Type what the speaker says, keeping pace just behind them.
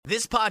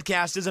This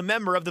podcast is a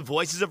member of the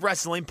Voices of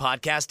Wrestling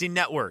Podcasting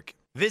Network.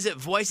 Visit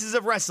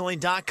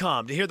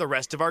voicesofwrestling.com to hear the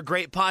rest of our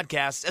great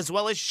podcasts, as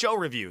well as show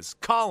reviews,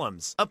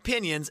 columns,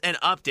 opinions, and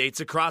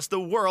updates across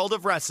the world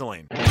of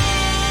wrestling.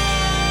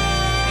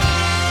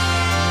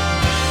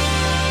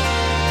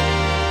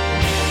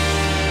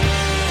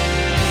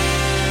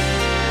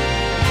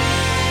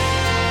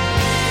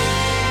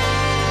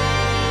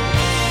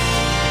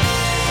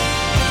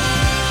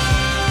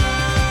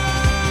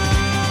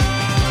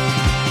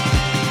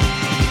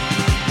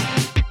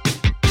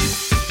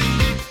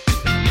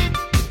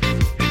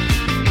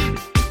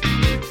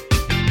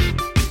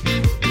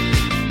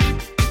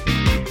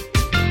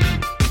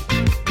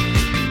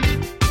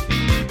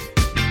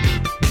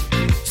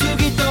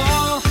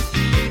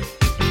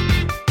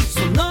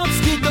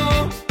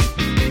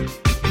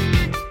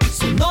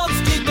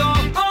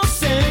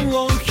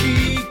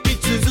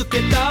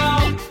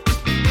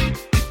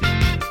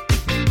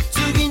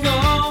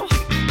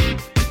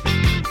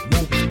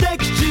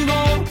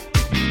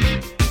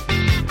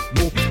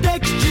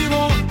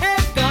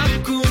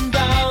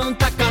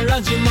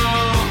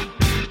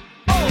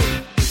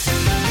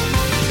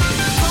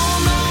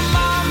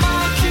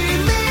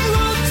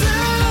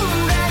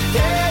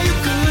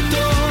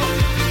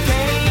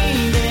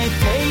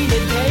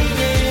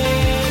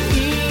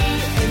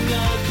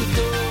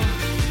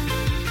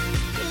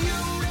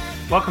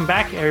 Welcome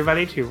back,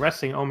 everybody, to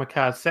Wrestling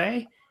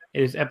Omakase.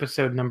 It is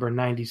episode number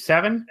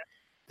 97.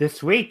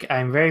 This week,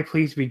 I'm very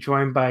pleased to be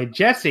joined by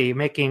Jesse,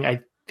 making,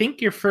 I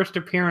think, your first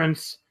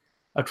appearance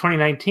of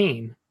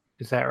 2019.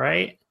 Is that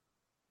right?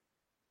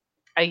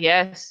 I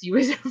guess you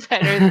was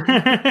better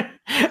than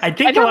I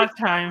think the last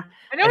time...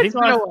 I know it's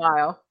been a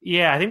while.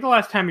 Yeah, I think the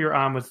last time you were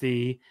on was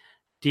the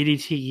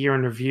DDT year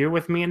in review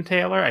with me and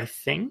Taylor, I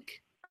think.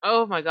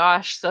 Oh my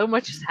gosh, so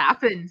much has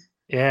happened.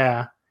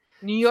 Yeah.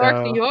 New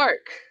York. New York.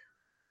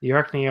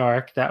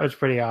 That was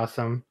pretty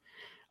awesome.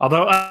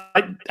 Although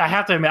I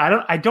have to admit,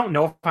 I don't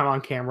know if I'm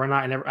on camera or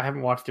not. I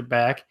haven't watched it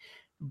back,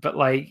 but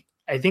like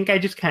I think I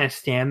just kind of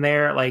stand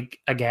there like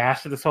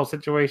aghast at this whole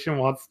situation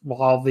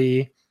while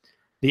the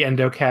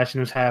endo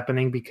cash-in was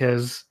happening,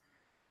 because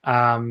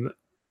I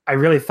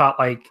really thought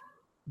like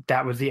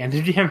that was the end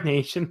of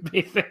Damnation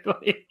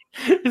basically.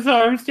 So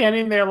I'm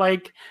standing there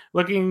like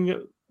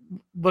looking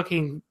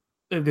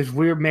this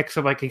weird mix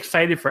of like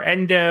excited for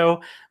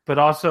endo, but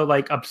also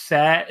like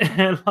upset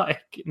and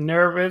like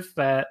nervous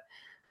that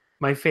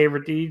my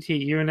favorite DDT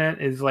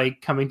unit is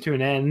like coming to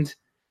an end.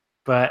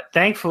 But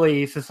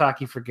thankfully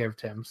Sasaki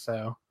forgived him,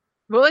 so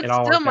well, it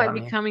still might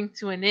be coming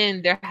to an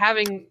end. They're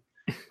having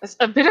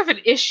a bit of an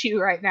issue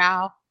right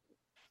now,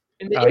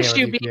 and the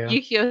issue being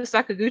Yukio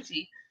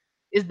Sakaguchi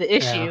is the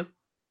issue. Yeah.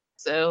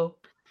 So,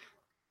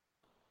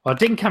 well, it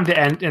didn't come to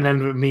end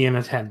with me in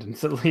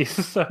attendance at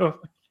least. So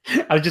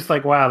I was just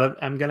like, wow,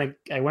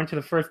 I went to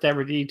the first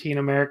ever DDT in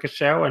America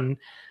show and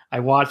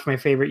I watched my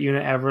favorite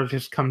unit ever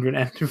just come to an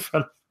end in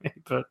front of me.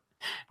 But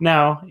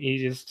no,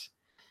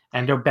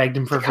 Endo begged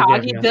him for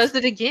forgiveness. He does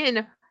it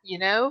again, you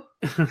know?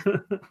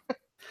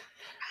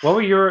 What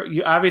were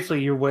obviously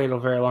you waited a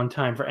very long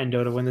time for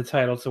Endo to win the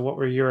title, so what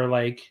were your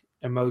like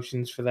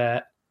emotions for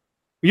that?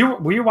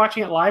 Were you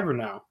watching it live or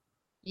no?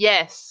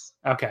 Yes.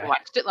 Okay. I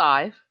watched it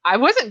live. I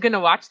wasn't gonna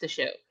watch the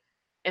show.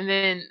 And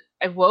then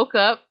I woke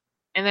up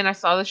and then I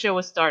saw the show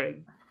was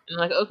starting. And I'm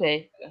like,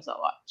 okay, I guess I'll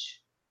watch.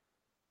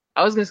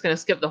 I was just gonna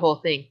skip the whole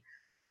thing.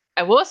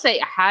 I will say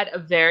I had a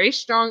very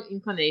strong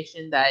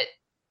inclination that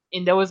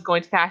Endo was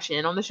going to cash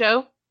in on the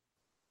show.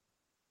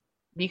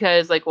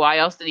 Because like why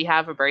else did he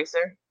have a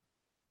bracer?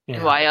 Yeah.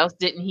 And why else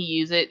didn't he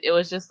use it? It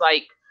was just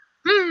like,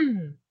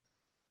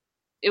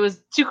 It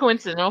was too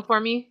coincidental for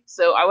me.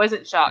 So I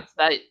wasn't shocked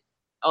that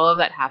all of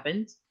that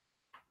happened.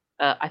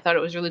 I thought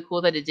it was really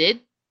cool that it did.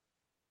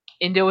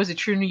 Endo is a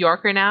true New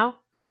Yorker now.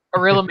 A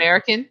real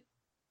American.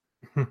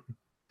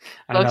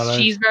 Loves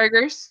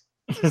cheeseburgers.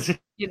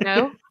 You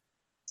know?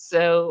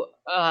 So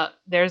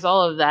there's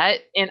all of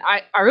that. And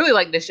I really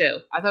liked the show.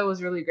 I thought it was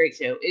a really great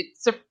show. It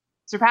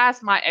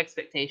surpassed my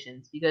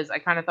expectations because I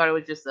kind of thought it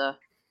was just a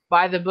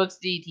by-the-books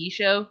DDT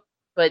show.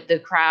 But the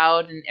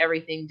crowd and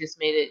everything just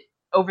made it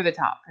over the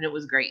top. And it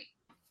was great.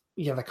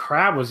 Yeah, the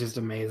crowd was just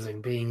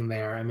amazing being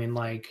there. I mean,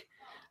 like,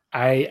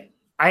 I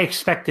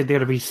expected there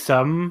to be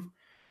some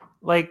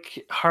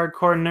like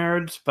hardcore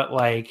nerds, but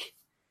like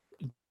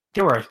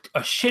there were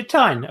a shit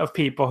ton of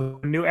people who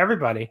knew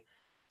everybody.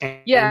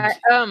 Yeah,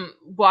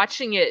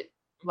 watching it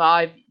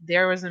live,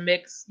 there was a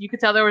mix. You could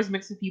tell there was a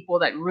mix of people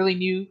that really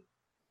knew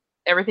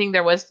everything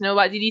there was to know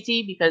about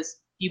DDT because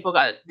people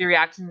got the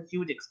reaction that you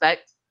would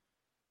expect.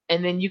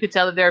 And then you could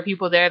tell that there are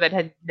people there that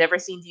had never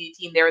seen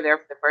DDT and they were there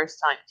for the first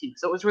time too.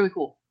 So it was really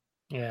cool.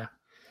 Yeah.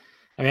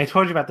 I mean, I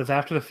told you about this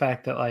after the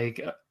fact that like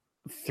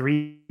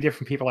 3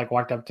 different people like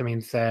walked up to me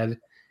and said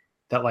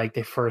that like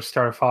they first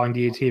started following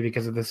DDT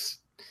because of this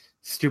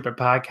stupid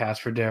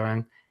podcast we're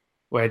doing,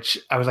 which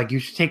I was like, you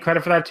should take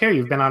credit for that too.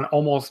 You've been on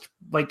almost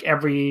like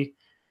every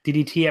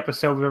DDT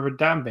episode we've ever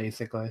done,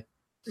 basically.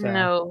 So.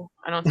 No,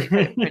 I don't take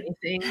credit for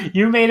anything.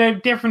 You made a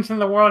difference in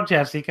the world,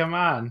 Jesse. Come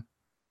on.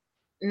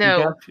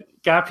 No.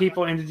 Got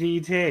people into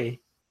DDT.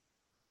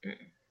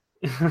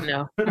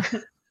 No.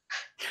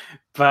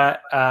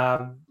 But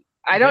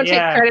I don't take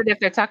credit if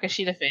they're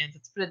Takashita fans.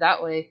 Let's put it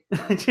that way.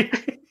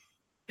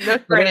 No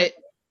credit.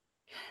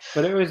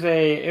 But it was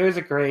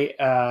a great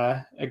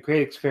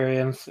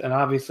experience, and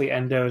obviously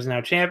Endo is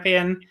now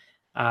champion.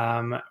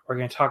 We're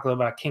going to talk a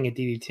little about King of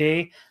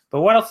DDT.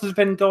 But what else has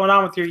been going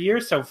on with your year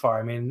so far?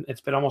 I mean,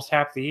 it's been almost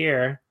half the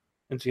year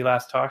since we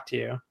last talked to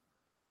you.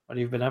 What have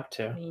you been up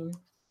to?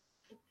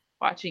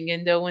 Watching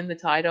Endo win the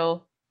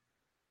title.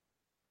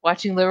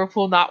 Watching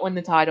Liverpool not win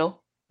the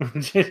title.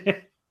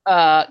 The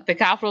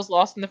Capitals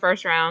lost in the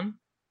first round.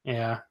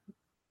 Yeah.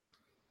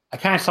 I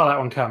kind of saw that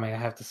one coming, I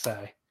have to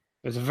say.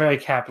 It was a very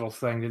Capitals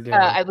thing to do.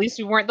 At least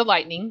we weren't the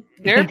Lightning.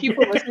 There are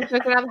people listening to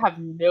this now that have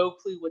no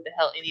clue what the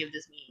hell any of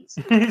this means.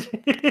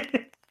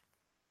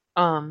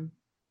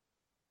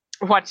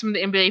 Watched some of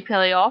the NBA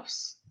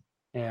playoffs.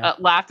 Yeah.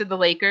 Laughed at the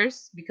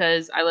Lakers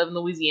because I live in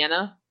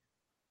Louisiana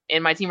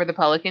and my team are the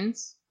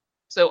Pelicans.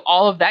 So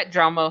all of that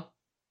drama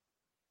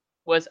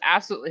was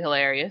absolutely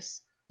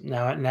hilarious.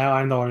 Now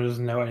I'm the one who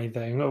doesn't know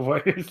anything of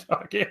what you're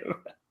talking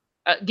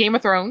about. Game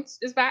of Thrones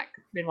is back.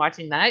 Been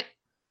watching that.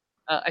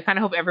 I kind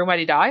of hope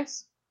everybody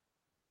dies.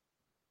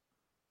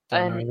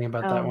 Don't know anything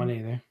about that one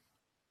either.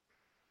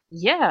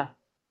 Yeah,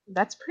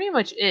 that's pretty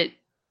much it.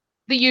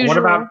 The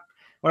usual.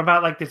 What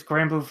about like this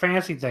Grand Blue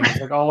Fantasy thing? It's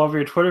like all over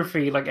your Twitter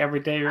feed, like every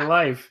day of your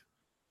life.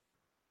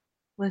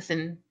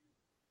 Listen,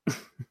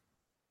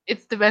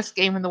 it's the best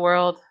game in the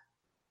world.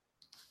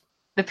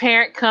 The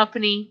parent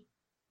company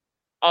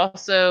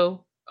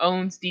also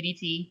owns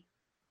DDT.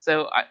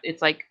 So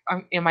it's like,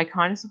 am I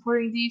kind of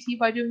supporting DDT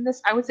by doing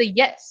this? I would say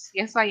yes.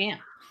 Yes, I am.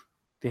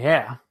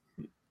 Yeah.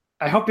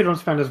 I hope you don't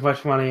spend as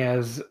much money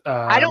as...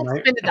 I don't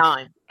spend a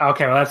dime.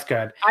 Okay, well, that's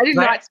good. I do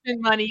not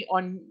spend money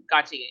on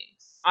gacha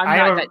games. I'm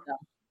not that dumb.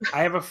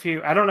 I have a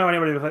few... I don't know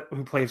anybody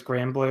who plays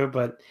Grand Blue,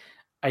 but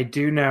I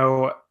do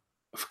know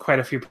quite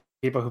a few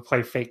people who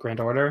play Fate Grand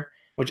Order,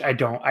 which I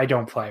don't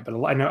play, but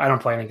I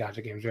don't play any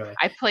gacha games, really.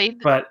 I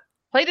played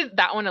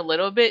that one a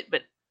little bit,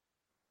 but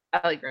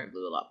I like Grand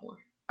Blue a lot more.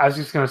 I was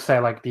just going to say,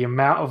 like, the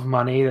amount of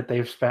money that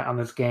they've spent on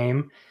this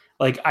game,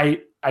 like,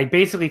 I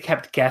basically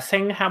kept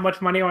guessing how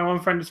much money my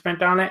one friend had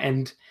spent on it,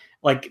 and,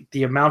 like,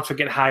 the amounts would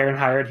get higher and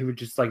higher, and he would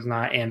just, like,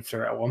 not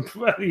answer at one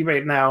point.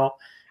 Right now.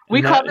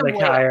 We called him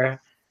higher.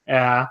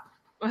 Yeah.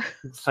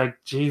 It's like,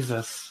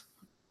 Jesus.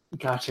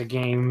 Gotcha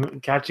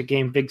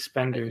game, big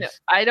spenders. No,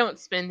 I don't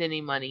spend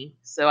any money,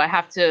 so I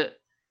have to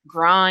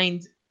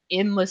grind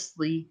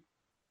endlessly.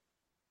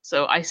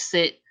 So I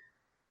sit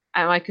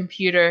at my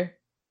computer,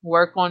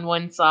 work on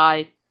one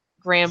side,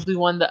 Grand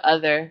Blue on the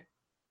other,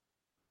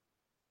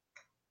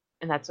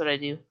 and that's what I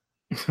do.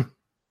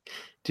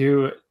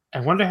 I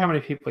wonder how many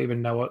people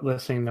even know what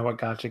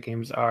gacha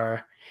games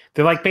are.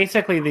 They're like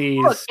basically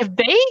these. Look, if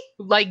they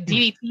like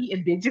DDT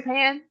in Big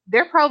Japan,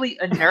 they're probably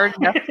a nerd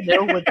enough to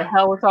know what the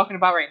hell we're talking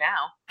about right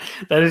now.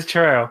 That is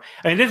true.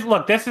 I mean,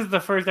 this is the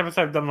first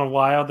episode I've done in a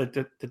while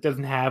that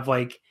doesn't have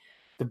like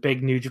the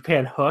big New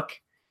Japan hook,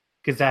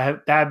 because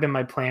that had been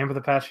my plan for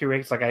the past few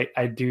weeks. Like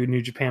I do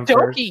New Japan Doki,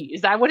 first.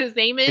 Is that what his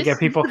name is? To get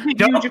people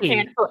New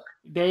Japan hook.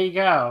 There you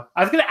go.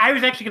 I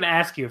was actually gonna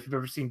ask you if you've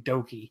ever seen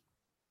Doki.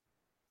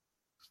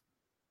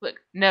 Look,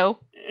 no.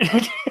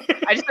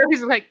 I just know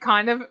he's like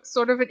kind of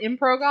sort of an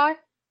impro guy.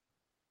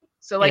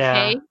 So like,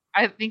 hey,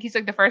 I think he's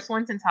like the first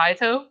one since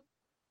Hayato.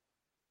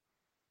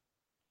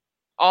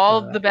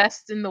 All the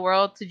best in the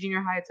world to Junior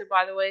Hayato,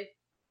 by the way.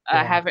 Yeah.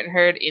 I haven't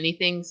heard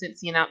anything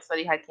since he announced that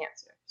he had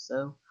cancer.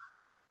 So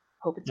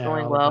hope it's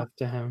going well.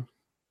 To him.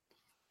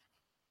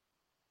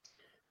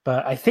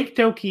 But I think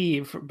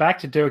back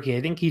to Doki,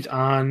 I think he's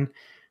on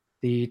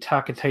the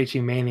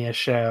Takataichi Mania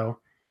show.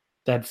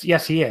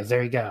 Yes, he is.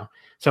 There you go.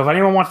 So if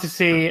anyone wants to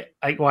see,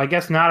 I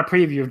guess not a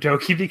preview of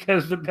Doki,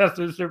 because the Best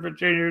of Super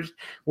Juniors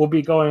will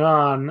be going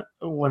on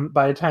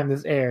by the time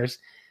this airs.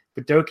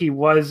 But Doki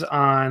was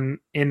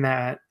in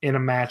a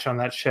match on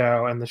that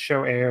show, and the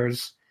show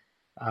airs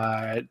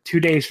 2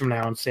 days from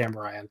now on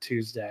Samurai on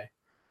Tuesday.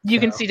 You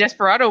can see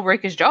Desperado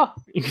break his jaw.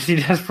 You can see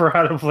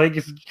Desperado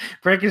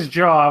break his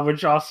jaw,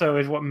 which also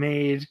is what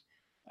made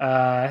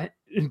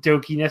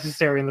Doki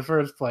necessary in the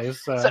first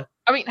place. So,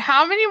 I mean,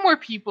 how many more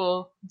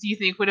people do you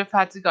think would have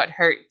had to got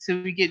hurt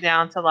till we get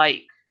down to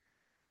like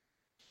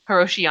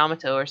Hiroshi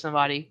Yamato or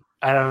somebody?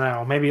 I don't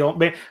know. Maybe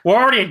we're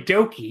already at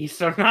Doki,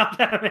 so not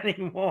that many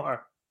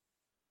more.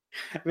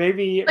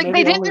 Maybe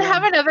they didn't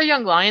have another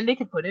young lion they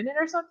could put in it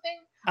or something.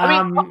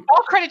 I mean,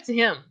 all credit to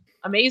him.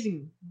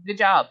 Amazing, good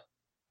job.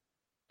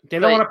 They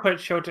don't want to put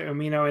Shota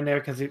Umino in there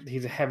because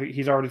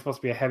he's already supposed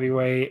to be a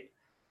heavyweight.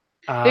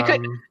 They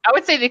could. I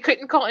would say they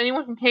couldn't call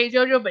anyone from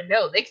K-JoJo, but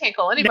no, they can't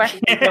call anybody from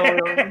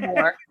K-JoJo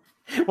anymore.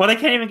 Well, they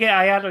can't even get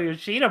Ayato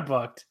Yoshida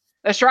booked.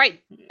 That's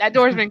right. That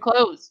door's been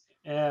closed.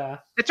 Yeah.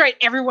 That's right.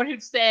 Everyone who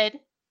said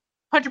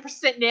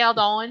 100% nailed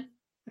on.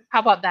 How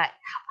about that?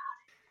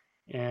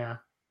 Yeah.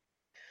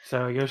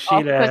 So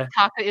Yoshida. Because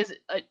Taka is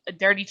a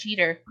dirty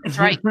cheater. That's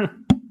right.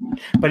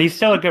 But he's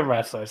still a good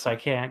wrestler, so I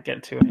can't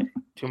get too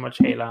much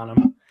hate on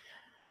him.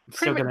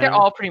 They're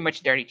all pretty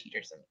much dirty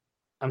cheaters.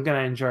 I'm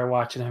gonna enjoy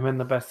watching him in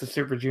the Best of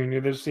Super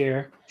Junior this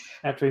year,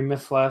 after he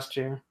missed last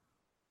year.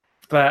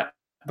 But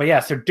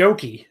yeah, so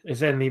Doki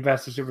is in the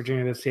Best of Super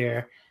Junior this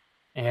year,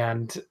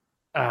 and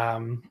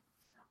very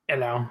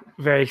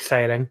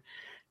exciting. You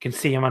can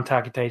see him on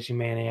Takataichi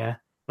Mania.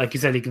 Like you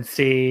said, you can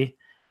see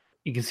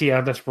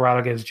how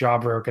Desperado gets his jaw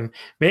broken.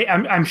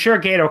 I'm sure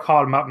Gato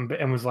called him up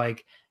and was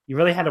like, "You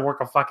really had to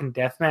work a fucking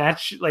death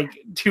match like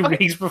 2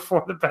 weeks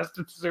before the Best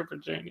of Super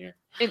Junior."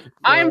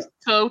 I'm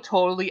so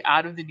totally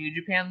out of the New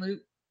Japan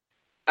loop.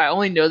 I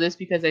only know this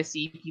because I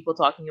see people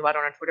talking about it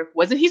on Twitter.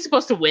 Wasn't he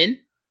supposed to win?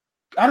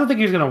 I don't think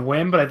he was going to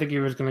win, but I think he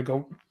was going to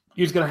go.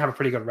 He was going to have a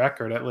pretty good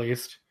record at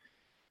least.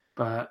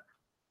 But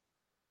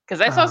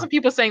because I saw some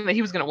people saying that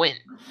he was going to win.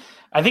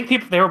 I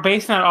think they were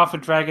basing that off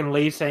of Dragon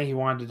Lee saying he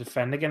wanted to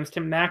defend against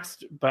him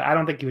next, but I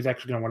don't think he was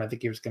actually going to win. I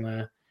think he was going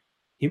to.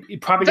 He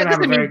probably going to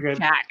have a very good.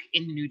 Jack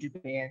in New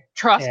Japan.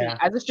 Trust me,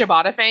 as a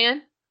Shibata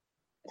fan,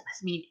 it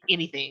doesn't mean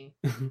anything.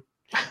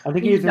 I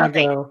think he was going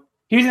to go.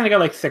 He was going to go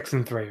like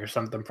 6-3 or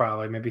something,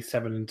 probably maybe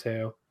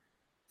 7-2.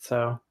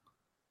 So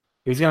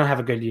he was going to have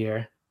a good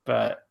year,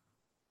 but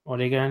what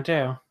are you going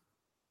to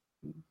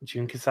do?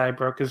 Jun Kasai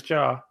broke his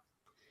jaw.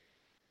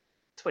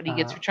 That's what he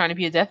gets for trying to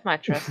be a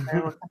deathmatch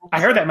wrestler.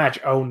 I heard that match.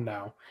 Oh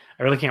no,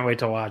 I really can't wait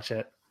to watch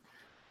it.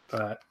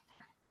 But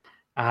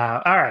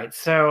all right,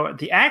 so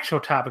the actual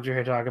topics we're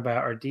here to talk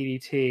about are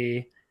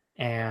DDT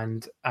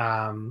and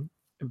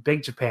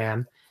Big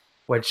Japan,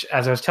 which,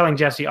 as I was telling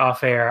Jesse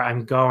off air,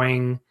 I'm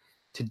going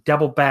to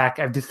double back.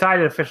 I've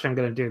decided officially I'm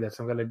going to do this.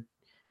 I'm going to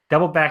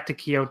double back to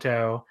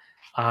Kyoto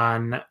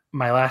on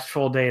my last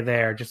full day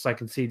there, just so I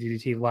can see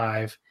DDT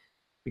live,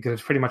 because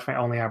it's pretty much my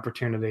only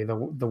opportunity. The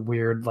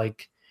weird,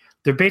 like,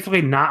 they're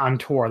basically not on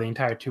tour the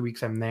entire 2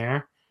 weeks I'm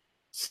there.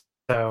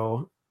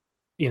 So,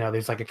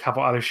 there's like a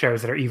couple other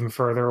shows that are even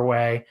further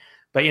away.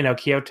 But,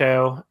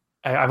 Kyoto,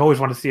 I've always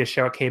wanted to see a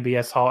show at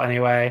KBS Hall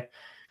anyway.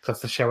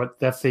 Because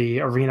that's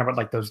the arena with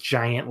like those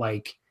giant,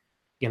 like,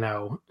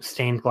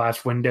 stained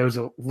glass windows.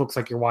 It looks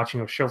like you're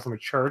watching a show from a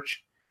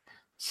church.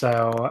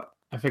 So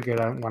I figured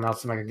when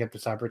else am I going to get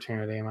this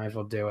opportunity? I might as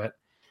well do it.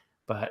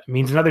 But it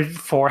means another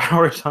 4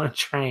 hours on a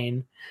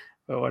train.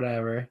 But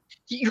whatever.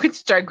 You could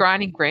start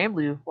grinding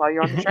Granblue while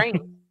you're on the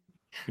train.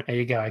 There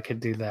you go. I could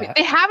do that.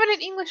 They have it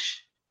in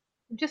English.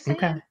 I'm just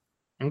saying.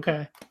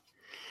 Okay.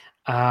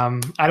 I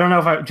don't know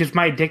if just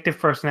my addictive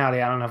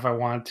personality, I don't know if I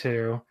want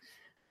to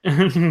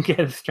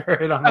get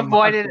started on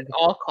avoid it at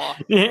all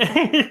costs.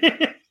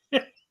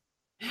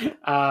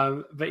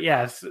 But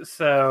yes,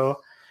 so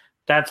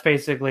that's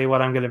basically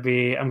what I'm going to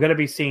be. I'm going to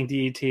be seeing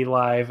DDT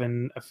live,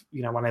 and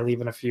when I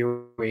leave in a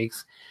few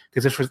weeks,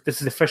 because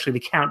this is officially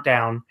the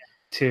countdown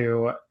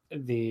to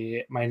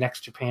my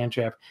next Japan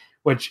trip,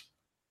 which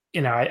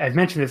I've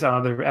mentioned this on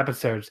other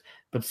episodes,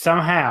 but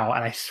somehow,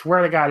 and I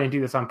swear to God I didn't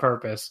do this on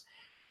purpose,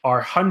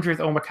 our 100th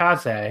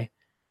Omakase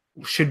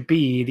should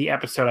be the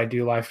episode I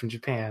do live from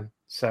Japan.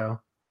 So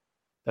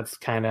that's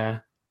kind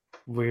of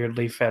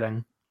weirdly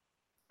fitting.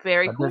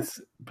 Very cool.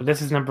 But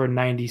this is number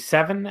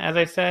 97, as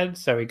I said.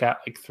 So we got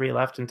like 3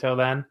 left until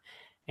then.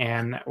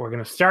 And we're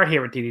going to start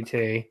here with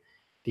DDT.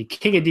 The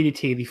King of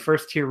DDT, the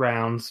first 2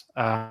 rounds.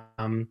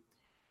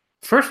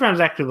 First round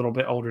is actually a little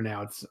bit older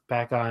now. It's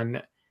back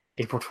on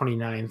April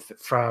 29th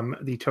from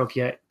the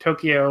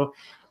Tokyo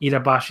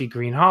Itabashi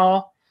Green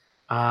Hall.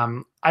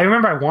 I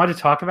remember I wanted to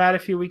talk about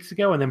it a few weeks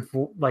ago, and then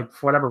for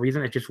whatever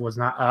reason, it just was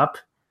not up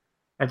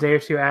a day or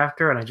 2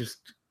 after, and I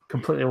just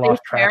completely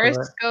lost track of it.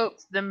 They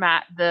periscoped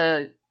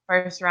the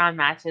first round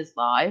matches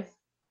live,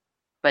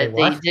 but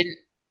they didn't.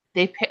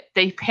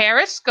 They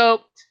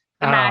periscoped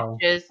the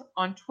matches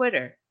on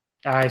Twitter.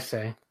 I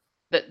see.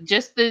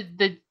 Just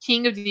the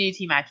King of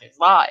DDT matches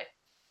live,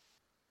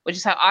 which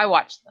is how I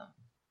watched them.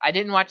 I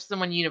didn't watch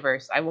them on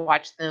Universe. I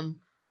watched them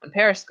on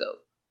Periscope.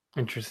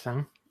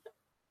 Interesting.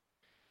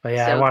 But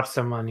yeah, I watched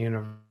them on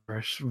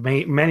Universe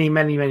many, many,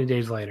 many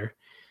days later.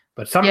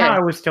 But somehow I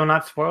was still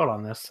not spoiled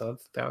on this, so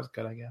that was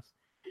good, I guess.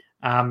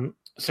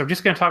 So I'm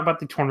just going to talk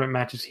about the tournament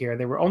matches here.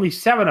 There were only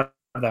 7 of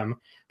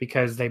them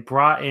because they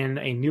brought in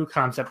a new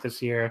concept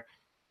this year,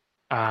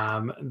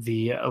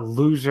 the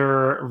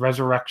Loser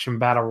Resurrection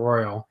Battle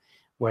Royal,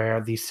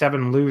 where the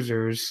 7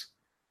 losers,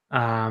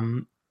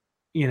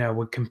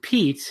 would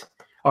compete.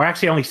 Or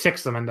actually, only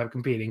 6 of them ended up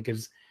competing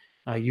because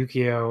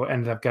Yukio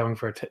ended up going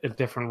for a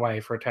different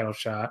way for a title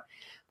shot.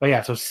 But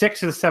yeah, so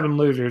 6 of the 7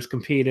 losers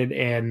competed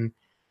in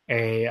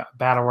a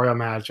Battle Royal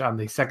match on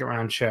the second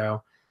round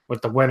show,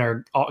 with the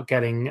winner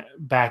getting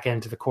back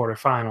into the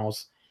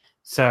quarterfinals.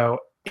 So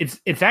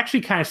it's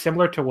actually kind of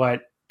similar to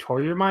what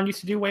Toryumon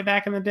used to do way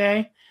back in the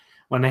day,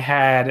 when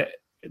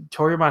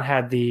Toryumon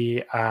had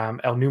the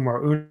El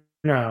Numero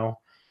Uno,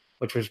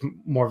 which was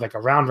more of like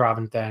a round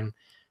robin thing.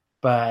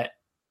 But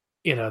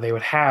they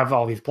would have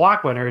all these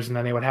block winners, and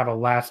then they would have a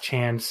last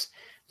chance.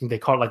 I think they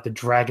call it like the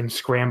Dragon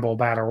Scramble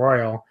Battle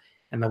Royal,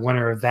 and the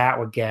winner of that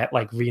would get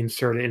like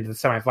reinserted into the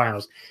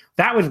semifinals.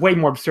 That was way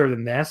more absurd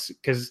than this,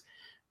 because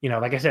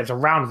like I said, it's a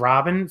round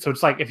robin. So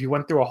it's like if you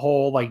went through a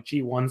whole like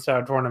G1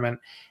 style tournament,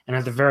 and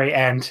at the very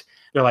end,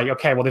 they're like,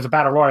 okay, well, there's a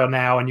battle royal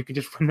now, and you can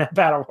just win that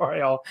battle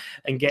royal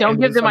and get Don't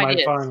into give the them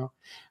ideas. semifinal.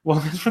 Well,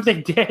 that's what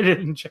they did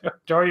in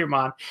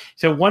Doryumon.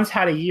 So once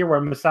had a year where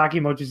Masaki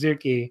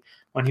Mochizuki,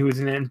 when he was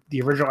in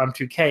the original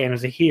M2K and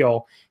as a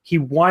heel, he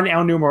won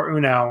El Numero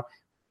Uno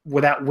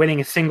without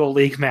winning a single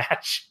league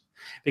match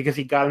because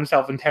he got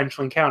himself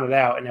intentionally counted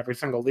out in every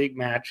single league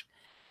match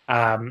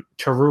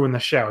to ruin the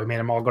show. He made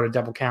them all go to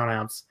double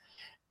countouts,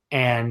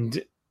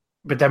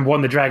 but then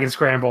won the Dragon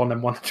Scramble and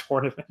then won the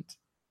tournament.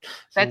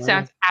 That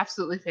sounds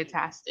absolutely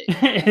fantastic.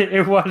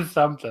 It was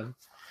something,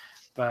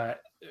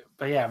 but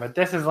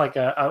this is like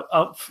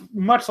a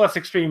much less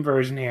extreme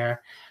version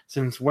here,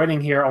 since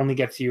winning here only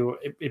gets you.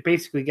 It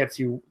basically gets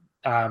you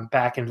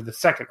back into the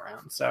second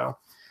round. So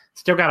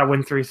still got to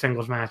win 3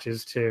 singles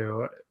matches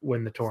to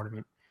win the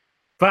tournament.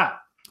 But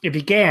it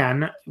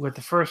began with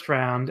the first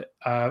round,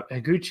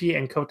 Higuchi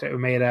and Kota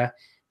Umeda.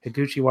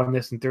 Higuchi won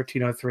this in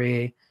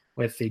 13:03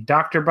 with the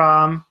Dr.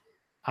 Bomb.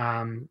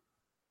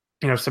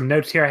 Some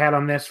notes here I had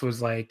on this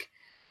was like,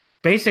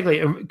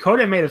 basically,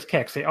 Kota Umeda's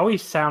kicks, they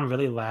always sound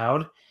really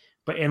loud,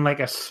 but in like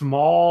a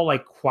small,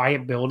 like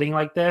quiet building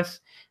like this,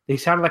 they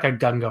sound like a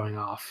gun going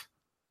off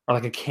or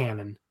like a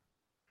cannon.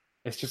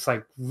 It's just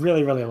like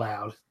really, really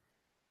loud.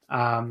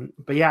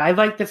 But yeah, I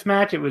liked this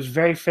match. It was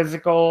very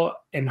physical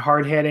and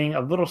hard hitting,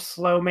 a little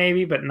slow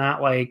maybe, but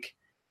not like,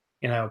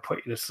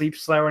 put you to sleep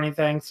slow or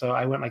anything. So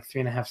I went like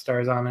 3.5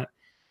 stars on it.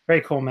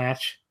 Very cool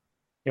match.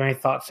 You have any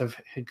thoughts of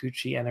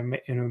Higuchi and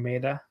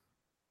Umeda?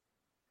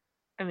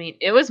 I mean,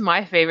 it was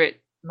my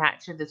favorite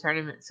match of the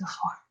tournament so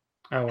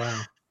far. Oh,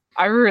 wow.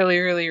 I really,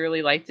 really,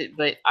 really liked it,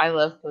 but I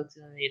love Kota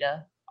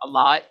Umeda a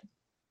lot.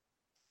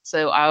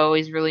 So I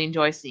always really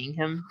enjoy seeing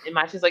him in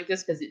matches like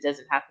this because it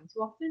doesn't happen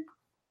too often.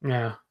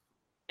 Yeah.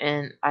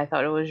 And I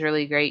thought it was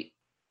really great.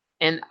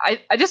 And I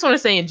just want to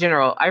say in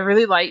general, I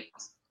really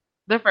liked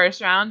the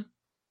first round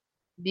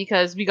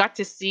because we got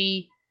to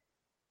see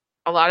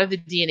a lot of the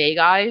DNA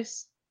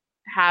guys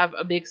have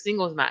a big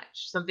singles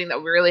match, something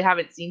that we really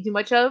haven't seen too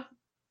much of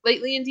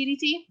lately in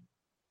DDT.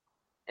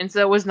 And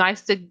so it was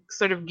nice to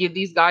sort of give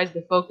these guys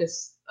the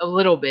focus a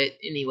little bit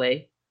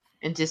anyway,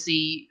 and to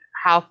see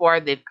how far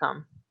they've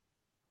come.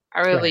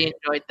 I really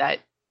enjoyed that.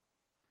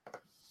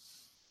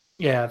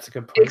 Yeah, that's a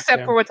good point.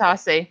 Except for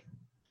Watase.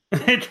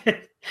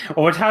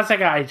 Well, Watase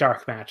got a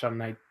dark match on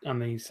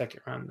the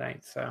second round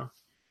night, so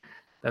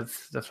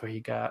that's what he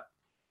got.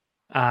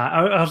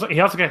 He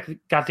also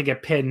got to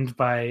get pinned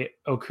by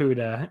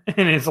Okuda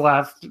in his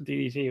last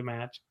DDT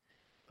match,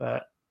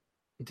 but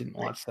didn't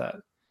watch that.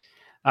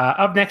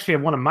 Up next, we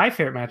have one of my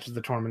favorite matches of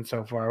the tournament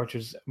so far, which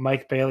is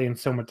Mike Bailey and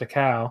Soma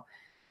Takao.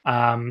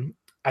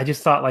 I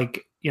just thought,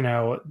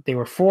 they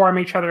were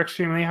forearming each other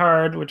extremely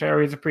hard, which I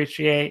always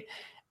appreciate.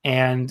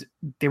 And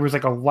there was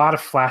a lot of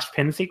flash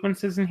pin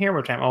sequences in here,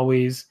 which I'm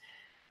always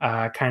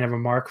kind of a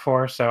mark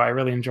for. So I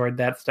really enjoyed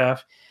that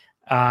stuff.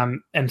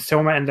 And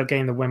Soma ended up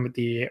getting the win with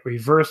the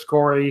reverse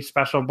gory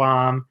special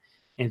bomb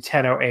in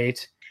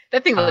 10:08.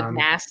 That thing looked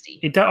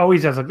nasty. It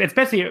always does.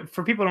 Especially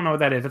for people who don't know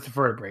what that is, it's a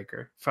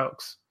vertebreaker,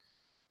 folks.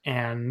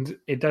 And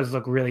it does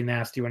look really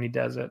nasty when he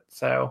does it.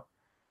 So,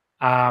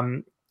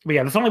 but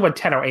yeah, this only went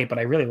 10:08, but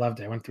I really loved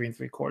it. I went 3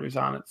 3/4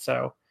 on it.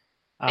 So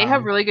they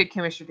have really good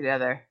chemistry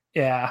together.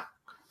 Yeah.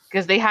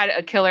 Because they had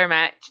a killer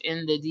match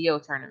in the Dio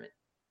tournament.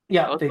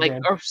 Yeah, they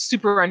did. A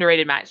super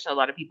underrated match a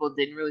lot of people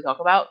didn't really talk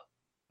about.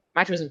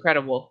 Match was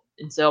incredible.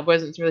 And so I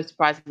wasn't really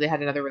surprised that they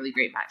had another really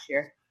great match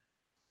here.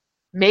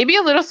 Maybe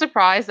a little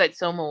surprised that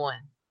Soma won.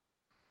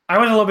 I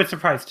was a little bit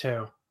surprised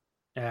too.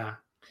 Yeah.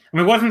 I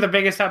mean, it wasn't the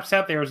biggest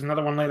upset. There was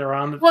another one later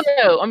on. Well,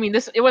 no. I mean,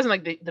 it wasn't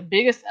like the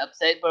biggest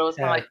upset, but it was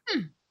kind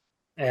of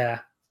Yeah.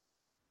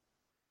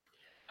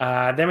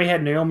 Then we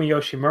had Naomi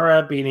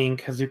Yoshimura beating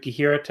Kazuki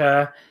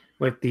Hirata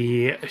with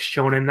the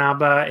Shonen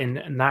Naba in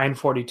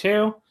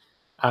 9:42.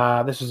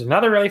 This was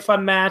another really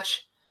fun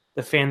match.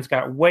 The fans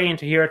got way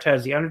into Hirata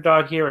as the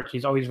underdog here, which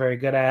he's always very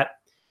good at.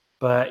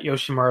 But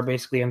Yoshimura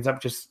basically ends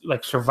up just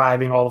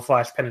surviving all the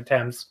flash pin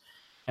attempts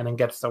and then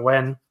gets the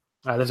win.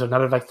 There's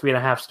another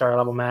 3.5 star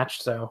level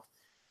match, so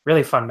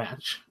really fun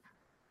match.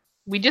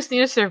 We just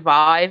need to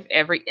survive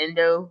every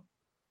Endo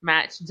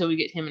match until we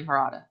get him and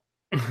Harada.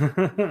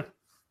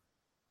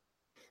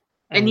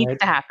 It needs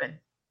to happen.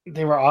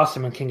 They were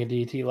awesome in King of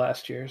DT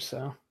last year,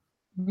 so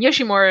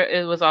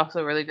Yoshimura was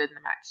also really good in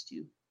the match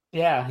too.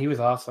 Yeah, he was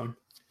awesome.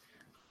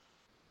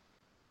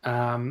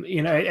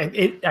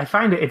 I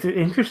find it's an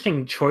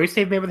interesting choice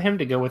they've made with him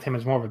to go with him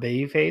as more of a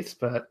baby face,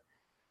 but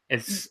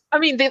it's. I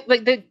mean,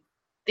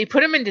 they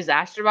put him in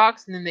Disaster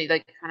Box and then they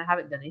kind of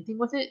haven't done anything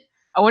with it.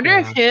 I wonder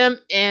if him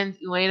and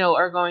Ueno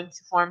are going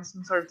to form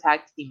some sort of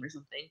tag team or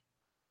something.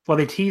 Well,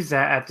 they teased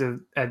that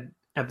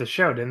at the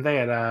show, didn't they?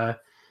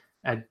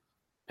 At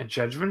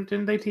Judgment,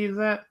 didn't they tease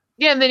that?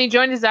 Yeah, and then he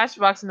joined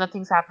Disaster Box and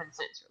nothing's happened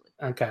since,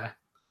 really. Okay,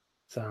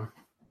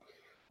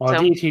 well,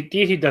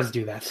 DDT does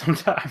do that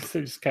sometimes.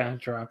 They just kind of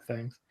drop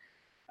things.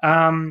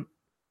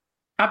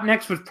 Up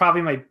next was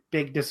probably my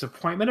big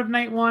disappointment of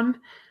night one.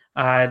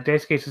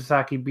 Daisuke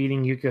Sasaki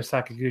beating Yukio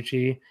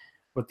Sakaguchi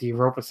with the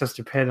rope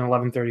assisted pin in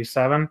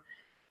 11:37.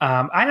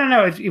 I don't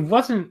know. It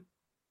wasn't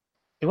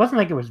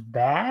like it was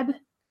bad,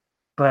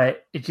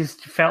 but it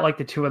just felt like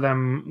the two of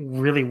them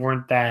really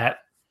weren't that.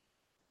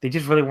 They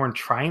just really weren't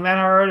trying that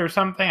hard or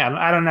something.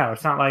 I don't know.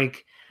 It's not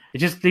like it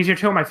just. These are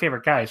two of my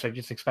favorite guys, so I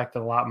just expected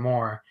a lot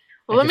more.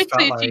 Well, let me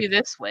say it to you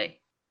this way: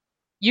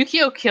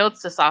 Yukio killed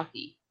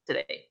Sasaki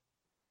today.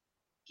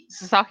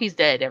 Sasaki's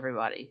dead.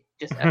 Everybody,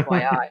 just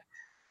FYI.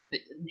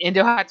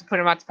 Endo had to put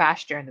him out to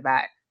pasture in the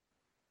back.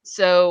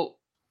 So,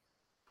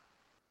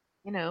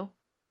 you know.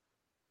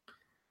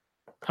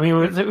 I mean,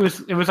 it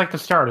was like the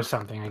start of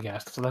something, I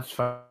guess. So that's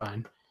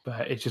fine.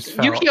 But it just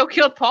felt... Yukio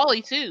killed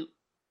Paulie too.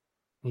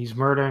 He's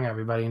murdering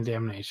everybody in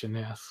Damnation,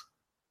 yes.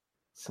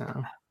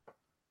 So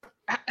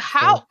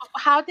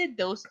how did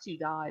those two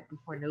die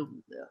before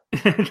Nobu though?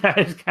 That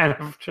is kind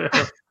of true.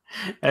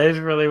 That is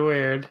really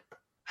weird.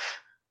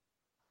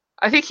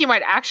 I think he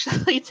might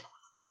actually.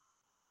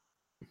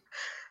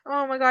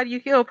 Oh my god,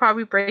 Yukio will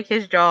probably break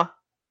his jaw.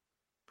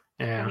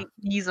 Yeah.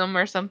 Ease him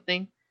or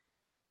something.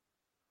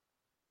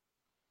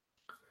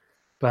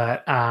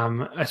 But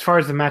as far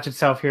as the match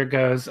itself here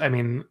goes, I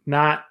mean,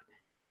 not,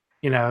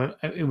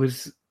 it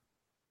was.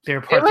 There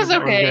were parts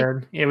that okay. were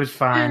good. It was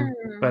fine,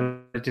 but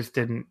it just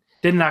didn't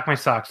knock my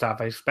socks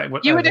off.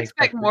 You would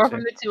expect more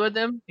from the two of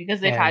them because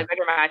they've had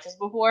better matches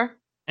before.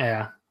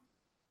 Yeah.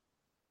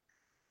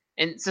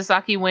 And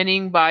Sasaki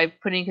winning by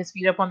putting his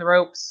feet up on the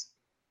ropes.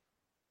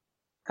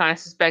 Kind of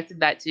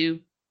suspected that too,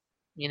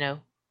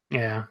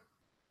 Yeah.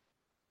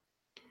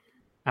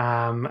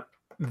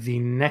 The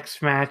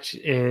next match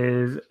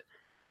is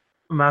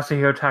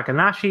Masahiro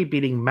Takanashi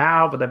beating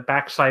Mao with a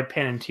backslide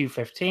pin in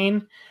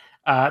 2:15.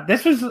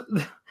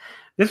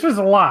 This was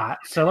a lot.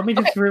 So let me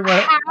just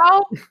rewind.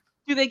 How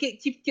do they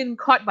keep getting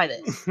caught by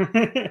this? It's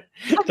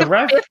like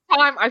the fifth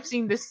time I've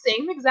seen the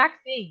same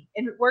exact thing,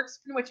 and it works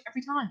pretty much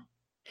every time.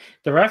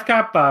 The ref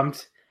got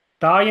bumped.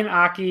 Dalian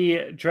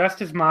Aki,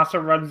 dressed as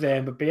Masa, runs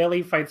in, but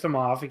Bailey fights him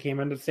off. He came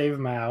in to save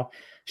Mao.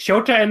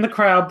 Shota in the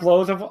crowd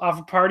blows off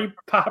a party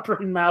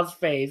popper in Mao's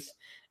face,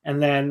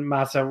 and then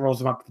Masa rolls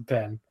him up to the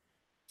pin.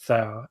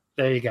 So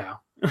there you go.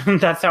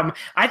 That's how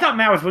I thought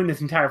Mao was winning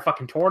this entire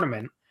fucking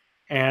tournament.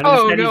 And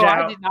no, I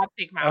did not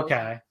think Mao.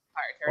 Okay.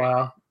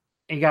 Well,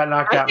 he got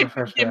knocked out in the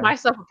first round. I give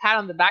myself a pat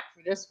on the back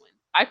for this one.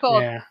 I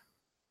called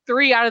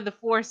 3 out of the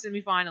 4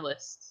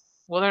 semifinalists.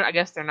 Well, I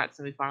guess they're not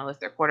semifinalists;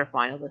 they're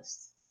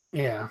quarterfinalists.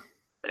 Yeah.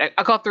 But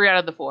I called 3 out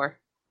of the 4.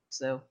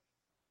 So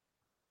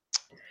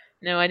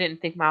no, I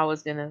didn't think Mao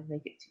was gonna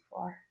make it too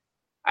far.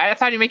 I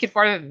thought he'd make it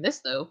farther than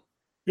this, though.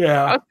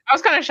 Yeah. I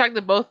was kind of shocked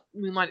that both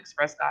Moonlight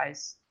Express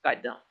guys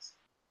got dumped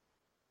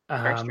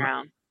first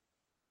round.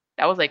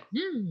 That was like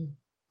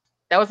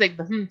That was like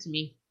the to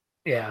me.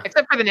 Yeah.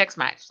 Except for the next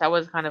match, that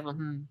was kind of a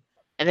And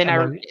then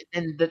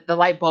the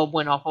light bulb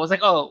went off. I was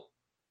like, oh.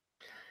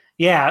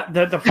 Yeah,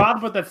 the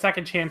problem with that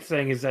second chance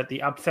thing is that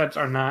the upsets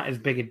are not as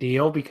big a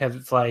deal because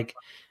it's like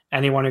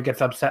anyone who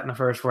gets upset in the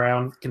first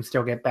round can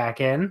still get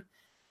back in.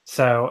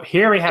 So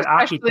here we had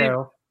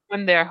Akito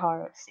when they're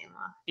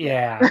Harashima.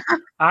 Yeah,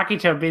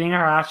 Akito beating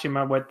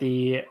Harashima with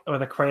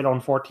a cradle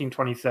in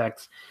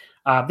 14:26.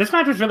 This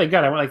match was really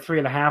good. I went like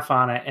 3.5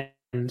 on it,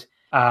 and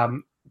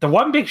the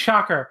one big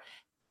shocker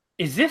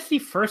is this the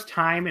first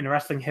time in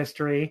wrestling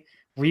history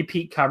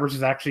repeat coverage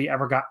has actually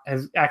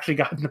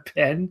gotten the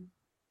pin?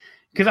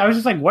 Because I was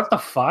just like, what the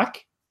fuck?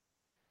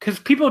 Because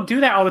people do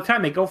that all the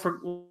time. They go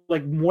for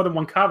like more than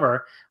one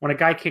cover when a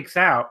guy kicks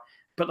out.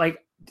 But like,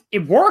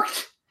 it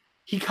worked.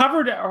 He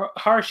covered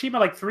Harashima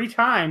like 3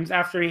 times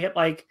after he hit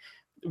like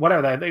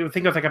whatever. They would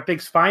think it was like a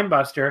big spine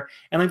buster.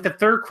 And like the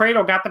third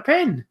cradle got the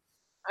pin.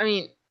 I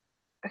mean,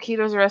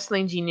 Akito's a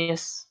wrestling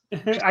genius.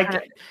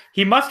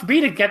 He must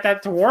be to get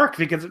that to work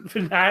because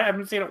I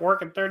haven't seen it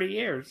work in 30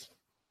 years.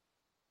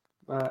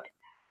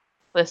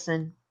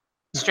 Listen.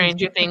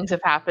 Stranger things have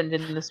happened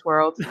in this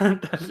world,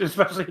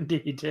 especially in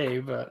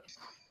DDT. But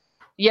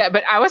yeah,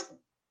 but I was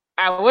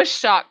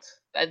shocked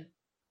that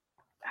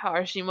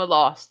Harashima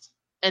lost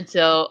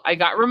until I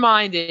got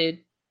reminded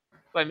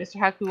by Mr.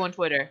 Haku on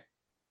Twitter.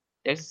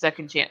 There's a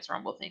second chance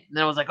Rumble thing, and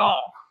then I was like,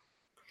 oh,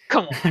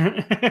 come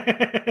on.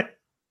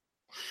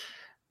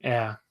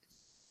 Yeah.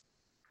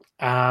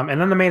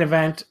 And then the main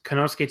event,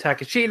 Konosuke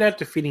Takeshita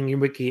defeating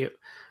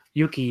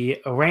Yuki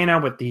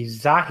Ueno with the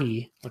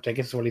Zahi, which I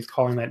guess is what he's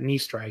calling that knee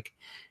strike,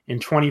 in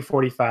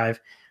 20:45. I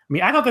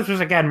mean, I thought this was,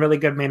 again, really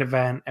good main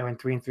event. I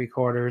went 3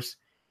 3/4.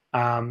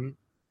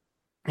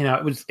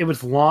 It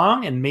was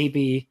long and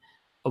maybe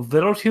a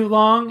little too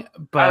long.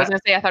 But I was going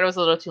to say I thought it was a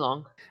little too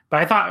long.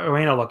 But I thought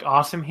Ueno looked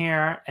awesome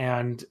here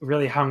and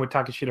really hung with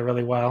Takeshita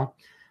really well.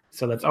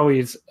 So it's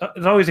always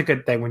a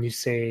good thing when you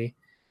see,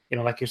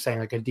 like you're saying,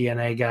 like a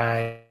DNA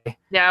guy.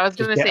 Yeah, I was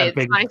going to say,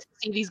 it's nice to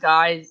see these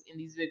guys in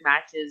these big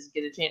matches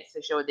get a chance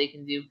to show what they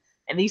can do.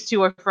 And these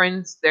two are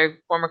friends. They're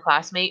former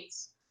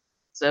classmates.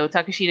 So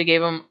Takeshita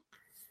gave him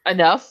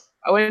enough.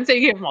 I wouldn't say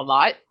he gave him a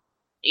lot.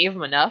 He gave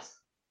him enough.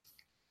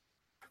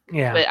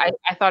 Yeah. But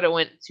I thought it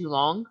went too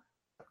long.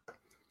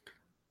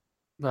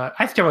 But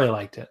I still really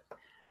liked it.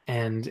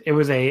 And it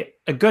was a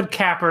good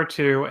capper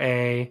to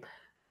a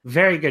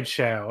very good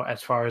show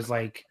as far as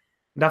like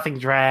nothing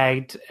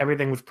dragged.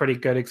 Everything was pretty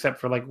good except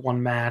for like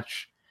one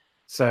match.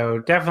 So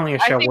definitely a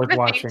show worth the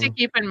watching. thing to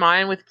keep in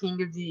mind with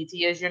King of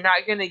DDT is you're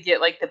not going to get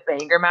like the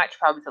banger match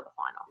probably till the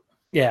final.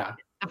 Yeah.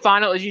 The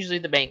final is usually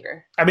the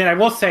banger. I mean, I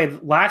will say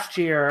last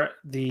year,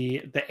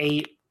 the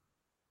 8,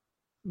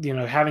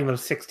 having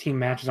those 16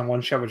 matches on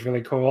one show was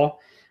really cool.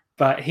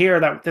 But here,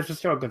 this was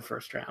still a good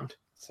first round.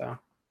 So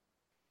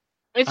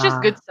it's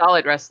just good,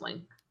 solid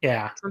wrestling.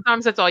 Yeah.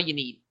 Sometimes that's all you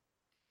need.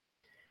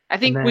 I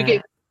think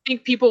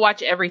think people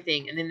watch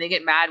everything and then they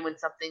get mad when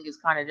something is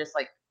kind of just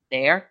like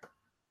there.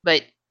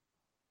 But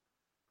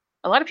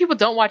a lot of people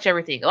don't watch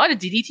everything. A lot of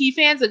DDT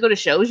fans that go to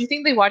shows, you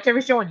think they watch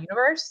every show on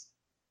Universe?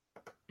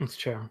 It's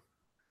true.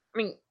 I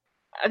mean,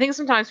 I think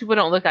sometimes people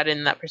don't look at it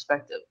in that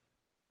perspective.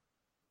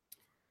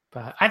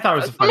 But I thought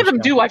it was a fun Some of them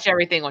show. do watch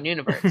everything on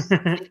Universe.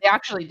 They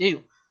actually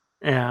do.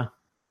 Yeah.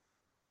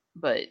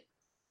 But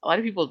a lot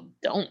of people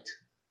don't.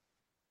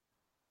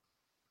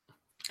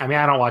 I mean,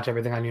 I don't watch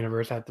everything on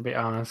Universe, I have to be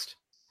honest.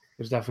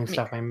 There's definitely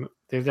stuff I miss.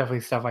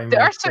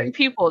 There are certain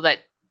people that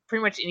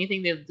pretty much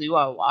anything they do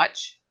I'll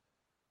watch,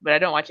 but I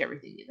don't watch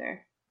everything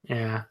either.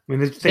 Yeah. I mean,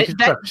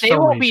 they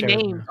won't be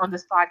named on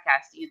this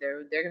podcast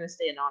either. They're going to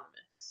stay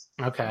anonymous.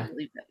 Okay.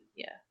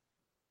 Yeah.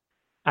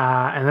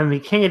 And then the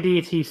King of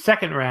DDT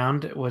second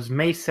round was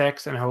May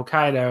 6th in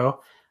Hokkaido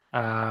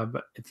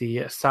at the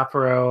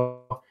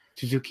Sapporo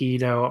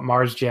Suzuki-no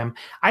Mars Gym.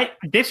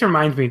 This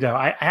reminds me, though,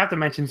 I have to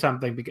mention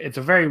something because it's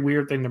a very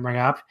weird thing to bring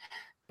up,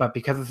 but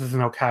because this is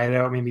in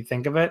Hokkaido, it made me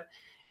think of it.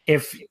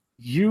 If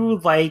you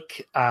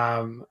like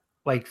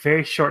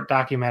very short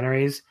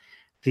documentaries,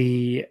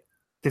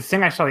 this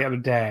thing I saw the other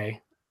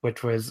day,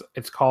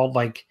 it's called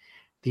like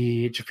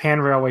the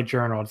Japan Railway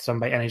Journal. It's done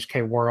by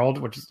NHK World,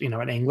 which is in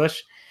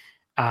English.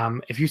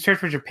 If you search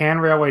for Japan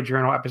Railway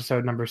Journal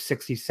episode number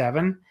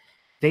 67,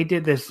 they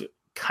did this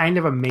kind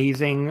of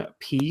amazing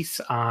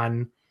piece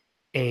on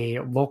a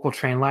local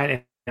train line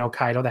in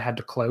Hokkaido that had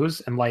to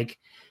close, and like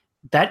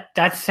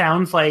that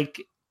sounds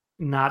like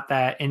not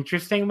that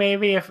interesting,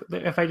 maybe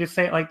if I just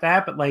say it like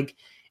that, but like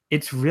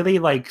it's really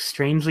like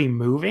strangely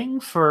moving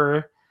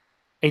for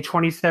a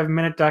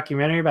 27-minute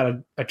documentary about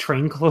a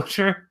train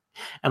closure,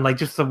 and like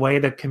just the way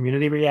the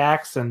community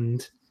reacts,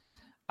 and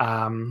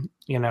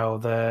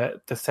the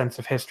sense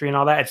of history and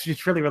all that. It's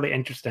just really, really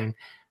interesting.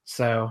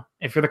 So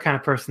if you're the kind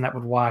of person that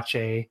would watch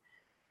a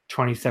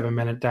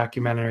 27-minute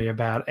documentary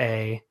about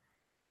a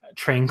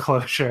train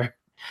closure,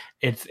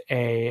 it's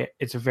a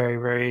very,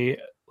 very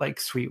like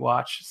sweet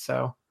watch.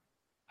 So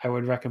I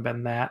would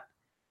recommend that.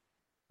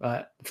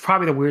 But it's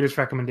probably the weirdest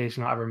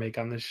recommendation I'll ever make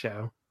on this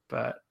show.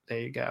 But there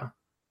you go.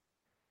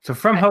 So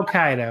from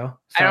Hokkaido.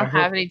 I don't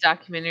have any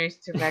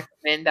documentaries to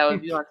recommend that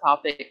would be on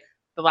topic.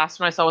 The last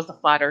one I saw was the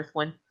Flat Earth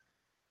one.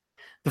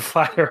 The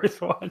Flat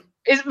Earth one.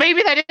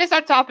 Maybe that is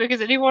on topic.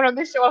 Is anyone on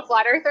this show a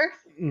Flat Earther?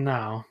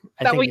 No.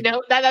 That we know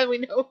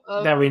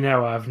of. That we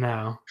know of,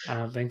 no. I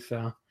don't think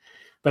so.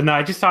 But no,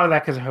 I just thought of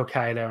that because of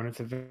Hokkaido, and it's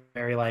a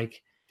very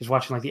like just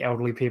watching like the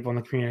elderly people in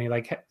the community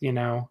like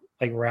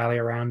rally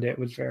around it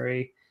was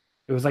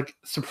like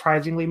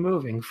surprisingly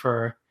moving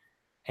for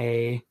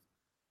a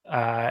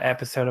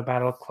episode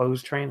about a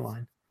closed train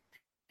line.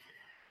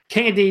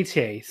 King of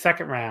DDT,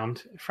 second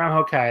round from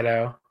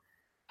Hokkaido.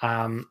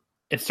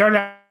 It started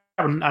out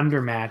with an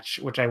undermatch,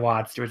 which I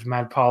watched. It was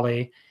Mad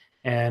Pauly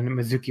and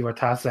Mizuki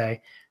Watase,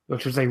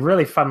 which was a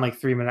really fun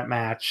 3-minute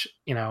match.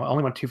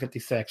 Only went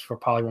 256 for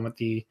Pauly won with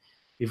the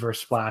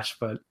reverse splash.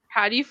 But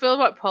how do you feel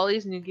about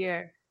Pauly's new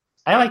gear?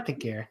 I like the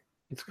gear.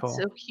 It's cool. It's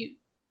so cute.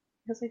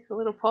 It has like a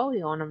little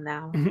Pauly on him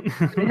now.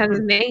 It has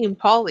his name,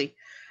 Pauly.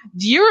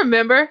 Do you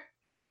remember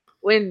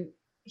when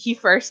he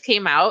first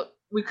came out?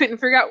 We couldn't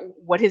figure out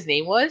what his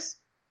name was.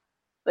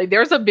 Like there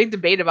was a big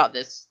debate about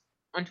this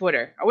on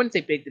Twitter. I wouldn't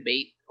say big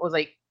debate. It was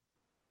like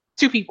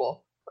 2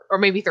 people or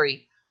maybe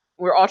 3.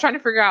 We were all trying to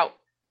figure out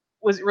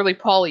was it really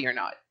Pauly or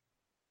not.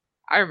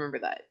 I remember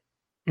that.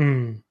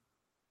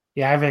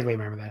 Yeah, I vaguely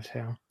remember that too.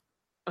 It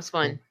was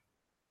fun.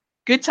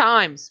 Good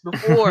times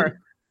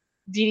before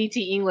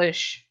DDT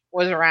English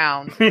was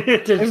around.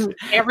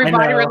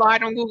 Everybody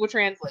relied on Google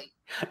Translate.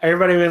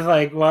 Everybody was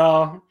like,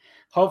 well,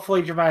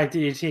 hopefully Dramatic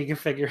DDT can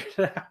figure it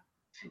out.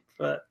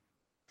 But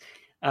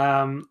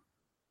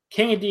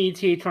King of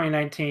DDT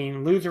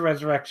 2019 Loser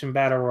Resurrection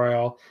Battle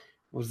Royal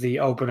was the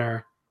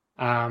opener.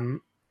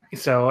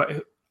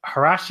 So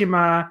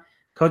Harashima,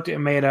 Kota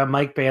Umeda,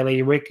 Mike Bailey,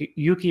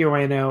 Yuki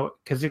Ueno,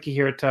 Kazuki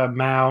Hirata,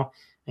 Mao,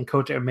 and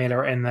Kota Umeda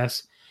are in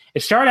this.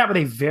 It started out with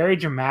a very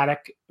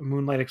dramatic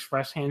Moonlight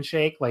Express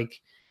handshake.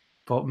 Like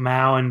both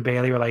Mao and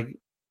Bailey were like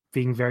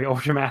being very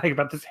overdramatic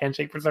about this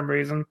handshake for some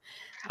reason.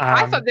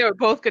 I thought they were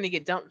both going to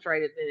get dumped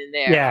right then and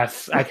there.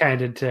 Yes, I kind of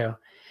did too.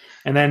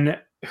 And then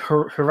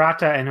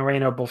Hirata and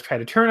Ueno both tried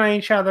to turn on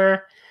each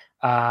other.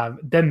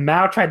 Then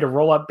Mao tried to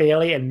roll up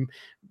Bailey, and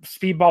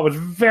Speedball was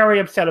very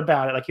upset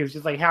about it. Like he was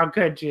just like, "How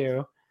could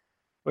you?"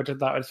 Which I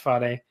thought was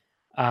funny.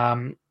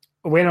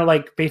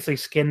 Ueno basically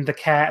skinned the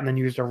cat and then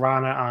used a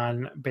Rana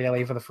on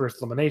Bailey for the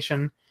first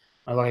elimination.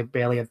 Although like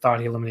Bailey had thought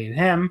he eliminated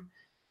him.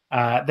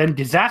 Then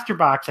Disaster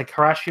Box, like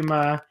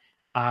Harashima,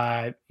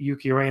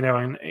 Yuki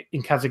Ueno,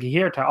 and Kazuki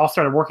Hirata all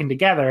started working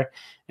together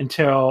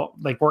until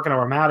like working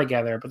over Mao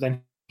together. But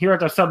then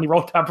Hirata suddenly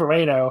rolled up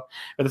Ueno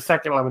for the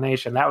second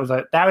elimination. That was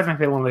my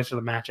favorite elimination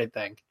of the match, I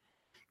think,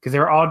 because they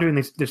were all doing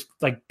this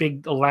like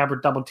big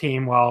elaborate double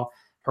team while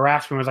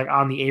Harashima was like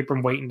on the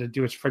apron waiting to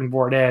do a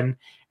springboard in,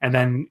 and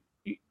then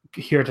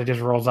Hirata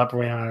just rolls up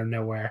Ueno out of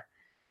nowhere.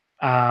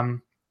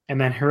 And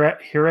then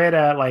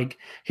Hirata,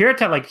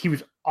 like he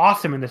was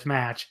awesome in this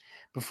match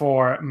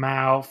before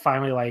Mao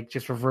finally like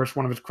just reversed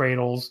one of his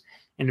cradles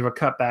into a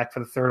cutback for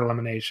the third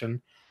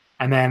elimination.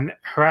 And then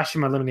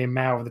Harashima eliminated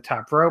Mao over the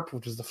top rope,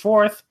 which was the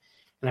fourth.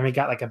 And then we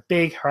got like a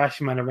big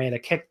Harashima and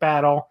Ueda kick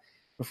battle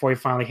before he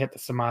finally hit the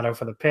Samato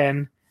for the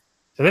pin.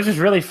 So this was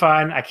really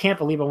fun. I can't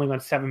believe it only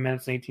went 7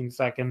 minutes and 18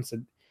 seconds.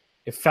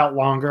 It felt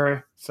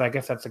longer, so I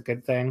guess that's a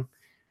good thing.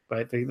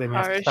 But they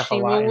must have stuck a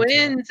lot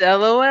wins,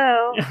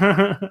 LOL.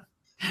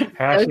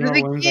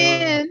 Harashima wins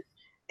again.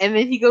 And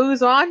then he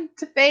goes on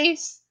to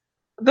face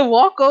the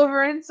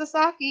walkover in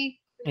Sasaki.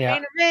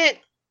 Main event.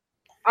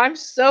 I'm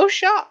so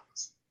shocked.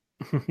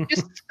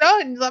 Just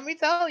stunned, let me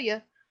tell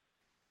you.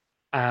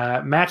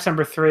 Match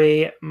number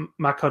 3,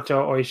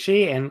 Makoto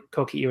Oishi and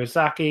Koki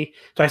Iwasaki.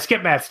 So I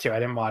skipped match 2. I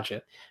didn't watch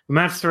it.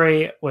 Match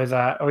 3 was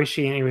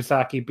Oishi and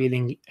Iwasaki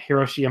beating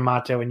Hiroshi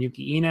Yamato and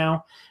Yuki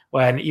Ino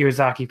when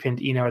Iwasaki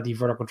pinned Ino at the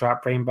vertical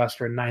drop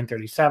brainbuster in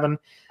 9:37.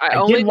 I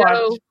only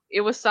know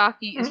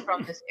Iwasaki is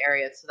from this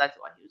area, so that's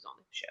why he was on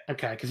the show.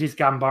 Okay, because he's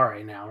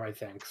Gambare now, I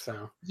think.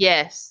 So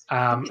yes.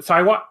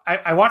 So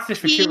I watched this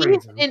for 2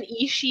 reasons. He and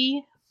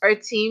Ishii are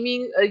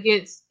teaming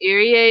against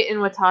Irie and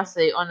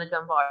Watase on the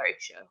Gambare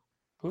show.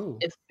 Ooh.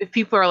 If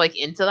people are like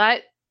into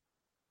that,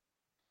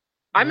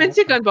 I'm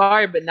into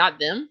Gambare, but not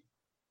them.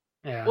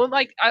 Yeah. Well,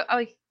 like I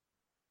like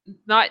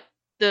not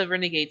the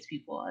Renegades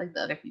people. I like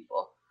the other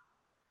people.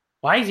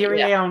 Why is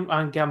Irie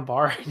on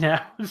Gambare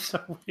now? It's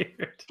so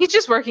weird. He's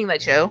just working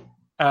that show.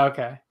 Oh,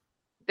 okay.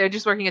 They're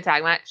just working a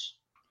tag match.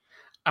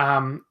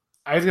 Weirdly,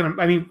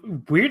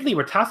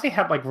 Watase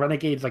had like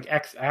Renegades like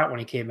X out when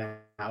he came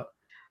out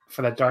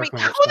for that dark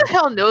match. Who the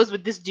hell knows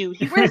what this dude?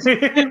 He wears. He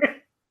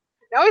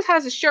always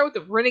has a shirt with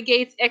the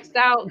Renegades X'd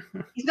out.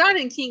 He's not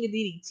in King of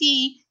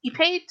DDT. He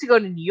paid to go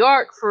to New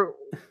York for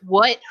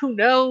what? Who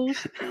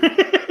knows?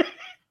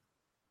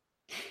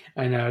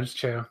 I know, it's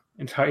true.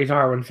 It's a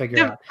hard one to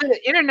figure out.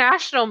 The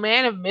international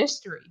man of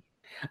mystery.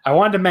 I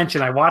wanted to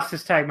mention I watched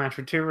this tag match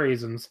for 2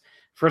 reasons.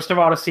 First of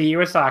all, to see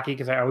Iwasaki,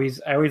 because I always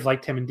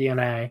liked him in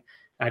DNA.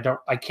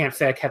 I can't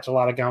say I catch a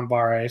lot of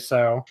Gambare,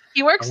 so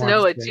he works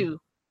Noah too.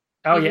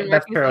 Oh yeah,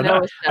 that's true.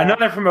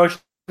 Another promotion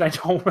I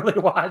don't really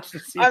watch to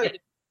see.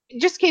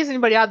 Just in case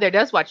anybody out there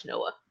does watch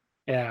Noah.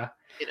 Yeah.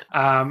 You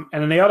know.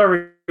 And then the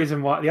other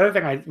reason why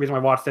I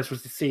watched this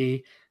was to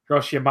see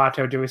Hiroshi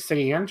Yamato do his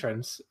singing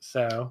entrance,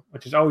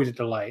 which is always a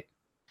delight.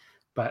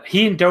 But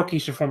he and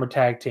Doki should form a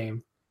tag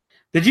team.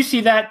 Did you see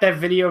that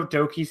video of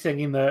Doki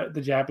singing the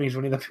Japanese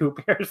Winnie the Pooh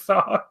Bear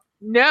song?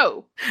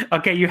 No.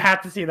 Okay, you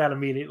have to see that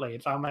immediately.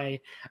 It's on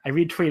I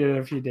retweeted it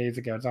a few days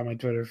ago. It's on my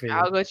Twitter feed.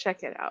 I'll go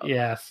check it out.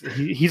 Yes.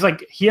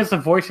 He has the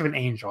voice of an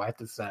angel, I have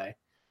to say.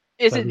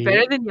 Is it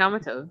better than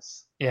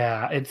Yamato's?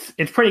 Yeah,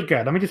 it's pretty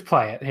good. Let me just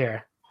play it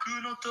here.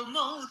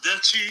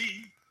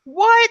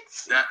 What?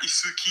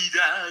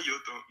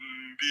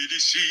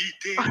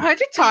 100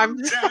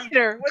 times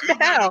better. What the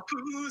hell?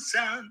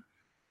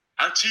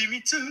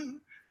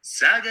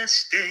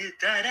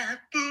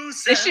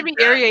 This should be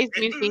Arie's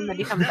new theme that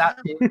he comes out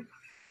to.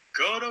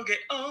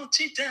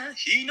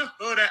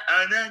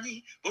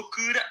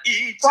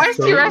 Why is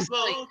he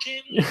wrestling?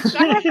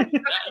 Shut up.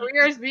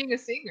 Career as being a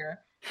singer.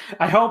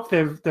 I hope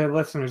the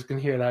listeners can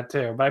hear that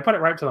too. But I put it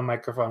right to the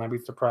microphone. I'd be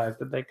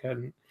surprised if they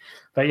couldn't.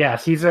 But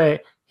yes, he is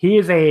a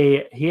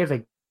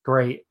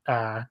great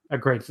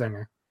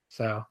singer.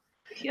 So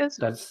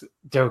that's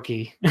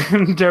Doki.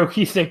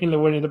 Doki singing the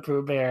Winnie the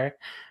Pooh Bear.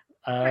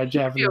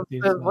 Japanese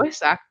a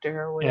voice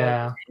actor. Or whatever.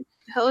 Yeah. What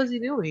the hell is he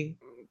doing?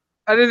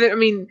 Other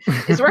than,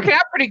 it's working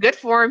out pretty good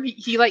for him.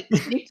 He like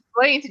sneaked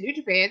away into New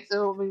Japan.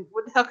 So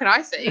what the hell can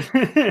I say?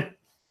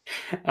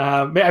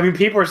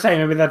 People are saying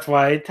maybe that's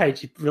why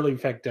Taichi really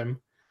picked him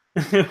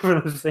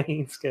for the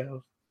singing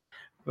skills.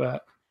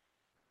 But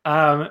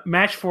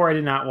match 4 I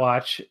did not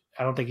watch.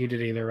 I don't think you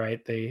did either,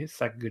 right? The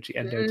Sakaguchi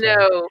Endo.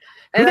 No.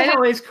 Who the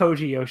hell is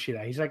Koji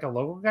Yoshida? He's like a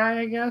local guy,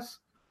 I guess.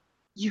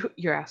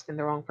 You're asking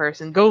the wrong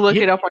person. Go look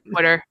it up on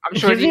Twitter. I'm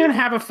sure he doesn't even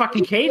have a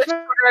fucking cage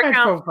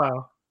account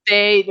profile.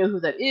 They know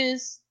who that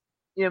is.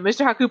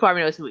 Mr. Haku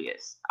probably knows who he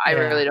is. I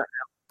really don't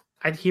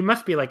know. He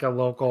must be like a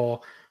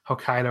local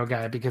Hokkaido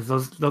guy because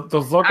those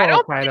local I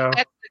don't Hokkaido. think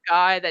that's the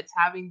guy that's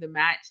having the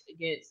match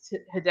against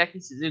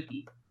Hideki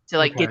Suzuki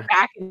to get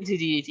back into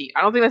DDT.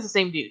 I don't think that's the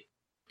same dude.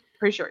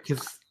 Pretty sure.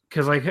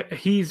 Because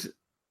he is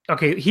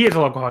a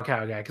local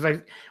Hokkaido guy.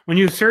 Because when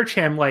you search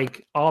him,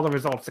 like all the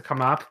results that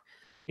come up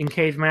in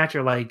cage match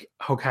are like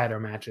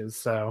Hokkaido matches.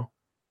 So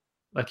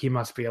like he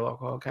must be a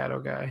local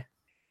Hokkaido guy.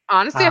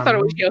 Honestly, I thought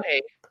it was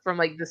Yohei from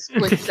the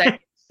split second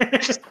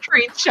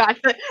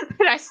screenshot that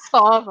I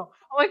saw of him.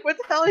 Like, what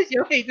the hell is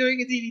Yohei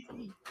doing in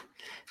DDT?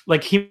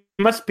 Like, he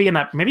must be in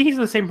that. Maybe he's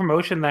in the same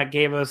promotion that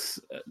gave us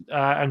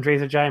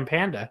Andres the Giant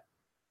Panda.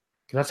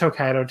 That's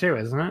Hokkaido too,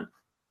 isn't it?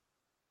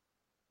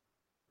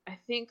 I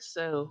think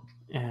so.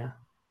 Yeah.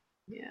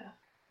 Yeah.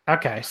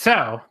 Okay,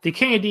 so the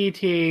King of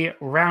DDT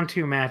round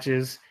 2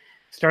 matches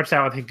starts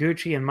out with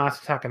Higuchi and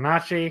Masa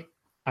Takanashi.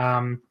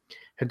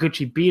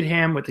 Higuchi beat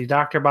him with the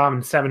Dr. Bomb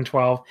in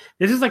 7-12.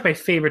 This is like my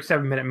favorite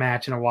 7-minute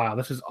match in a while.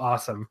 This is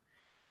awesome.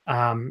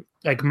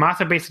 Like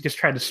Masa basically just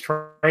tried to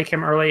strike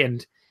him early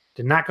and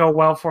did not go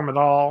well for him at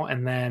all.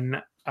 And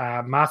then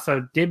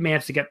Masa did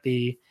manage to get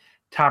the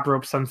top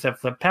rope sunset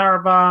flip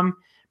powerbomb,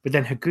 but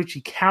then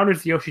Higuchi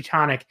counters the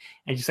Yoshitonic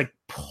and just like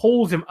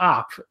pulls him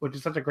up, which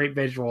is such a great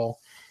visual.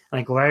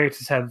 Like lariats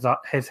his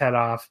head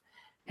off,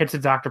 hits the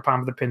Dr.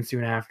 Bomb with the pin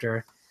soon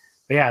after.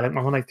 But yeah, I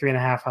went like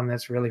 3.5 on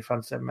this really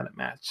fun 7-minute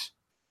match.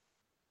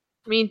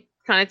 I mean,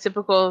 kind of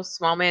typical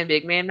small man,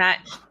 big man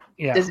match.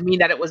 Yeah. Doesn't mean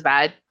that it was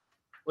bad.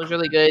 It was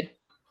really good.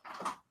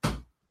 I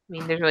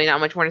mean, there's really not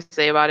much more to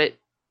say about it.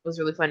 It was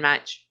a really fun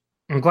match.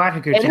 I'm glad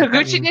Higuchi. And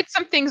Higuchi did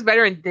some things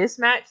better in this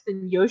match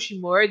than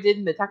Yoshimura did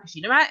in the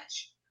Takashita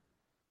match.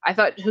 I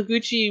thought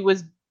Higuchi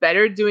was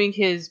better doing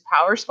his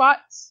power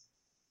spots.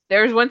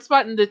 There was one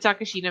spot in the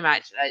Takashita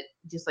match that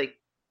just like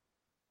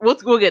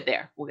we'll get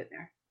there. We'll get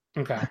there.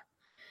 Okay.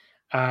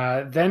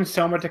 Then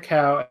Soma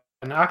Takao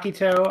and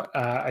Akito.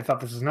 I thought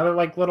this was another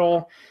like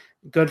little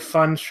good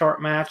fun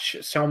short match.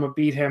 Soma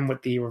beat him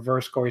with the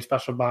reverse gory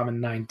special bomb in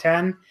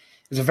 9-10. It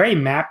was a very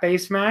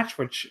mat-based match,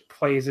 which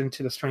plays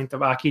into the strength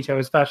of Akito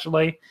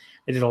especially.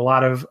 They did a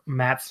lot of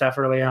mat stuff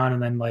early on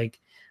and then like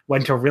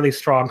went to a really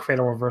strong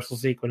cradle reversal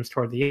sequence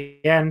toward the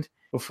end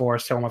before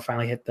Soma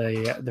finally hit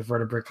the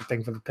vertebrae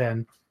thing for the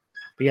pin.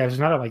 But yeah, there's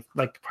another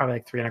like probably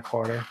like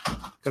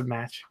 3.25. Good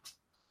match.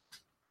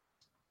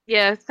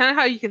 Yeah, it's kind of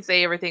how you can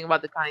say everything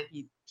about the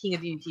King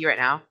of DDT right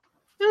now.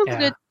 It was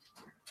good.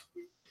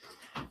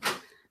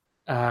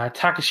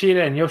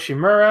 Takashita and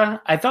Yoshimura.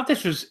 I thought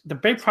this was the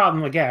big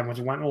problem again was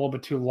it went a little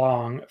bit too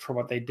long for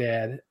what they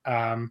did.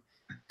 Konosuke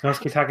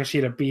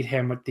Takashita beat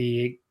him with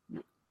the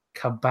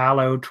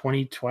Caballo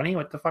 2020.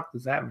 What the fuck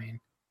does that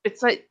mean?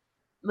 It's like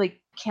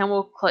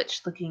camel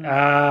clutch looking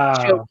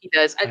choke he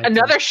does.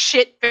 Another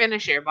shit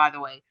finisher, by the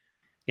way.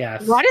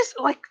 Yes. What is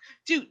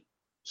dude?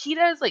 He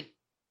does like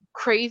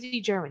crazy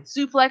German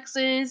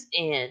suplexes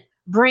and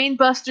brain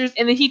busters,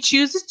 and then he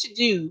chooses to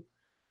do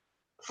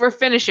for a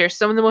finisher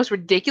some of the most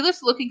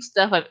ridiculous looking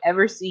stuff I've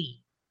ever seen.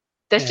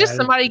 That's just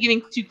somebody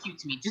getting too cute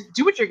to me. Just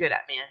do what you're good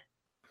at, man.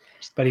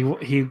 But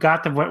he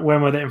got the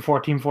win with it in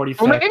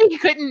 14:46. Or maybe he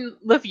couldn't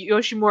lift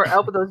Yoshimura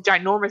up with those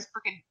ginormous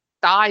freaking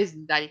thighs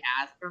that he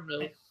has. I don't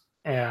know.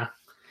 Yeah.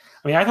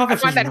 I mean, I thought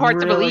this was that hard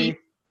to believe,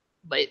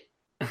 but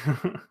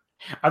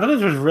I thought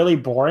this was really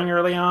boring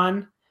early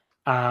on,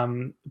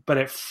 but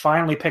it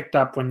finally picked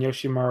up when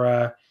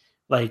Yoshimura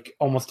like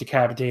almost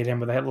decapitated him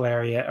with a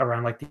lariat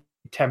around like the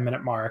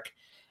 10-minute mark,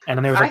 and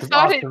then there was like I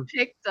thought it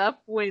picked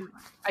up when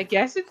I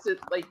guess you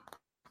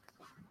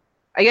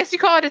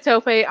call it a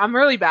tope. I'm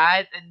really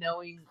bad at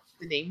knowing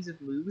the names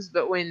of moves,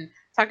 but when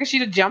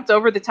Takashita jumped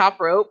over the top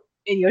rope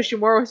and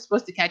Yoshimura was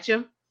supposed to catch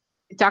him,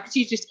 and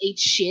Takashita just ate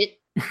shit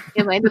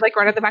and landed like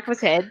right at the back of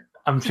his head.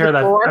 I'm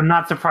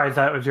not surprised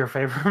that was your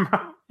favorite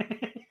moment.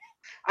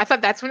 I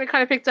thought that's when it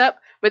kind of picked up,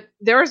 but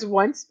there was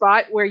one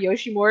spot where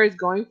Yoshimura is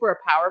going for a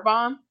power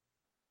bomb,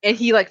 and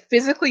he like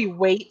physically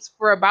waits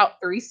for about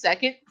 3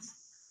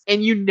 seconds,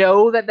 and you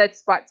know that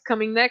spot's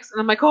coming next, and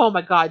I'm like, oh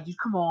my god, dude,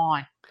 come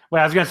on.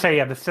 Well, I was gonna say,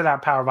 yeah, the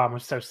sit-out powerbomb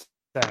was so sick.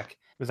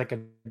 It was like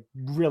a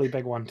really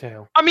big one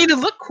too. I mean, it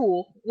looked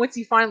cool once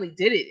he finally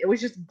did it. It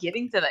was just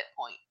getting to that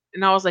point,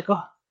 and I was like,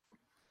 oh.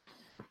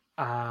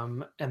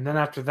 And then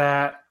after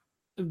that,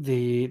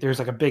 there's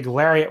like a big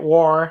lariat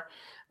war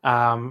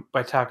by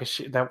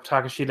Takashita. That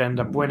Takashita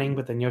ended up winning,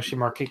 but then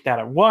Yoshimura kicked out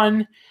at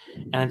 1,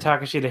 and then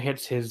Takashita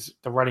hits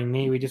the running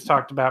knee we just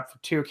talked about for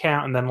 2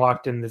 count, and then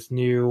locked in this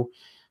new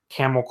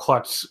camel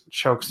clutch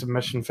choke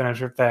submission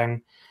finisher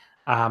thing.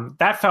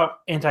 That felt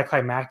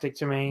anticlimactic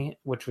to me,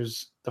 which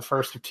was the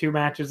first of 2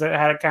 matches that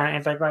had a kind of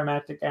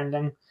anticlimactic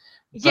ending.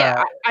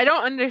 Yeah, I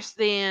don't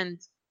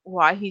understand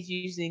why he's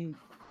using,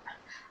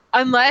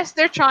 unless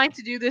they're trying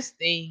to do this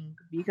thing,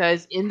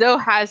 because Endo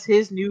has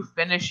his new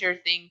finisher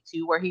thing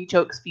too, where he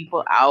chokes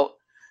people out.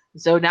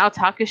 So now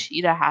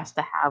Takashita has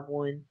to have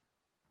one.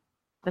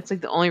 That's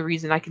like the only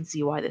reason I can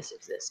see why this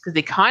exists, because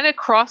they kind of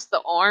cross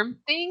the arm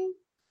thing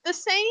the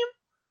same,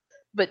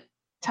 but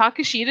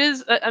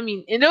Takashita's,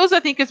 Endo's I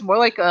think is more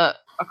like a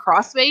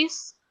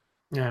crossface.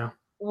 Yeah.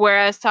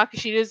 Whereas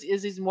Takashita's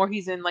is more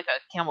he's in like a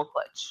camel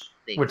clutch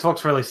thing. Which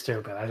looks really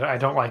stupid. I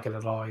don't like it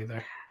at all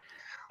either.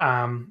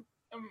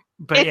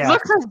 But it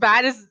looks as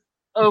bad as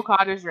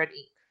Okada's red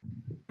ink.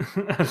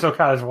 As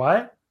Okada's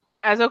what?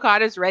 As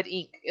Okada's red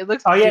ink. It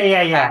looks. Oh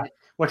yeah. Bad.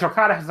 Which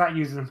Okada has not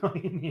used in a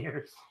million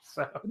years.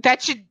 So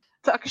that should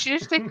Takashita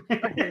should take.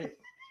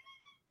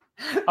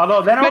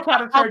 Although then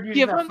Okada started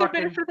using that give him the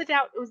benefit of the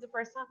doubt. It was the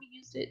first time he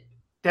used it.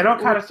 Then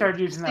Okada started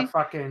using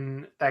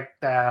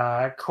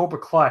that Cobra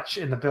Clutch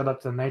in the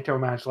build-up to the Naito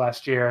match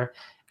last year,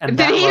 And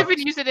did he even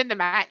use it in the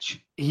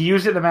match? He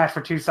used it in the match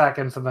for 2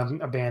 seconds and then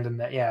abandoned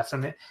it. Yes,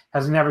 and it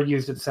has never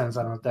used it since.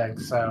 I don't think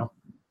so.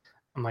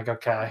 I'm like,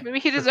 okay. Maybe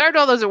he deserved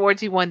all those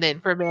awards he won then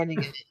for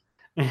abandoning it.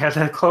 Yeah,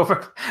 the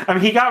Clover. I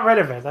mean, he got rid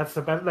of it. That's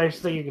the best nice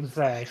thing you can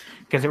say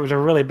because it was a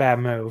really bad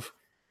move.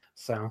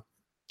 So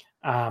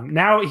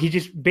now he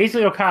just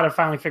basically Okada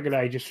finally figured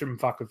out he just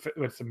shouldn't fuck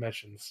with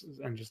submissions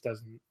and just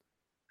doesn't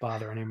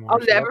bother anymore. I'll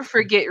never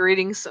forget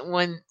reading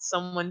someone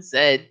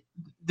said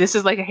this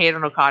is like a hate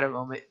on Okada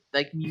moment.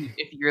 Like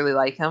if you really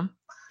like him.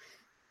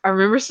 I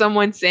remember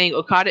someone saying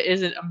Okada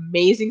is an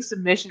amazing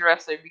submission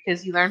wrestler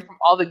because he learned from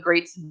all the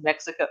greats in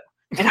Mexico.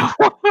 And I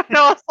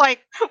was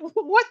like,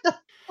 what the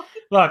fuck?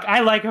 Look, I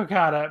like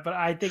Okada, but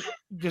I think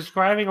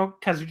describing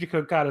Kazuchika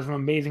Okada as an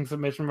amazing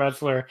submission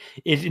wrestler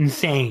is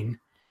insane.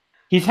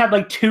 He's had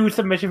like 2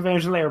 submission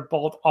finishes and they are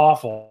both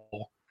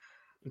awful.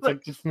 It's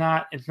like it's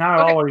not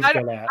always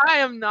good at. I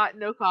am not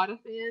an Okada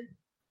fan,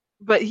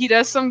 but he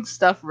does some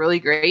stuff really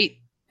great.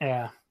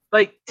 Yeah.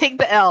 Like take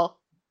the L.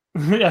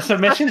 Yeah,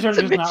 submissions are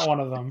just not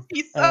one of them.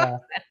 He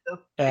sucks at them.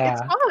 Yeah.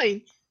 It's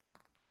fine.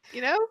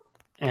 You know?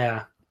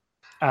 Yeah.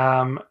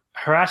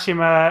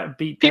 Harashima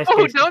beat people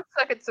who don't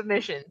suck at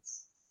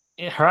submissions.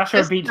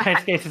 Harashima beat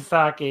Daisuke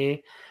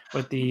Sasaki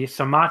with the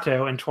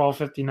Samato in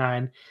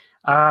 12:59.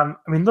 I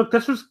mean, look,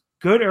 this was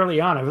good early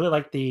on. I really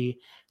liked the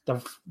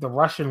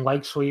Russian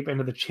leg sweep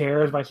into the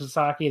chairs by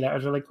Sasaki. That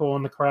was really cool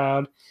in the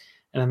crowd.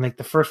 And then like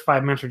the first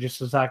 5 minutes were just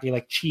Sasaki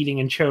like cheating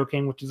and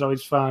choking, which is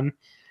always fun.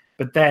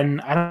 But then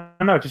I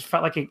don't know, it just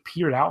felt like it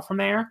petered out from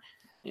there.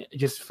 It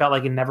just felt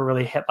like it never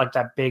really hit like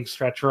that big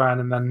stretch run.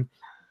 And then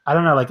I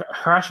don't know, like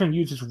Harashima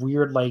used this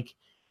weird like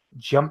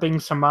jumping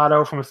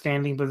Samato from a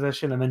standing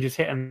position and then just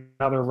hit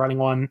another running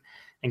one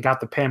and got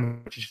the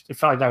pin, which it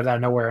felt like that was out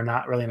of nowhere,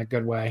 not really in a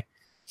good way.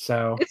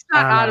 So it's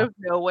not out of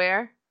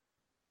nowhere.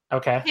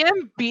 Okay.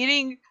 Him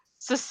beating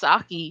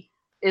Sasaki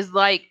is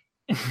like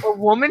a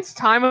woman's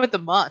time of the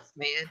month,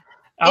 man.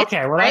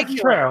 Okay, well that's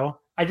true.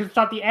 I just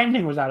thought the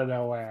ending was out of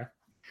nowhere.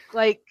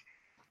 Like,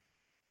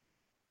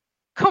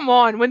 come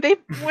on. When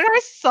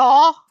I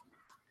saw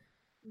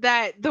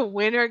that the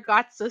winner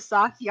got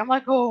Sasaki, I'm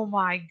like, oh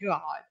my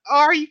god.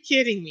 Are you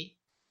kidding me?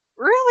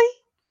 Really?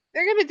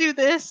 They're gonna do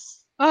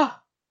this? Oh.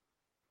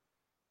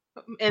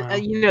 And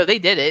they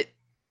did it.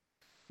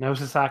 No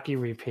Sasaki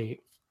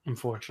repeat,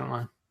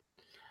 unfortunately.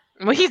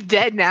 Well, he's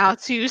dead now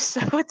too,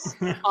 so it's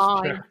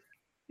fine.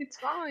 It's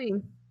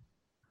fine.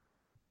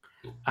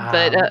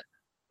 But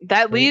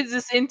that leads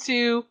us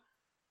into.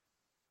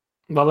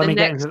 Well, let me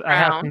get into.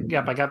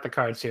 I got the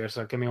cards here,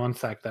 so give me 1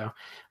 sec though.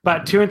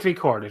 But 2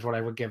 3/4 is what I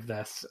would give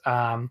this.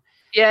 Yeah,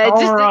 it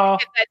overall,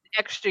 just get that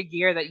extra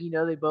gear that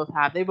they both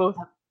have. They both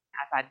have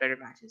had better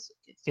matches.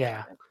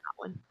 Yeah.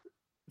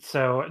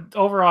 So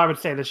overall, I would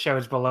say this show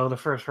is below the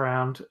first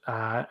round.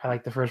 I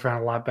like the first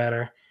round a lot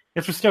better.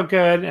 This was still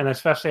good, and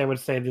especially I would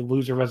say the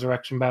Loser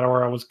Resurrection Battle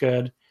Royal was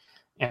good,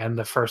 and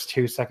the first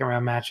 2 second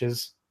round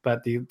matches.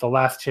 But the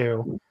last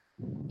 2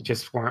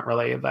 just weren't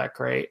really that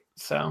great.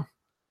 So.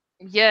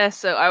 Yeah,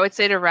 so I would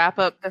say to wrap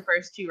up the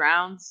first 2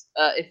 rounds,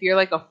 if you're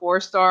like a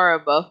 4-star or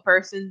above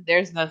person,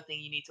 there's nothing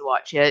you need to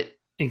watch yet.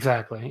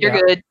 Exactly. You're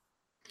good.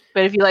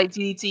 But if you like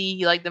DDT,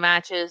 you like the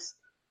matches,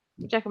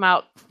 check them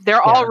out.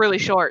 They're all really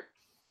short.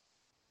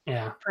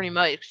 Yeah. Pretty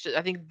much.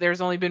 I think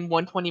there's only been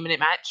 1 20-minute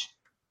match.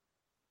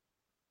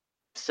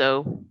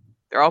 So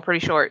they're all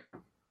pretty short.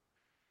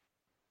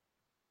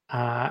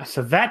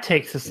 So that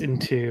takes us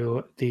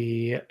into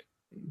the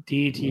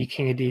DDT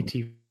King of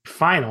DDT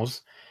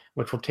finals,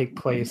 which will take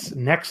place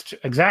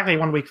exactly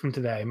 1 week from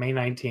today, May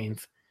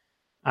 19th,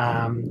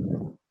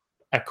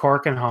 at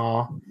Corkin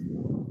Hall.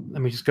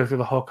 Let me just go through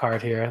the whole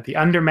card here. The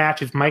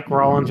undermatch is Mike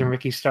Rollins and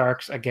Ricky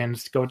Starks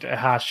against Kota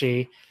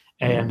Ibushi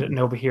and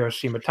Nobuhiro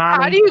Shimatani.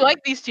 How do you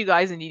like these 2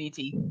 guys in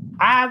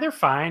DDT? They're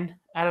fine.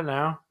 I don't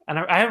know.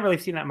 I haven't really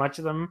seen that much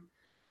of them,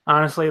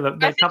 honestly.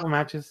 The couple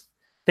matches.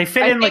 They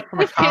fit in like from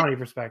a comedy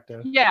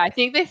perspective. Yeah, I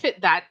think they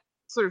fit that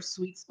sort of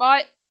sweet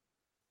spot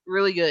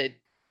really good.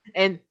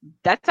 And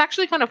that's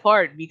actually kind of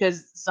hard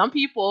because some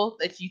people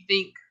that you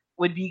think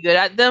would be good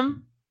at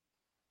them,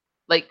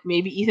 like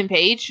maybe Ethan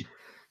Page,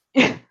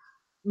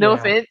 no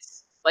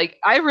offense. Like,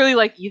 I really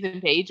like Ethan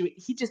Page, but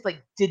he just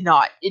like did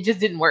not. It just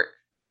didn't work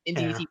in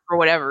DDT for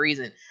whatever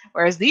reason.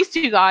 Whereas these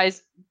 2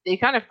 guys, they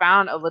kind of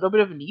found a little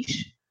bit of a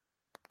niche,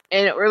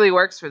 and it really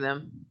works for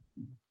them.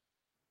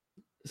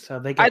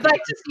 So I'd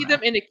like to see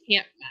them in a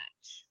camp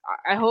match.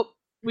 I hope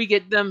we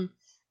get them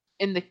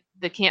in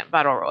the camp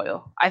battle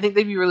royal. I think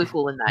they'd be really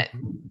cool in that.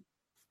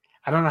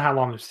 I don't know how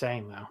long they're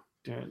staying though.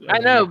 I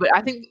know, but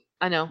I think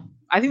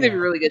they'd be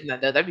really good in that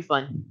though. That'd be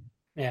fun.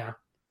 Yeah.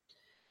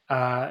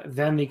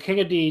 Then the King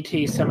of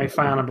DDT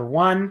semifinal number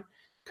 1,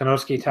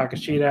 Konosuke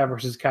Takeshita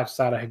versus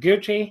Katsuyori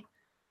Higuchi.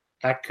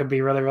 That could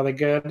be really, really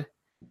good.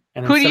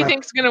 And who do you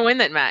think's going to win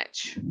that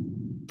match?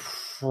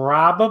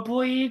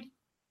 Probably.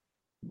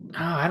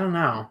 Oh, I don't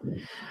know.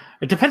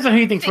 It depends on who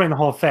you think's winning the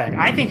whole thing.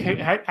 I think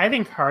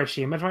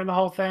Harashima's winning the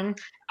whole thing.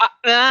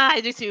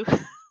 I do too.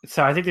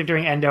 So I think they're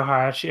doing Endo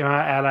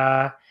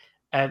Harashima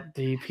at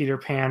the Peter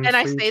Pan And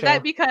I free say show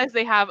that because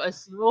they have a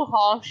Sumo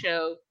Hall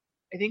show,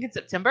 I think in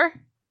September.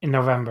 in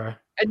November.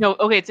 No,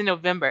 okay, it's in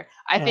November.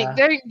 I think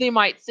they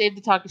might save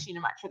the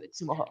Takashita match for the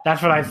Sumo Hall.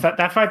 That's what I thought.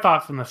 That's what I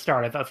thought from the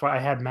start. That's why I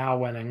had Mal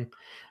winning,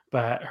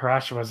 but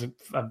Hirashima was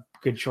a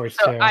good choice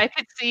So too. I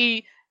could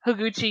see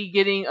Higuchi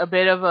getting a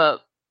bit of a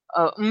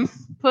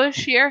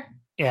push here.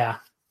 Yeah.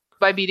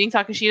 By beating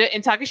Takashita.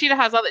 And Takashita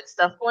has all that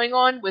stuff going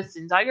on with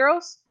Sendai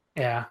Girls.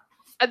 Yeah.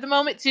 At the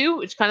moment too,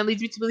 which kind of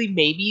leads me to believe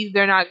maybe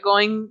they're not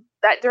going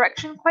that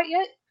direction quite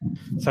yet.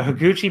 So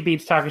Higuchi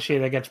beats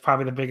Takashita, gets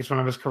probably the biggest one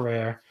of his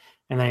career,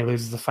 and then he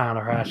loses the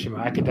final to Hirashima.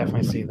 I could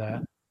definitely see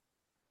that.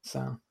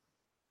 So,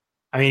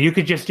 I mean, you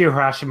could just do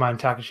Hirashima and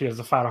Takashita as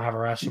the final, have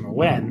Hirashima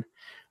win,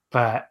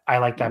 but I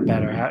like that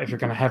better. If you're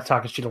going to have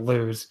Takashita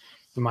lose,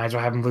 you might as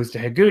well have him lose to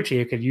Higuchi.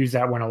 You could use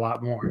that win a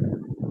lot more.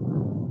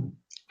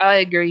 I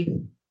agree.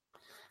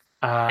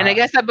 And I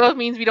guess that both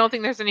means we don't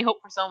think there's any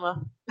hope for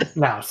Soma.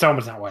 No,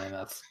 Soma's not winning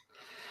this.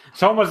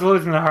 Soma's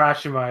losing to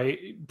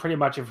Hirashima pretty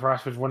much if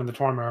Hirashima's winning the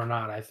tournament or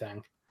not, I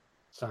think.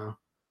 So,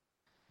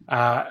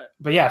 but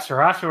yes,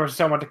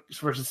 Hirashima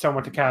versus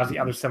Soma Takao is the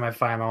other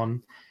semifinal.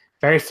 And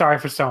very sorry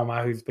for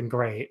Soma, who's been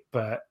great,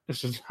 but it's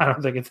just I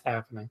don't think it's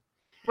happening.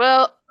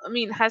 Well, I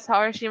mean, has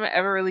Hirashima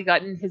ever really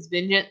gotten his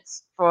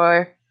vengeance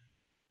for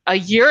a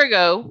year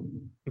ago?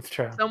 It's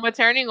true. Soma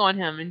turning on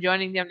him and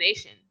joining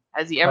Damnation.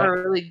 Has he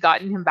ever really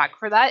gotten him back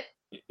for that?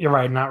 You're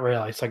right, not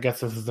really. So I guess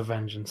this is the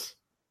vengeance.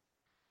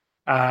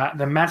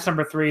 The match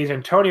number 3 is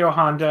Antonio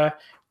Honda,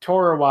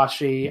 Toru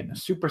Washi,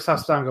 Super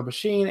Sasango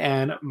Machine,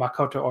 and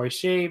Makoto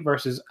Oishi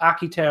versus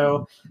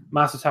Akito,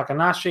 Masa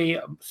Takanashi,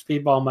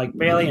 Speedball Mike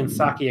Bailey, and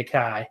Saki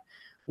Akai.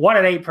 What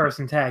an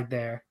 8-person tag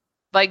there.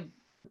 Like,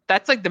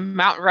 that's like the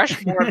Mount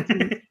Rushmore.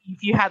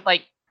 If you had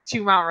like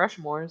 2 Mount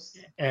Rushmores.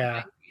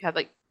 Yeah. You had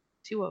like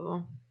 2 of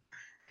them.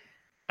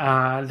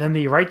 Then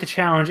the Right to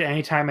Challenge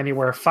Anytime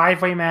Anywhere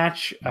 5-way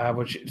match,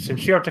 which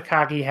Senshiro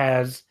Takagi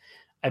has,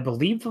 I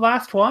believe, the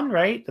last one,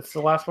 right? That's the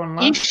last one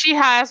left? She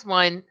has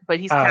one, but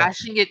he's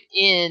cashing it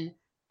in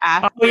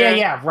after. Oh,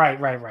 yeah. Right.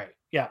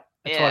 Yeah,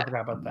 I totally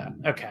forgot about that.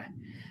 Okay.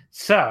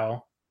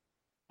 So,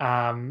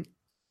 back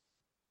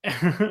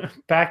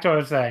to what I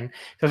was saying.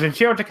 So,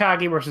 Senshiro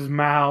Takagi versus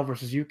Mao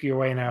versus Yuki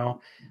Ueno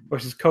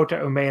versus Kota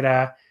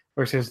Umeda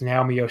versus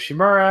Naomi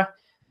Yoshimura.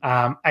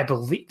 I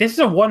believe this is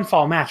a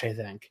 1-fall match, I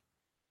think.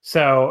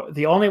 So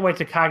the only way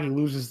Takagi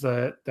loses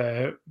the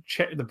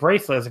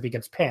bracelet is if he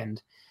gets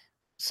pinned.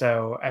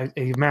 So I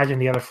imagine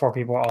the other 4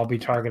 people will all be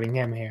targeting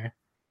him here.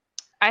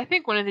 I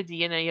think one of the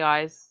DNA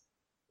guys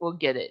will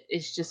get it.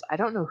 It's just I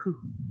don't know who.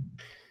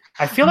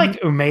 I feel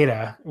like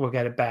Umeda will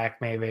get it back,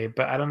 maybe,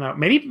 but I don't know.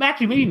 Maybe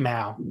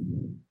Mao.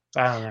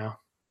 I don't know.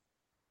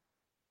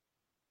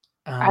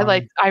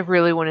 I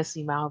really want to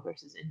see Mao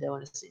versus Indo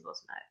in a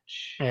singles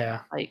match.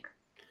 Yeah. Like,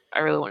 I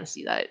really want to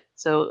see that.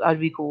 So I'd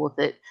be cool with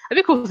it. I'd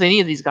be cool with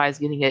any of these guys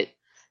getting it.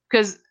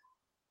 Because,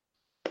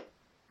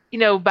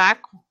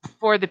 back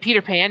for the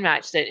Peter Pan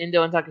match that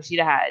Indo and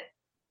Takashita had,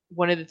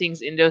 one of the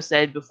things Indo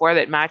said before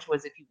that match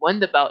was if he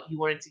won the belt, he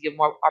wanted to give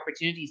more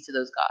opportunities to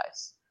those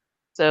guys.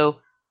 So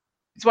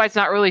that's why it's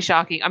not really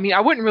shocking. I mean, I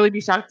wouldn't really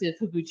be shocked if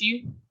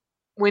Higuchi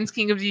wins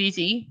King of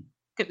DDT,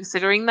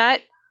 considering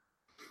that.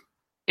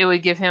 It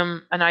would give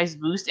him a nice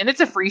boost. And it's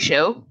a free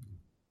show.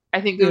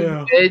 I think it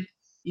would be good.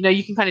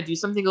 You can kind of do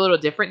something a little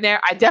different there.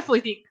 I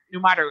definitely think no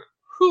matter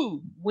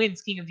who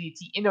wins King of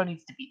DDT, Indo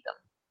needs to beat them.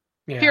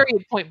 Yeah.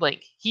 Period, point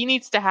blank. He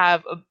needs to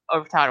have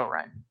a title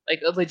run,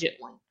 like a legit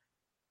one.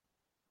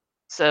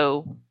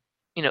 So,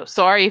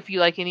 sorry if you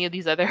like any of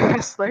these other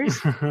wrestlers,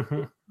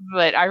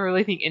 but I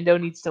really think Indo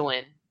needs to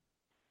win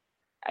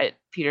at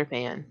Peter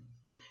Pan.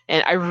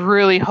 And I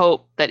really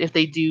hope that if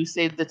they do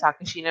save the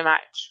Takashita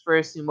match for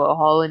a Sumo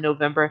Hall in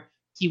November,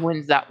 he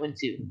wins that one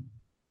too.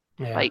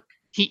 Yeah. Like,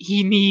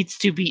 he needs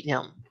to beat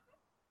him.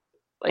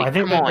 Like, I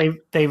think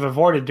they've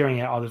avoided doing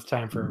it all this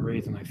time for a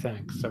reason, I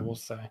think. So we'll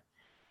see.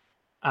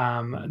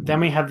 Then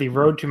we have the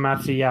Road to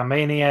Matsuya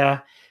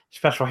Mania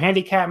special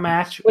handicap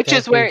match. Which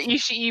is where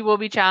Ishii will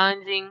be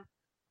challenging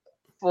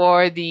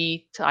for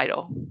the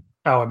title.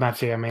 Oh, at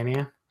Matsuya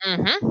Mania?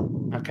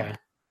 Mm-hmm. Okay.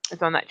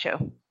 It's on that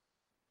show.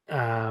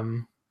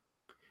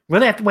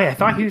 Really? I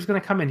thought he was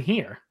going to come in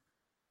here.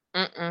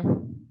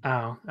 Mm-mm.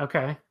 Oh,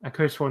 okay. I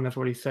could have sworn that's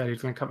what he said. He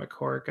was going to come at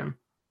Korakuen.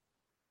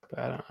 But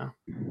I don't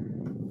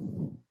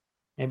know.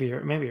 Maybe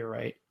you're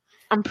right.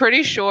 I'm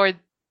pretty sure.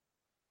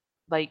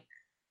 Like,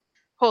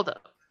 hold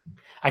up.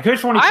 I could have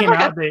sworn he came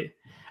out.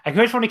 I could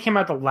have sworn he came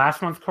out the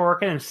last month's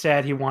Korakuen and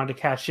said he wanted to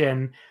cash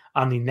in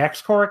on the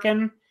next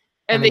Korakuen.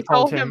 And they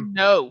told him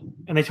no.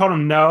 And they told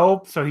him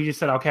no, so he just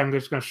said, "Okay, I'm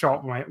just going to show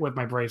up with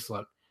my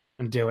bracelet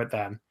and do it."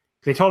 Then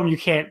they told him you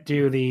can't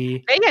do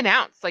the. They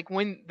announced like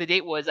when the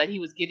date was that he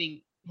was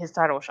getting his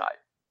title shot.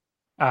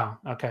 Oh,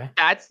 okay.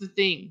 That's the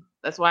thing.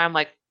 That's why I'm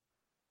like.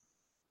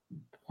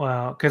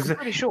 Well, because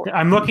sure.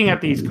 I'm looking at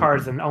these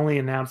cards, and only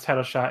announced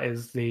title shot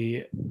is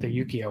the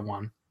Yukio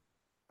one.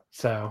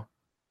 So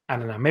I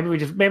don't know. Maybe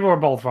we're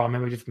both wrong.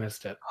 Maybe we just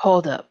missed it.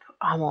 Hold up,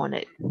 I'm on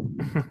it.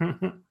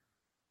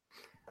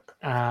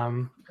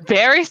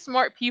 Very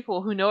smart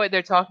people who know what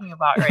they're talking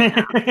about right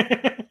now.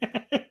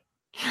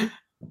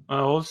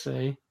 Well, we'll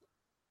see.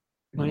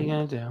 What are you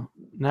gonna do?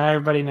 Not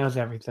everybody knows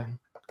everything.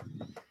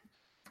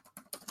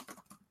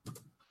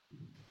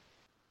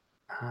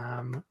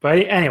 But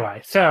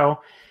anyway,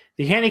 so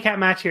the handicap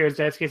match here is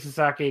Daisuke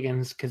Sasaki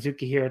against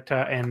Kazuki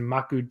Hirata and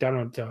Maku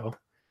Danoto.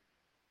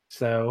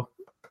 So,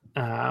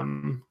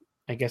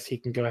 I guess he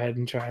can go ahead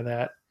and try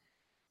that.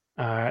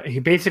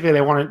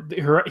 They wanted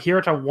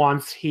Hirata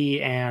wants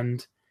he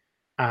and,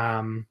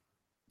 Okay,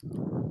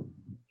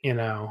 he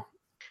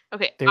I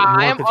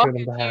wants am the all two of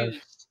them to have.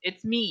 confused.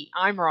 It's me.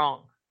 I'm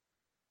wrong.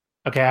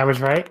 Okay, I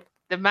was right.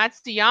 The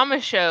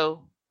Matsuyama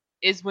show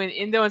is when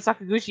Endo and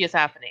Sakaguchi is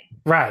happening.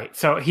 Right.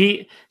 So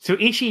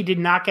Ishii did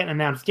not get an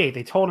announced date.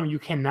 They told him you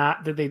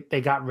cannot. That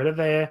they got rid of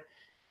the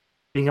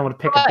being able to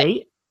pick a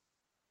date.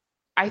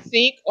 I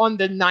think on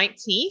the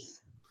 19th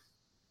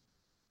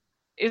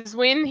is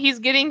when he's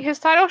getting his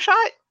title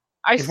shot.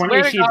 I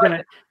swear to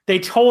God. They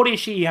told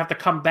Ishii you have to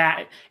come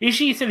back.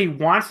 Ishii said he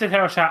wants the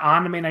title shot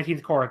on the May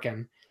 19th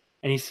Korakuen,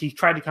 and he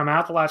tried to come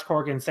out the last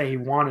Korakuen and say he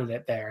wanted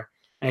it there.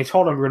 And they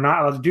told him we're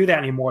not allowed to do that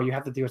anymore. You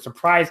have to do a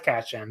surprise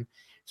cash in.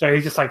 So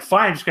he's just like,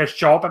 fine, I'm just going to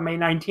show up on May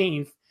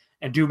 19th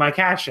and do my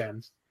cash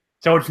ins.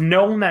 So it's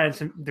known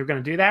that they're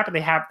going to do that, but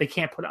they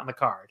can't put it on the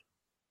card.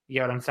 You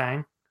get what I'm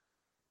saying?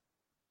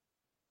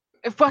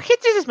 Why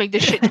can't they just make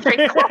this shit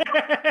straight?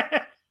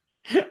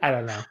 I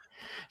don't know.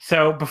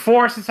 So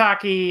before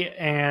Sasaki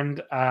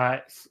and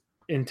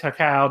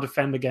Takao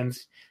defend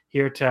against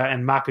Hirata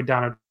and Maku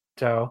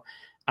Danoto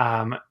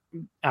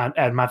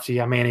at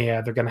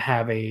Matsuyama, they're going to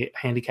have a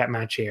handicap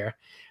match here.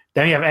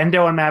 Then you have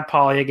Endo and Mad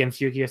Pauly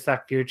against Yukio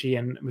Sakaguchi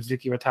and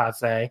Mizuki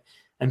Watase.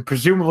 And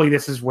presumably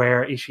this is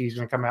where Ishii's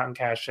going to come out and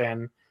cash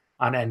in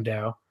on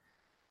Endo.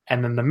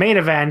 And then the main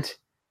event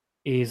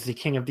is the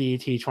King of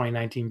DDT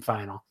 2019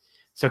 final.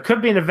 So it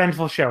could be an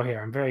eventful show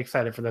here. I'm very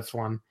excited for this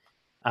one.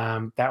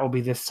 That will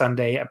be this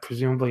Sunday,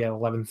 presumably at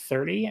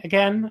 11:30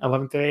 again,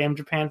 11:30 a.m.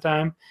 Japan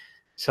time.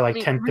 So like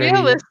 10:30.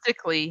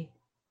 Realistically,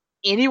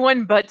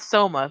 anyone but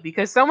Soma,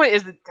 because Soma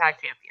is the tag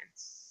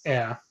champions.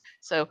 Yeah.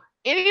 So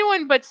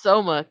anyone but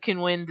Soma can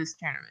win this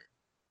tournament.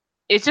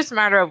 It's just a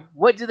matter of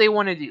what do they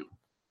want to do.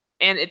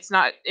 And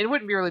it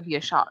wouldn't really be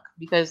a shock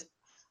because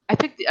I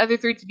picked the other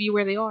three to be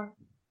where they are.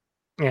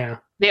 Yeah.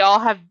 They all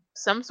have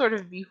some sort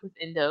of beef with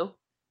Endo.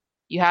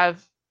 You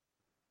have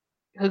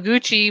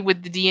Higuchi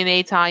with the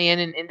DNA tie-in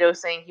and Endo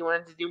saying he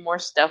wanted to do more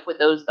stuff with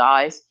those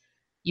guys.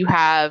 You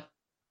have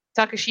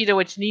Takashita,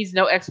 which needs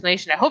no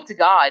explanation. I hope to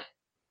God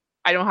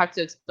I don't have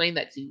to explain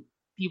that to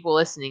people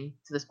listening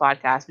to this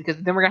podcast because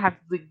then we're going to have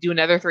to do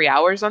another 3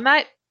 hours on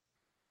that.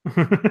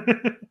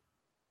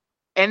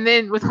 And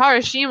then with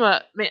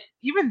Harashima, man,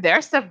 even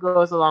their stuff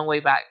goes a long way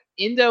back.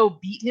 Endo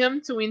beat him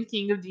to win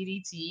King of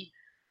DDT.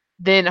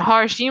 Then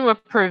Harashima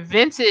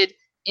prevented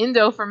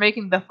Endo from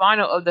making the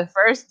final of the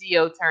first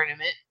Dio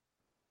tournament.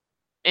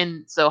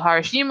 And so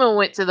Harashima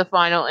went to the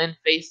final and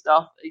faced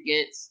off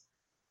against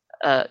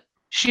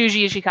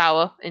Shuji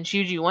Ishikawa, and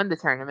Shuji won the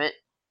tournament.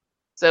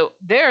 So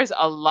there's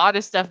a lot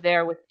of stuff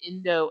there with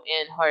Endo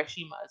and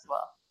Harashima as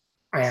well.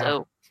 Yeah.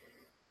 So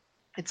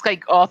it's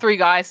like all three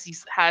guys he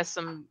has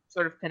some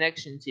sort of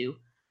connection to.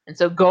 And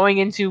so going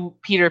into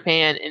Peter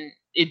Pan and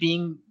it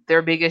being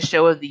their biggest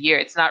show of the year,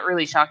 it's not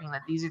really shocking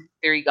that these are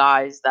three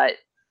guys that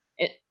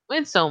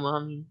and Soma,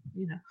 I mean,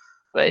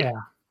 but yeah.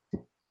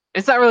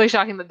 It's not really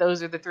shocking that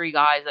those are the three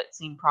guys that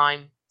seem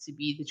primed to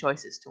be the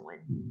choices to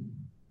win.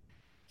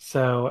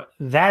 So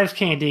that is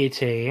King of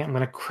DDT. I'm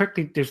going to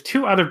quickly. There's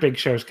two other big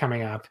shows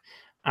coming up.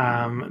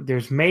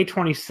 There's May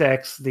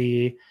 26th.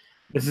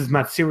 This is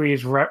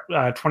Matsui's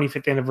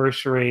 25th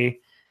anniversary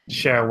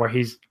show where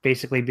he's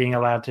basically being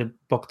allowed to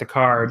book the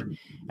card.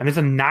 And there's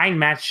a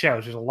 9-match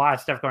show. There's a lot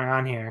of stuff going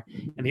on here.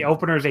 And the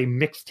opener is a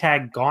mixed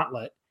tag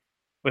gauntlet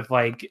with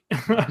like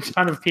a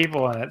ton of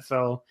people in it.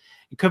 So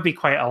it could be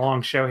quite a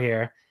long show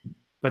here.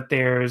 But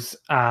there's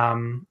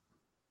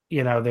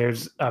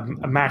there's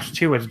a match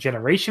 2 as a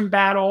generation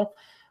battle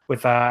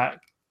with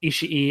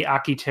Ishii,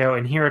 Akito,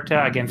 and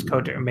Hirata against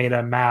Kota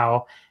Umeda,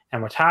 Mao,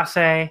 and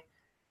Watase.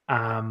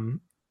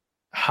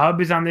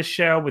 Hub is on this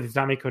show with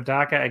Izami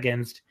Kodaka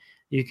against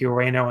Yuki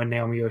Ueno and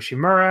Naomi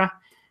Yoshimura.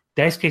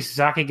 Daisuke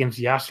Sasaki against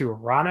Yasu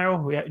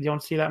Urano. You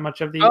don't see that much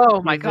of these.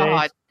 Oh my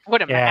god.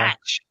 What a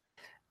match.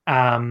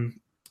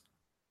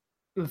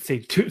 Let's see.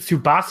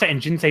 Tsubasa and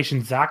Jinsei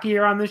Shinzaki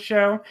are on this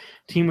show.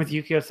 Team with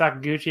Yukio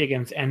Sakaguchi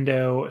against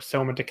Endo,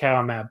 Soma Takao,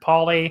 and Mad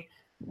Pauly.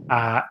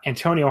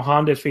 Antonio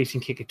Honda is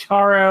facing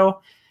Kikutaro.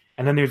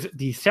 And then there's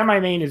the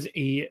semi-main is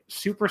a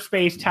Super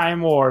Space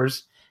Time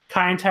Wars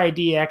Kaintai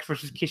DX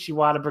versus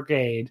Kishiwada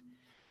Brigade.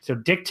 So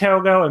Dick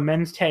Togo and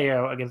Men's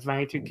Teo against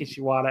Manitou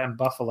Kishiwada and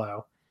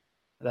Buffalo.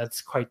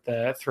 That's quite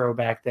the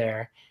throwback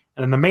there.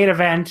 And then the main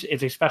event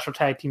is a special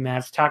tag team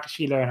match,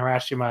 Takashita and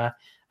Harashima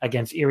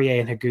against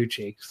Irie and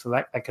Higuchi. So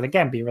that could,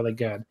 again, be really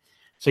good.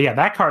 So, yeah,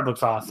 that card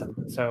looks awesome.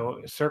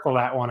 So circle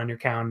that one on your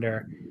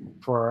calendar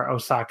for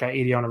Osaka,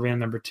 Edion Arena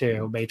number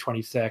 2, May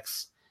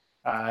 26th.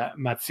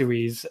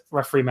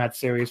 Referee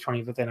Matsui's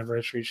 25th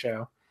anniversary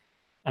show.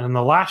 And then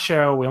the last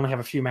show, we only have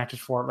a few matches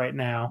for it right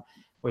now,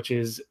 which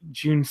is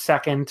June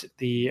 2nd,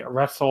 the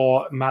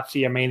Wrestle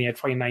Matsuya Mania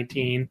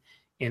 2019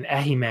 in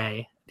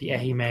Ehime, the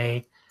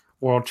Ehime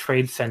World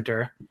Trade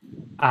Center.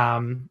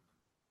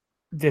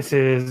 This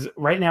is,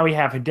 right now we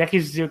have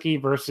Hideki Suzuki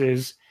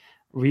versus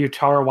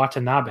Ryutaro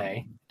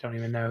Watanabe. Don't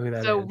even know who that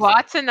is. So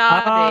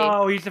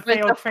Watanabe he's a was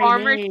failed the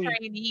former trainee.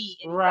 trainee,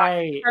 and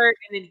Right. he got hurt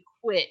and then he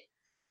quit.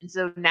 And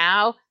so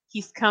now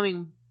he's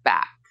coming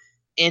back.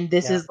 And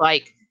this is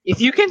like,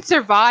 if you can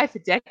survive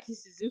Hideki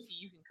Suzuki,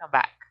 you can come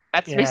back.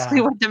 That's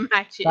basically what the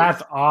match is.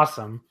 That's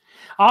awesome.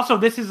 Also,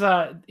 this is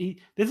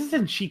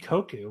in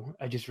Shikoku.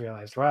 I just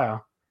realized.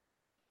 Wow.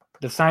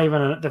 That's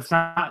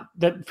not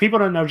that people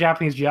don't know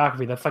Japanese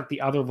geography. That's like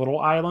the other little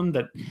island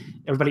that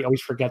everybody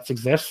always forgets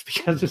exists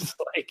because it's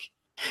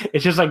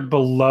just like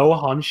below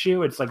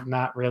Honshu. It's like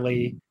not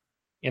really,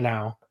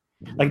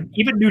 like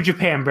even New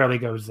Japan barely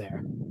goes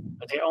there.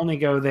 But they only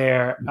go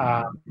there,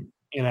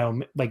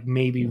 like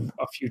maybe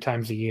a few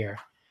times a year.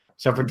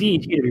 So for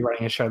DDT to be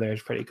running a show there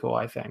is pretty cool,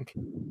 I think.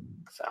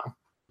 So,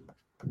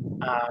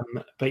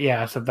 but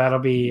yeah, so that'll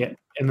be,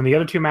 and then the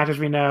other two matches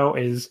we know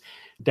is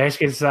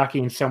Daisuke Sasaki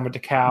and Soma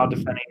Takao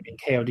defending the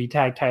KOD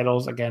tag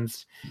titles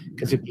against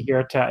Kazuki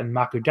Hirata and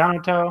Maku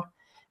Danoto.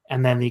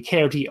 And then the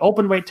KOD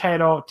openweight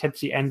title,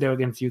 Tetsuya Endo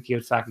against Yukio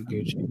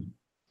Sakaguchi.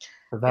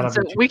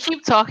 So we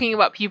keep talking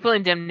about people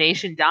in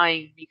Damnation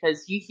dying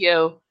because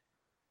Yukio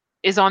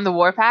is on the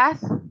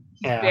warpath.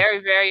 He's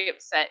very, very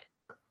upset.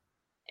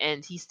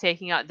 And he's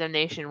taking out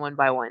Damnation one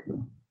by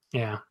one.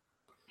 Yeah.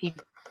 He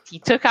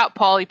took out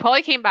Paulie.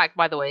 Paulie came back,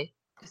 by the way.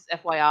 Just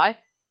FYI.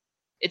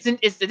 It's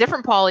a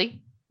different Paulie.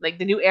 Like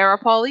the new era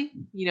Paulie.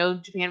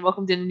 Japan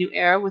welcomed in a new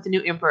era with a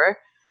new emperor.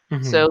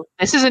 Mm-hmm. So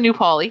this is a new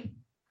Paulie.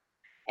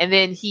 And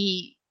then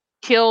he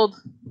KO'd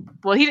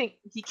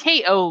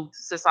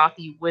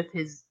Sasaki with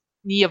his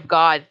knee of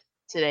God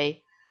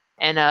today.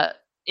 And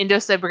Endo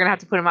said we're going to have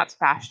to put him out to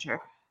pasture.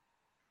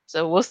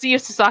 So we'll see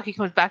if Sasaki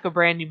comes back a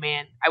brand new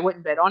man. I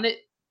wouldn't bet on it.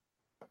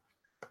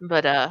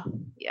 But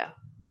yeah.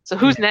 So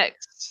who's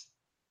next?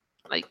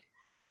 Like,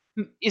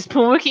 is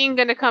Puma King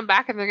going to come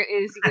back and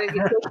is he going to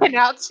get taken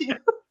out too?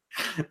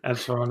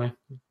 That's funny.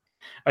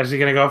 Is he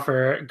going to go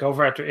for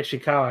after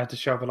Ishikawa? I have to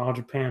show up in All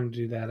Japan to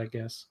do that, I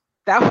guess.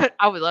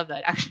 I would love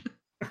that, actually.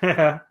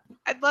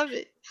 I'd love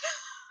it.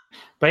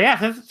 But yeah,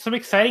 there's some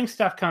exciting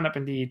stuff coming up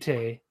in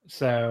DDT.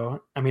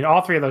 So, I mean, all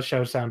three of those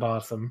shows sound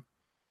awesome.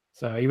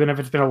 So even if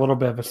it's been a little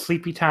bit of a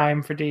sleepy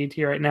time for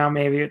DDT right now,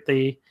 maybe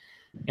there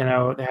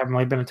haven't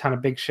really been a ton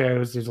of big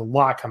shows. There's a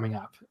lot coming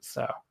up.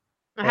 So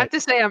I have to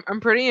say,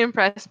 I'm pretty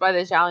impressed by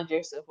the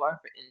challenger so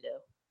far for Endo.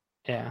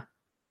 Yeah.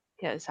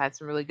 Yeah, it's had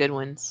some really good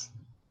ones.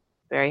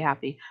 Very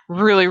happy.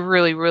 Really,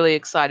 really, really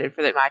excited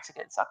for that match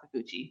against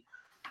Sakaguchi.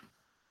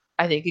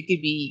 I think it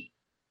could be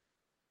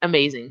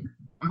amazing.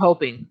 I'm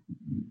hoping.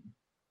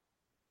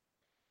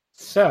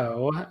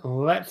 So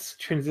let's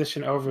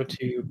transition over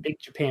to Big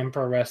Japan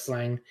Pro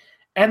Wrestling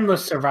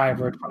Endless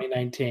Survivor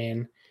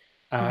 2019.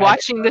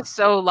 Watching this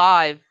show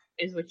live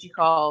is what you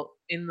call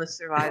endless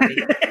surviving.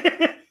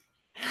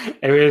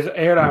 It was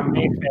aired on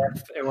May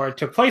 5th, or it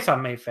took place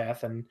on May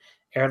 5th, and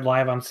aired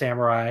live on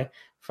Samurai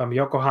from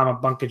Yokohama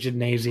Bunka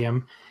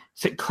Gymnasium.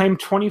 So it claimed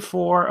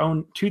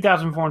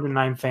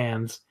 2,409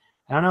 fans.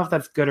 I don't know if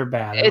that's good or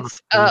bad.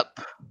 It's up.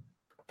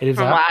 It is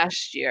from up?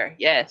 last year.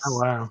 Yes.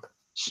 Oh, wow.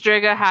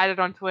 Striga had it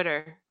on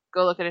Twitter.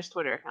 Go look at his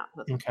Twitter account.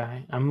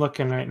 Okay. I'm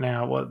looking right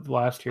now what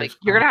last year's.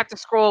 You're going to have to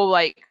scroll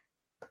on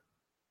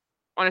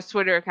his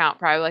Twitter account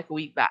probably a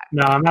week back.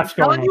 No, I'm not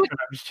scrolling. I'm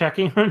just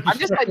checking. I'm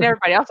just letting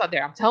everybody else out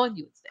there. I'm telling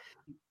you it's there.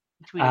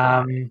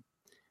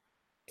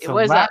 It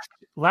was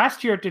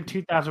last year it did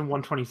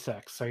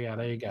 2,126. So yeah,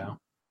 there you go.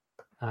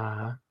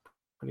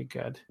 Pretty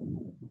good.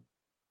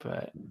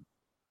 But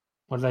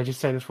what did I just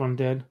say this one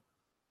did?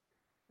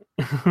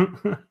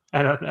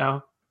 I don't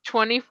know.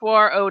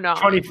 2409.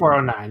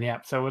 2409,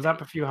 yeah. So it was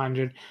up a few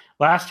hundred.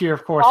 Last year,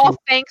 of course. All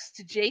thanks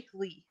to Jake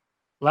Lee.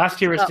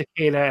 Last year was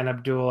Takeda and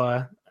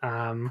Abdullah.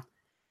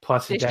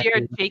 Plus this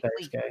year, Jake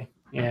Lee.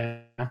 Yeah.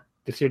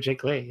 This year,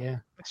 Jake Lee, yeah.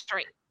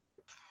 Straight.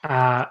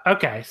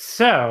 Okay,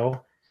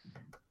 so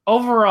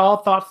overall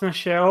thoughts on the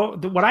show.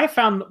 What I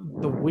found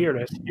the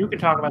weirdest, you can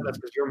talk about this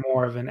because you're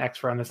more of an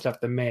expert on this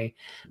stuff than me,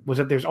 was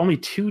that there's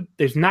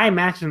 9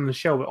 matches in the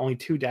show, but only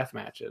 2 death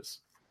matches.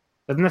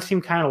 Doesn't that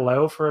seem kind of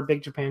low for a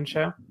Big Japan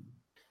show?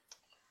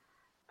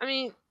 I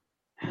mean,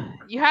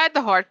 you had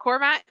the hardcore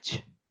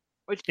match,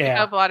 which picked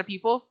up a lot of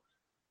people.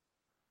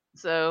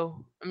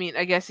 So, I mean,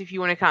 I guess if you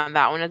want to count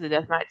that one as a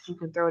death match, you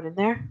can throw it in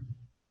there.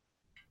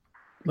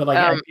 But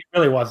it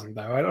really wasn't,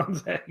 though. I don't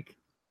think.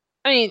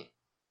 I mean,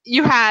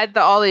 you had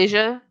the All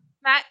Asia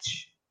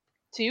match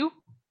too,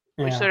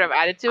 which sort of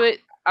added to it.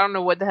 I don't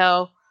know what the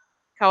hell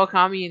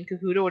Kawakami and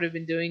Kakuta would have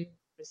been doing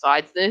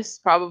besides this.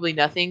 Probably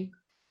nothing,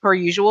 per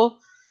usual.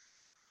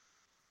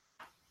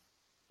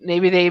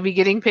 Maybe they'd be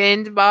getting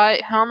pinned by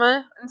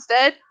Hama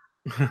instead.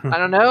 I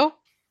don't know.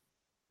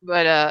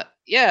 But,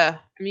 yeah,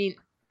 I mean,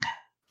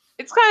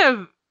 it's kind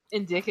of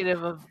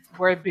indicative of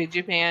where Big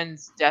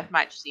Japan's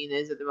deathmatch scene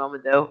is at the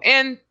moment, though.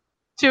 And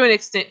to an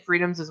extent,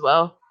 freedoms as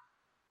well.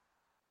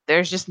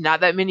 There's just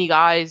not that many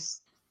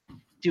guys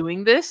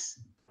doing this.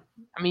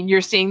 I mean,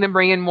 you're seeing them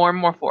bring in more and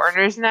more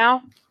foreigners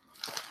now,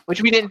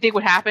 which we didn't think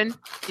would happen.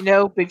 You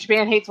know, Big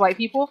Japan hates white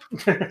people.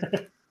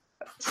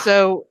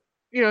 So,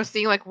 you know,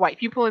 seeing like white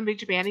people in Big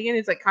Japan again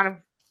is like kind of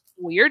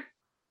weird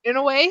in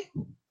a way.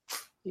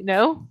 You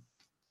know?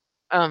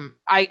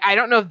 I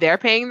don't know if they're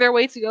paying their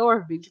way to go or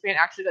if Big Japan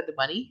actually got the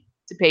money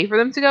to pay for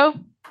them to go.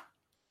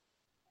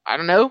 I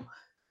don't know.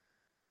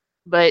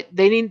 But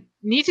they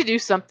need to do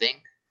something.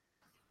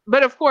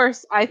 But of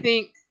course, I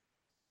think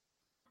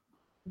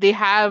they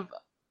have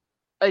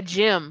a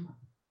gym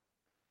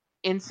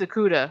in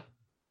Sakuda,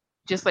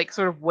 just like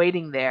sort of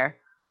waiting there.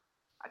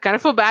 I kind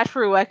of feel bad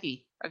for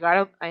Ueki.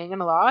 I ain't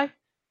gonna lie,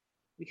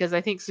 because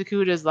I think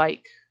Sakuda's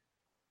like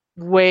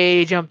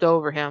way jumped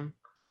over him.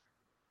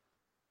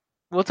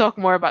 We'll talk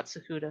more about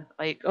Sakuda.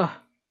 Like, ugh.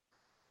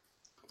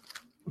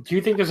 Do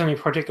you think there's any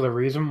particular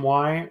reason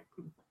why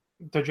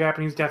the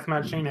Japanese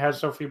deathmatch scene has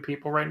so few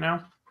people right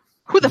now?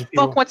 Who the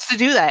fuck wants to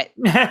do that?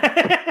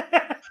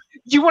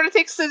 You want to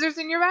take scissors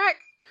in your back?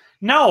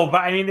 No,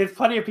 but I mean, there's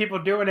plenty of people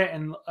doing it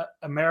in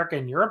America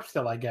and Europe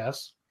still, I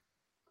guess.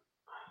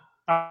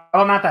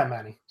 Well, not that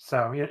many.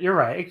 So you're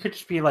right. It could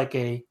just be like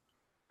a...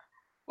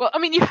 Well, I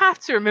mean, you have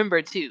to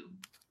remember, too.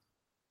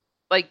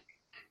 Like,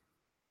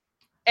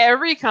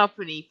 every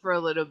company for a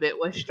little bit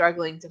was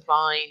struggling to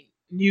find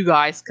new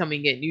guys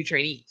coming in, new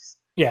trainees.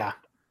 Yeah.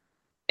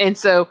 And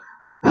so,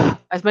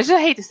 as much as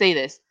I hate to say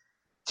this,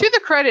 to the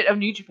credit of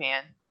New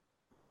Japan,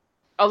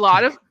 a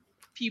lot of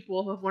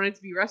people have wanted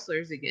to be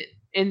wrestlers again.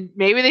 And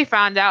maybe they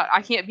found out,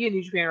 I can't be a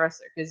New Japan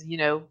wrestler because, you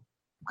know,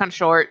 I'm kind of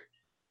short,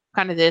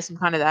 I'm kind of this, I'm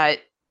kind of that,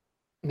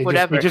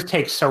 whatever. You just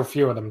take so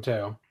few of them,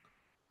 too.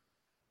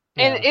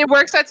 And it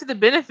works out to the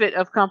benefit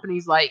of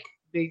companies like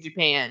Big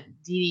Japan,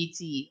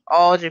 DDT,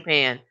 All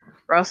Japan,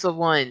 Wrestle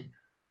One,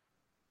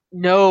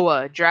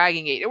 Noah,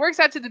 Dragon Gate. It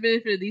works out to the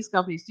benefit of these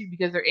companies too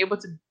because they're able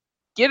to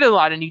get a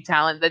lot of new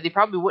talent that they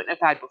probably wouldn't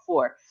have had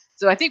before.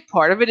 So I think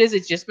part of it is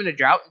it's just been a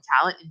drought in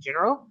talent in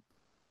general.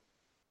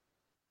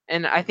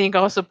 And I think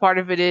also part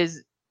of it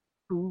is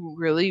who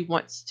really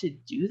wants to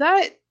do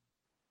that.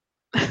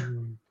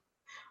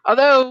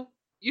 Although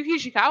Yuki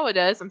Ishikawa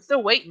does, I'm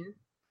still waiting.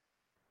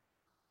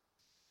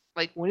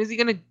 Like, when is he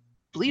gonna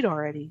bleed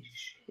already?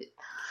 Shit.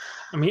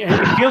 I mean,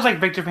 it feels like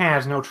Big Japan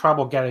has no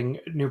trouble getting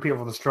new people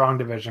to the strong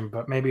division,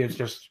 but maybe it's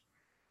just,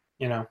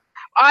 you know.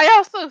 I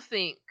also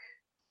think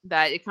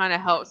that it kind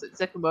of helps that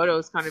Sekimoto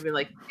has kind of been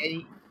like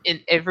in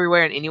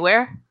everywhere and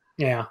anywhere.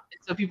 Yeah.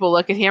 And so people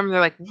look at him and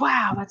they're like,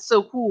 "Wow, that's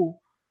so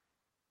cool."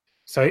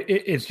 So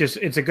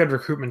it's a good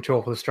recruitment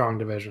tool for the strong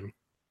division.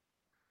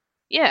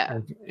 Yeah.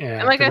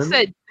 And like I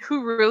said,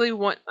 who really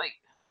want like?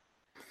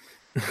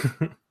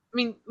 I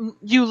mean,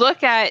 you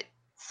look at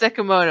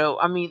Sekimoto.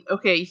 I mean,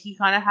 okay, he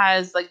kind of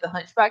has like the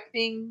hunchback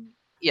thing.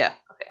 Yeah,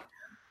 okay.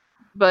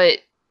 But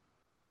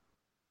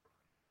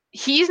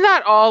he's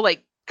not all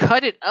like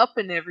cut it up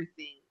and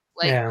everything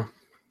like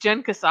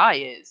Jun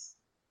Kasai is.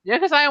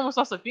 Jun Kasai almost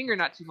lost a finger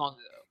not too long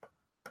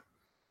ago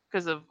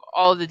because of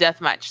all the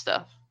deathmatch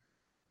stuff.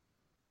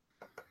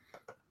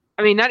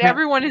 I mean, not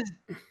everyone is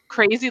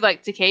crazy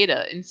like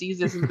Takeda and sees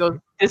this and goes,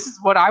 "This is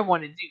what I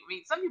want to do." I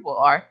mean, some people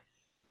are.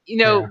 You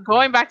know,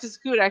 going back to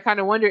Sakuda, I kind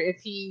of wonder if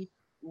he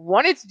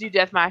wanted to do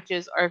death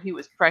matches or if he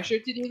was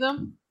pressured to do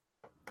them.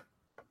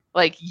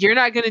 Like, you're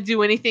not going to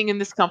do anything in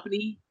this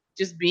company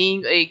just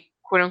being a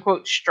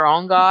quote-unquote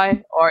strong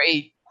guy or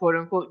a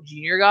quote-unquote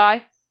junior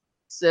guy.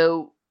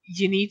 So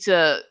you need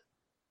to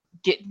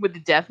get with the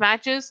death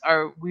matches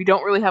or we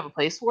don't really have a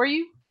place for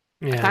you.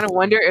 Yeah. I kind of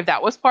wonder if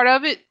that was part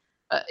of it.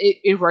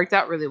 It worked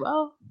out really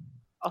well.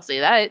 I'll say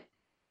that.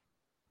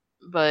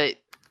 And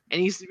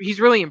he's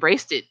really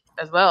embraced it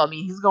as well. I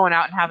mean, he's going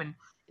out and having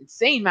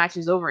insane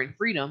matches over in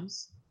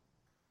Freedoms.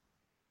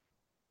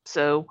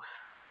 So,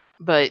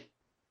 but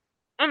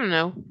I don't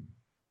know.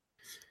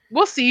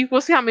 We'll see.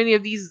 We'll see how many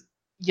of these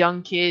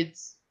young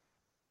kids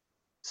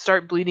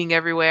start bleeding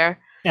everywhere.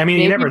 I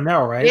mean, you never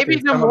know, right? Maybe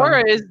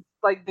Nomura is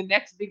like the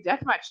next big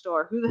deathmatch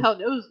star. Who the hell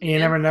knows? You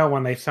never know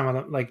when some of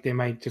them, like, they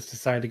might just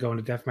decide to go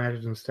into death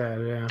matches instead.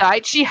 Yeah.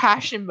 Daichi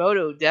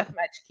Hashimoto,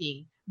 deathmatch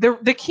king,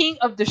 the king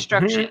of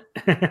destruction.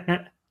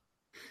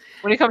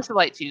 When it comes to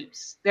light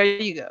tubes, there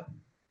you go.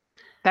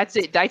 That's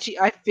it, Daichi.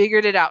 I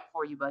figured it out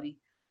for you, buddy.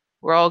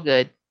 We're all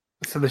good.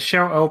 So the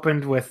show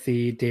opened with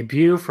the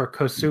debut for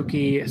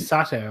Kosuke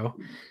Sato,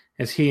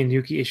 as he and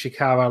Yuki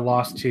Ishikawa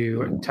lost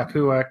to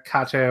Takuya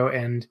Kato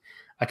and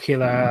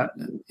Akira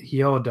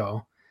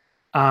Hyodo.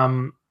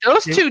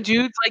 Those two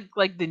dudes,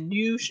 like the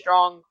new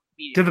strong.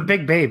 They're the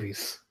big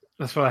babies.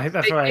 That's what I.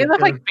 They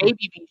look like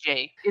baby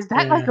BJ. Is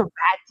that like a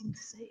bad thing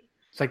to say?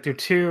 It's like they're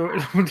two.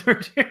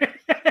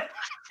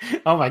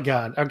 Oh my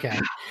god! Okay,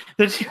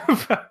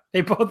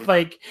 they both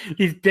like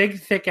these big,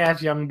 thick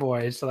ass young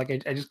boys. So like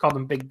I just call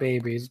them big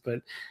babies,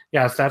 but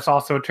yes, that's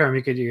also a term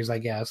you could use, I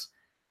guess.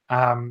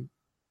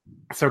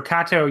 So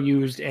Kato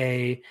used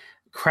a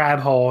crab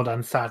hold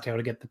on Sato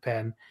to get the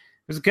pin.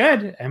 It was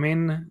good. I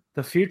mean,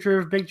 the future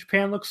of Big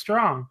Japan looks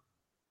strong.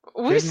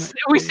 We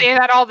say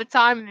that all the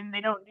time, and then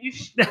they don't do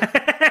shit.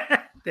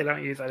 They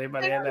don't use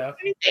anybody. I know.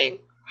 Anything.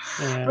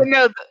 Yeah. But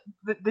no,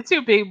 the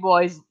two big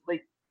boys,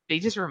 like, they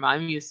just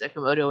remind me of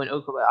Sekimoto and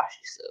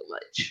Okabayashi so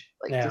much.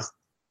 Like, just,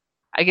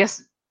 I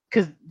guess,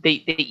 because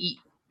they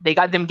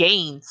got them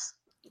gains.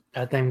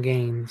 Got them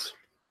gains.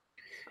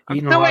 I'm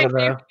still waiting for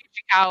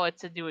Ishikawa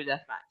to do a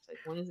death match. Like,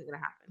 when is it gonna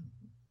happen?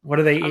 What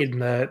are they eating?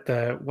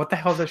 The what the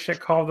hell is this shit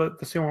called?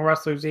 The sumo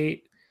wrestlers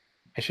eat?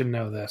 I should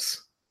know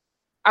this.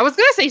 I was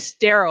gonna say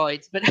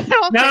steroids, but I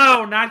don't.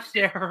 No, not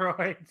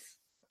steroids.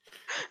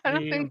 I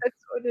don't think that's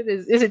what it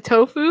is. Is it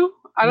tofu?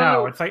 I don't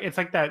know. It's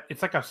like that.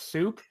 It's like a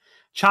soup.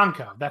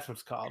 Chanko, that's what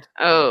it's called.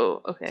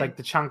 Oh, okay. It's like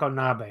the chanko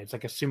nabe. It's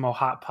like a sumo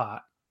hot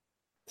pot.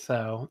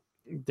 So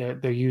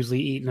they're usually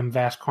eaten in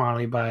vast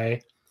quantity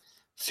by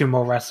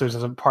sumo wrestlers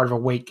as a part of a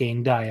weight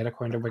gain diet,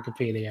 according to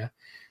Wikipedia.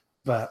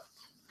 But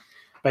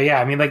yeah,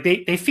 I mean, like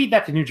they feed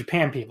that to New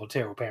Japan people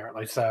too,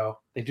 apparently. So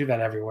they do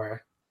that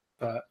everywhere.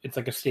 But it's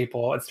like a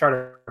staple. It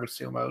started with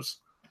sumos.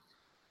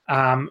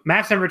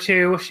 Match number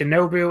 2,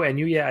 Shinobu and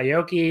Yuya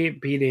Aoki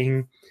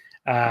beating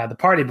the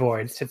Party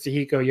Boys,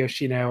 Tetsuhiko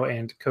Yoshino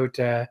and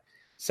Kota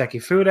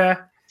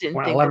Sekifuda.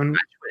 Didn't think this match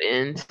would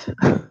end.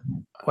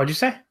 What'd you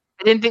say?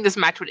 I didn't think this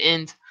match would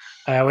end.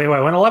 Wait.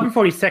 When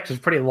 11:46 was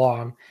pretty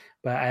long,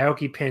 but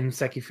Aoki pinned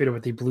Sekifuda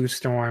with the Blue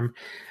Storm.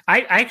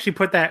 I actually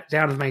put that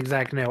down as my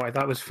exact note. I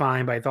thought it was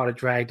fine, but I thought it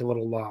dragged a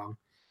little long.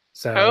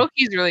 So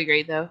Aoki's really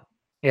great, though.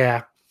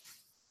 Yeah.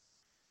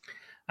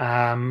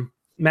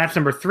 Match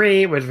number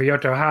 3 was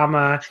Ryoto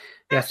Hama,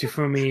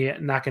 Yasufumi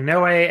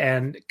Nakanoe,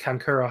 and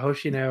Kankuro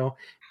Hoshino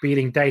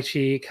beating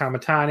Daichi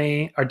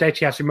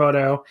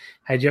Hashimoto,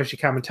 Hideyoshi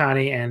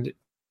Kamatani, and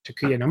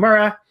Takuya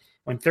Nomura.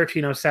 Went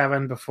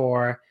 13:07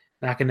 before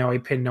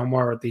Nakanoe pinned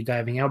Nomura with the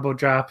diving elbow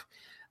drop.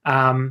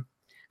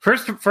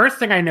 First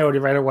thing I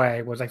noted right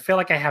away was I feel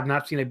like I have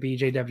not seen a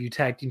BJW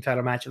tag team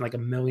title match in like a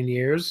million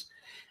years.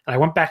 And I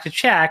went back to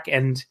check,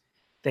 and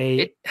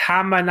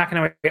Hama and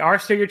Nakanoe are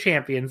still your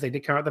champions. They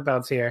did come out with the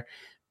belts here,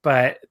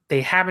 but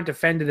they haven't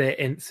defended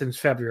it since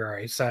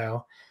February.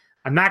 So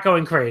I'm not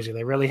going crazy.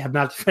 They really have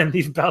not defended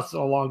these belts in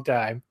a long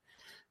time.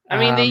 I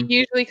mean, they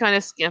usually kind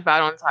of skimp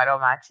out on title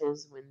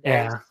matches when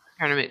there's a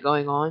tournament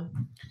going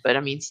on. But I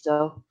mean,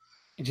 still.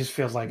 It just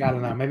feels like, I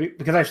don't know, maybe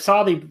because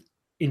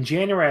in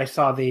January, I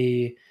saw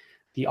the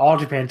All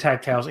Japan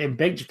tag titles in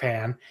Big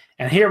Japan,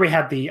 and here we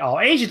had the All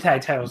Asia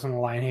tag titles on the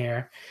line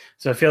here.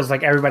 So it feels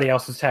like everybody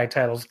else's tag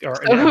titles. So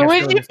who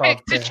would you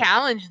pick to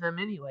challenge them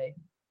anyway?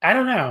 I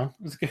don't know.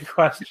 It's a good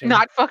question.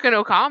 Not fucking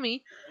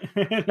Okami.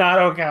 Not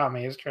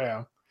Okami, it's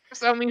true.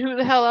 So, I mean, who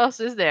the hell else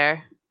is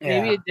there?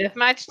 Yeah. Maybe a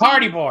deathmatch team?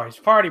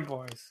 Party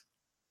boys.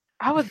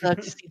 I would love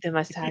to see them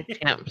as tag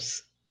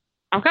champs.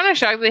 I'm kind of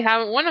shocked they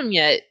haven't won them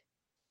yet.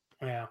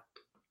 Yeah.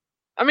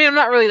 I mean, I'm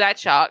not really that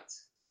shocked.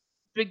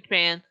 Big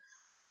fan.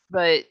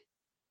 But,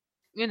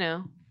 you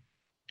know.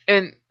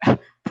 And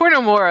poor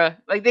Nomura.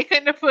 Like, they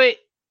couldn't have put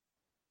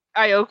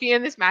Aoki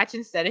in this match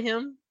instead of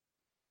him.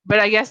 But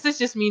I guess this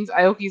just means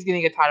Aoki's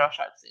getting a title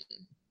shot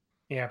soon.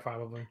 Yeah,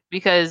 probably.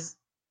 Because,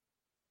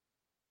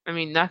 I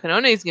mean,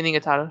 Nakanoe is getting a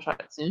title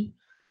shot soon.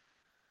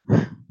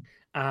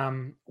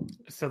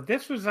 So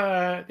this was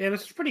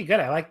this is pretty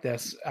good. I like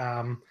this.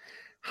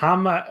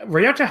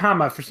 Ryoto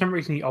Hama, for some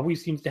reason, he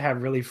always seems to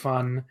have really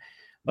fun,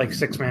 like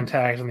 6-man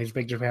tags on these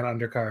Big Japan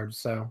undercards.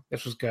 So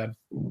this was good.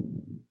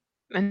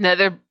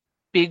 Another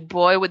big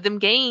boy with them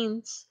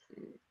gains.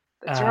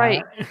 That's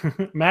right.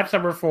 Match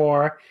number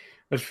 4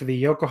 was for the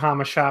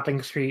Yokohama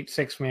Shopping Street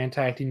 6-man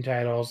tag team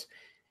titles,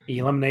 the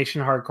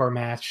elimination hardcore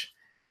match.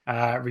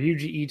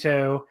 Ryuji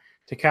Ito,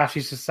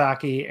 Takashi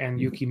Sasaki, and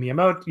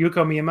Yuko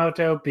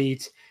Miyamoto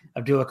beat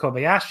Abdullah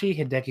Kobayashi,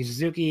 Hideki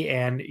Suzuki,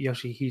 and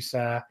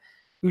Yoshihisa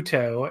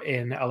Uto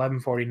in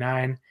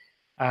 11:49.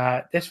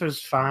 This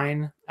was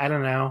fine. I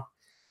don't know.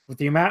 With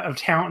the amount of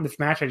talent in this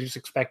match, I just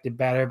expected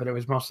better, but it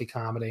was mostly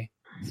comedy.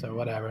 So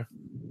whatever.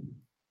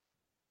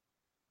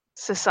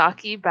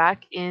 Sasaki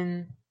back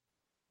in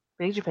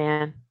Big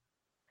Japan.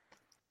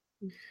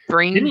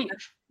 Bring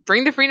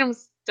the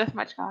Freedom's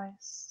Deathmatch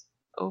guys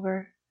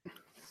over.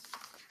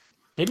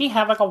 Didn't he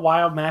have like a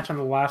wild match on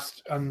the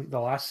last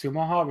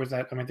Sumo Hall, or was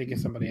that? Am I thinking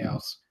somebody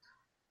else?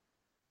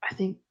 I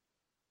think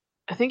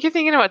you're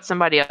thinking about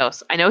somebody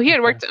else. I know he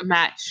had worked a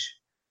match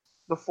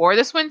before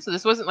this one, so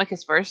this wasn't like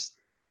his first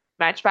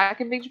match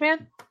back in Big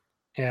Japan.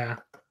 Yeah.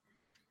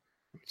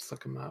 Let's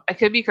look him up. I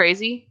could be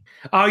crazy.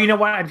 Oh, you know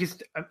what? I'm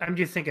just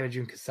thinking of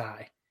Jun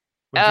Kasai.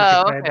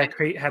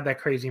 Okay. Had that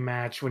crazy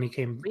match when he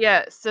came.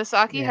 Yeah,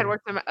 Sasaki had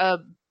worked a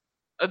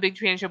Big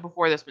Japan show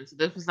before this one, so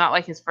this was not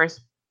like his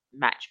first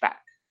match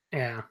back.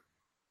 Yeah.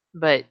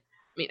 But,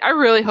 I mean, I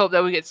really hope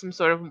that we get some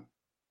sort of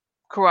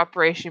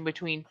cooperation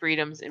between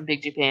Freedoms and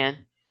Big Japan,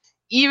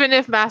 even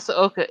if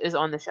Masaoka is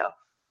on the show.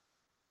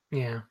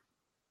 Yeah.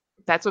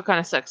 That's what kind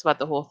of sucks about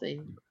the whole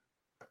thing.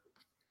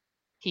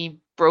 He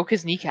broke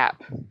his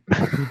kneecap.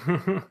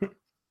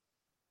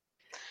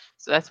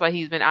 So that's why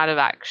he's been out of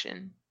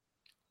action.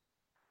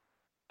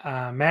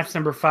 Match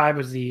number 5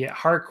 was the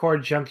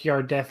Hardcore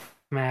Junkyard Death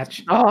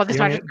match. Oh, this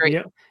match was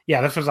great.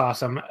 Yeah, this was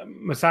awesome.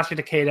 Masashi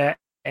Takeda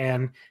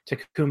and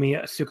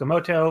Takumi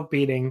Tsukamoto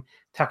beating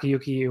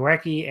Takayuki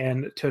Ueki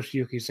and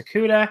Toshiyuki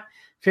Sakuda.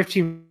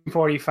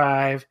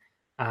 15:45.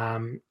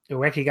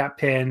 Ueki got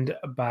pinned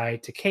by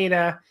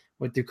Takeda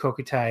with the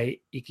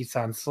Kokutai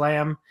Ikisan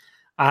Slam.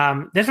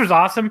 This was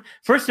awesome.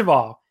 First of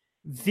all,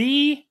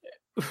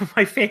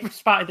 my favorite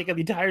spot, I think, of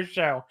the entire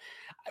show.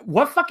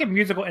 What fucking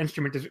musical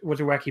instrument was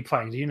Ueki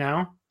playing? Do you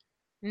know?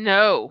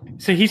 No.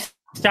 So he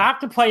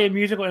stopped to play a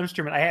musical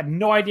instrument. I have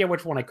no idea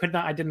which one. I could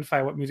not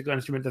identify what musical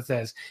instrument this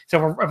is.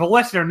 So if a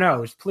listener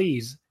knows,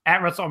 please,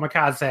 at Russell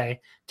Omakase,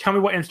 tell me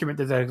what instrument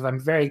this is, because I'm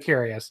very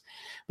curious.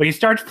 But he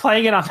starts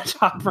playing it on the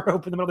top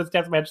rope in the middle of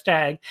this deathmatch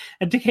tag,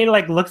 and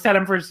Takeda looks at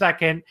him for a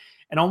second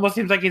and almost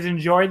seems like he's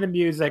enjoying the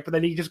music, but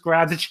then he just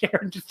grabs a chair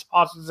and just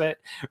tosses it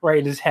right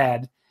in his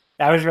head.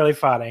 That was really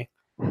funny.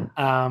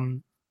 I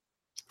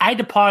had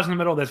to pause in the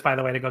middle of this, by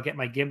the way, to go get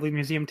my Ghibli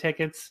Museum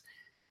tickets,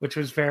 which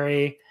was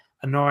very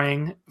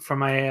annoying for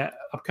my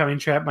upcoming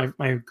trip.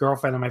 My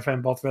girlfriend and my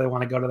friend both really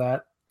want to go to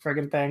that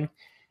friggin' thing.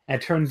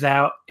 And it turns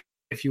out,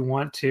 if you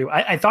want to,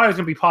 I thought I was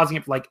going to be pausing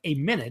it for like a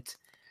minute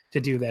to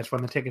do this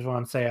when the tickets were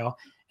on sale.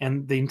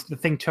 And the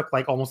thing took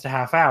like almost a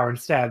half hour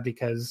instead,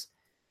 because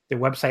the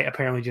website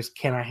apparently just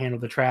cannot handle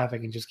the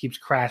traffic and just keeps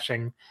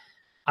crashing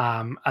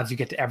as you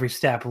get to every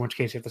step, in which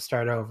case you have to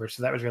start over.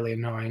 So that was really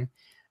annoying.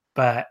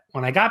 But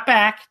when I got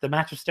back, the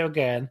match was still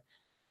good.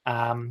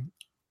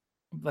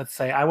 Let's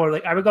say I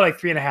would go like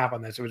 3.5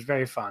 on this. It was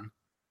very fun.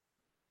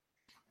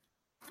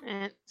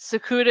 And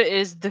Sakuda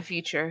is the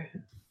future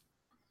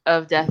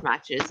of death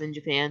matches in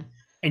Japan.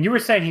 And you were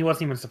saying he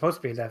wasn't even supposed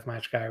to be a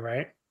deathmatch guy,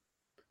 right?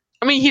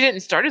 I mean, he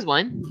didn't start as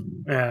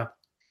one. Yeah.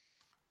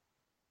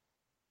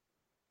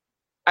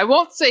 I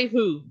won't say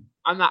who.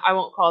 I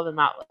won't call them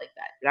out like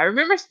that. But I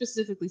remember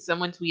specifically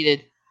someone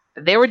tweeted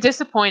that they were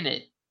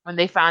disappointed when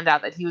they found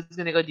out that he was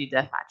going to go do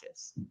death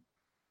matches.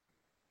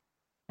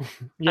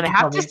 And I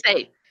have to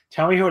say,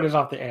 tell me who it is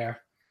off the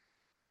air.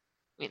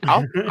 I mean,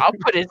 I'll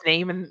put his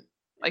name in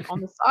like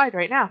on the side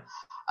right now.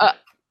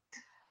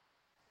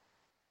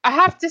 I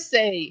have to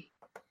say,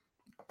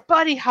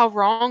 buddy, how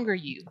wrong are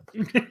you?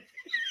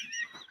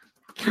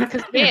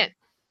 Because man,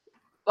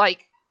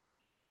 like,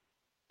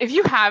 if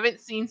you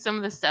haven't seen some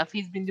of the stuff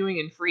he's been doing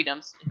in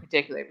Freedoms in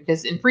particular,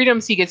 because in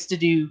Freedoms he gets to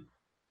do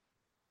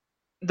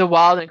the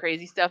wild and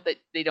crazy stuff that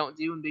they don't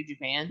do in Big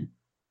Japan.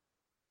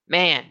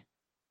 Man,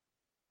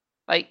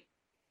 like,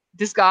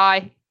 this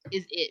guy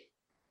is it.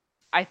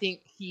 I think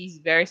he's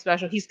very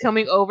special. He's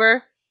coming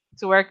over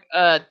to work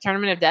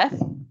Tournament of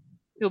Death.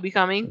 He'll be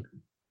coming.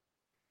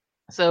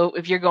 So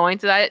if you're going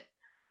to that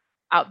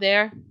out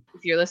there,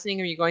 if you're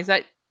listening or you're going to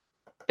that,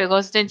 pay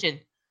close attention,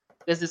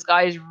 because this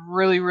guy is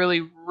really,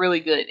 really,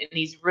 really good, and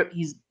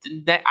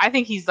I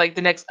think he's like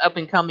the next up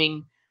and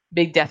coming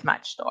big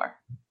deathmatch star.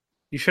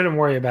 You shouldn't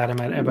worry about him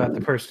about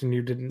the person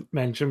you didn't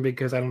mention,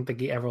 because I don't think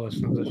he ever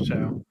listens to the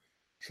show.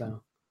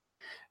 So,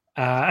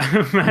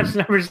 match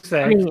number 6.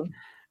 I mean,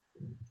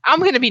 I'm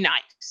gonna be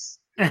nice.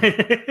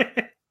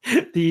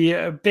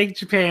 The Big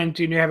Japan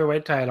Junior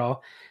Heavyweight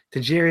title.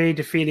 Tajiri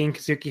defeating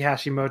Kazuki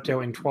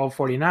Hashimoto in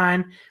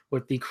 12:49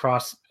 with the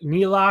cross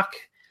knee lock.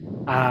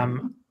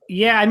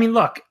 Yeah, I mean,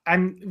 look,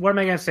 what am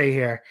I gonna say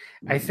here?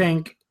 I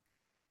think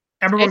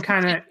everyone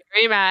kind of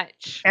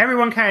rematch.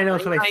 Everyone kind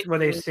of knows where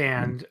they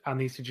stand on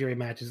these Tajiri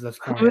matches at this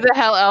point. Who the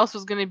hell else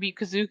was gonna beat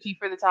Kazuki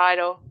for the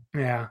title?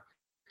 Yeah, I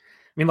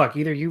mean, look,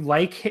 either you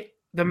like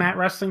the mat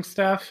wrestling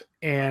stuff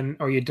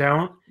or you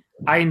don't.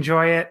 I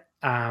enjoy it.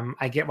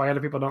 I get why other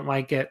people don't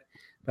like it,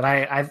 but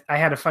I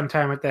had a fun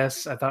time with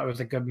this. I thought it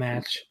was a good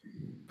match.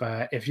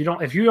 But if you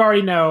don't like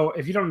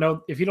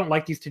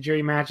these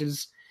Tajiri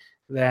matches,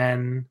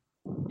 then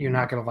you're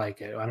not gonna like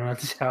it. I don't know what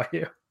to tell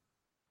you.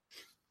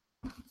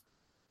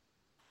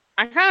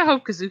 I kind of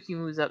hope Kazuki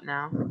moves up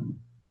now.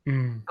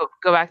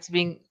 Go back to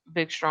being a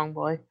big, strong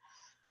boy.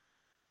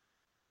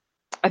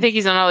 I think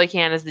he's done all he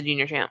can as the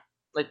junior champ.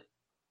 Like,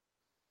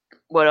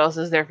 what else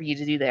is there for you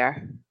to do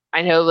there?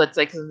 I know that's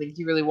like something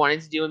he really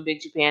wanted to do in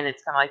Big Japan.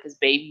 It's kind of like his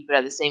baby, but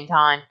at the same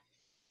time,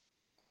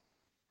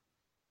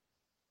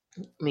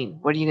 I mean,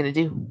 what are you going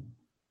to do?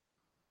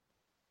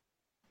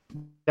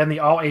 Then the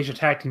All Asia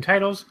Tag Team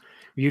titles,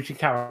 Ryuichi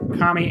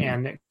Kawakami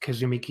and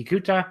Kazumi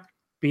Kikuta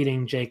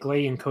beating Jake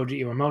Lee and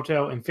Koji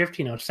Iwamoto in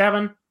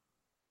 15:07.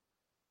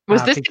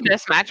 Was this the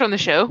best match on the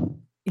show?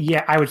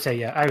 Yeah, I would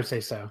say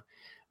so.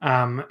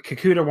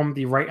 Kikuta won with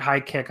the right high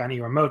kick on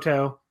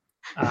Iwamoto.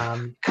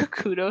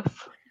 Kikuta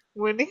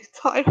winning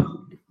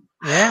title.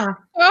 Yeah.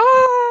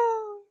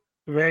 Oh,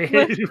 very.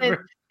 Listen,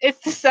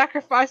 it's the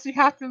sacrifice we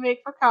have to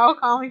make for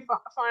Kawakami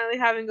finally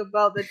having a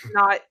belt that's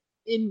not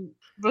in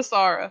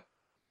Basara.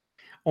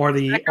 Or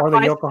the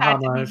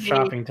Yokohama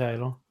shopping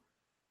title.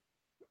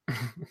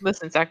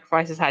 Listen,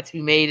 sacrifices had to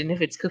be made, and if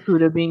it's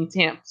Kikuta being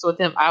tamped with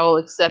him, I will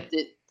accept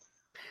it.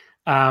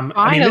 I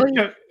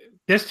mean,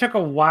 this took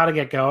a while to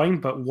get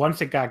going, but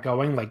once it got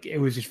going, like, it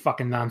was just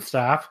fucking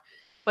nonstop.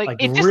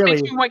 Like it just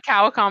makes me want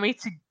Kawakami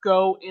to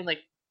go and like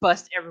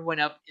bust everyone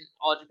up in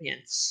All Japan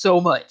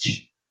so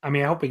much. I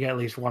mean, I hope we get at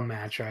least one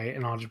match, right,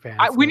 in All Japan.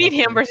 We need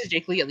him versus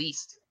Jake Lee at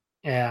least.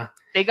 Yeah.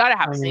 They got to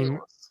have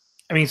singles.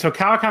 So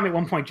Kawakami at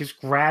one point just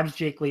grabs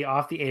Jake Lee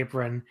off the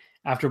apron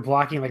after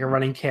blocking like a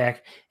running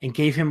kick and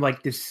gave him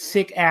like this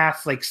sick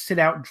ass like sit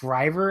out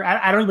driver.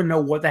 I don't even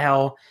know what the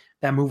hell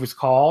that move was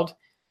called,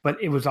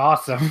 but it was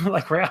awesome,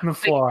 like right on the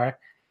floor.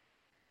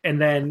 And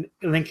then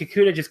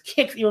Kikuta just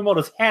kicks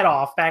Iwamoto's head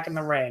off back in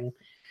the ring.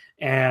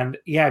 And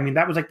yeah, I mean,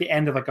 that was like the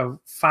end of like a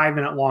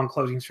 5-minute long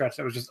closing stretch.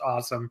 That was just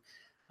awesome.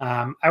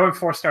 I went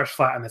 4 stars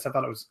flat on this. I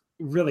thought it was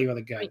really,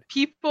 really good. I mean,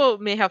 people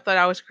may have thought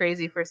I was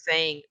crazy for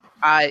saying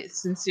I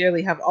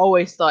sincerely have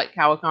always thought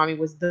Kawakami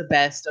was the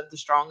best of the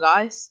strong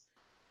guys.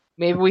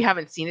 Maybe we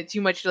haven't seen it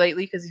too much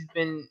lately because he's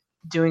been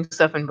doing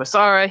stuff in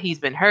Basara. He's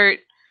been hurt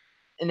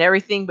and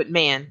everything. But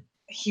man,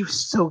 he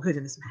was so good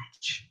in this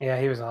match. Yeah,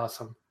 he was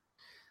awesome.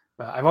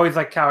 But I've always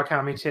liked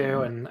Kawakami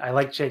too, and I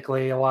like Jake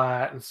Lee a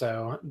lot. And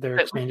so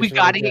we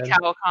got to get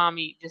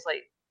Kawakami just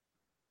like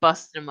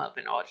busting him up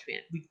in All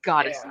Japan. We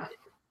got to see it.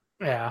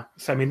 Yeah.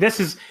 So, I mean, this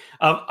is,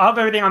 of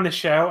everything on the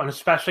show, and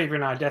especially if you're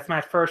not a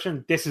deathmatch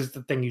person, this is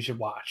the thing you should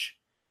watch.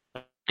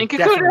 And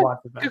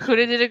Kikuta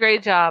did a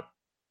great job.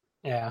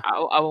 Yeah.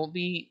 I won't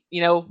be,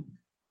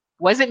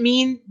 wasn't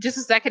mean just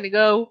a second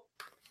ago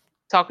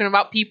talking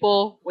about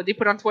people, what they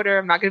put on Twitter.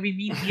 I'm not going to be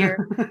mean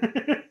here.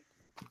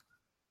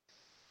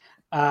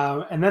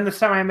 And then the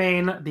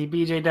semi-main, the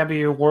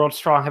BJW World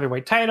Strong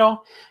Heavyweight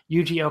title,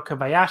 Yuji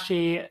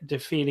Okabayashi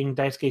defeating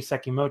Daisuke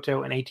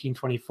Sekimoto in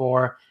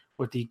 1824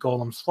 with the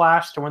Golem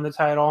Splash to win the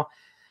title.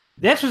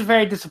 This was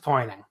very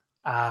disappointing.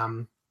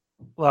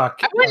 Look,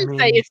 I wouldn't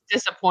say it's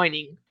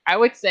disappointing. I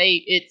would say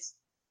it's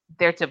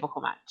their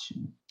typical match.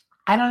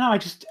 I don't know.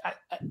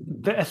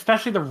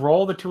 Especially the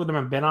role the two of them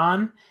have been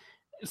on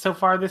so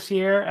far this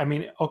year. I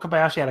mean,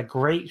 Okabayashi had a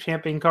great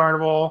Champion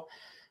Carnival.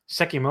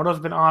 Sekimoto's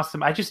been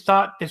awesome. I just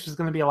thought this was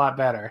going to be a lot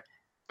better.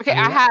 Okay,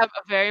 I have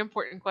a very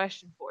important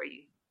question for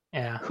you.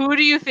 Yeah. Who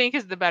do you think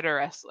is the better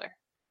wrestler?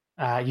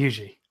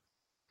 Yuji.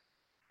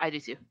 I do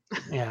too.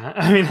 Yeah,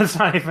 I mean, that's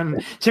not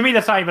even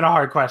a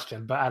hard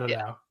question, but I don't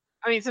know.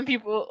 I mean, some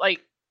people,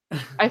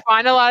 I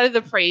find a lot of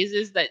the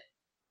praises that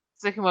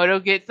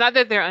Sekimoto gets, not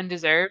that they're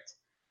undeserved,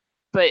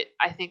 but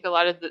I think a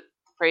lot of the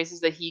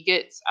praises that he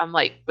gets, I'm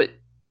like, but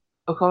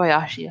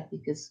Okabayashi, I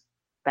think, is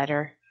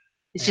better.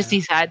 It's just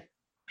his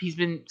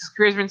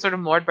career's been sort of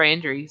marred by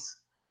injuries.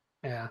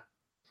 Yeah.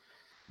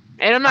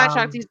 And I'm not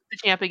shocked he's the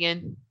champ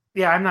again.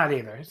 Yeah, I'm not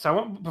either.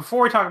 So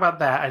before we talk about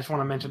that, I just want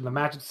to mention the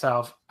match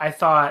itself. I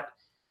thought,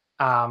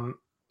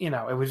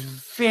 it was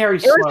very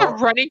slow. It was a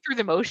running through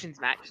the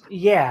motions match.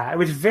 Yeah, it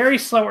was very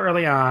slow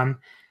early on.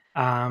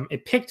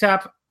 It picked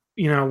up,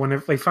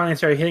 when they finally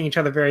started hitting each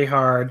other very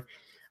hard.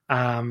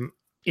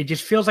 It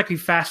just feels like we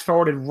fast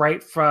forwarded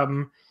right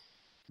from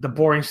the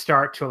boring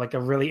start to like a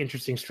really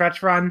interesting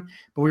stretch run,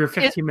 but we were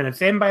 15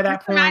 minutes in by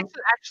that point. The match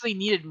actually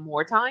needed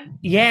more time.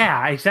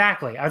 Yeah,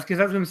 exactly. I was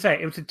going to say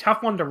it was a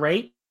tough one to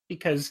rate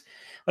because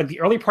like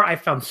the early part I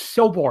found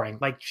so boring,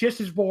 like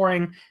just as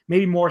boring,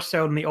 maybe more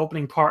so than the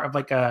opening part of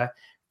like a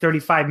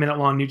 35-minute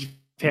long New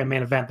Japan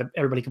main event that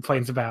everybody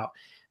complains about.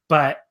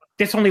 But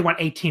this only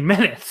went 18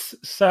 minutes.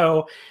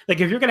 So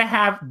like if you're going to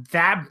have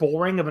that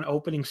boring of an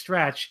opening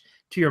stretch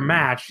to your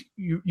match,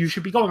 you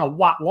should be going a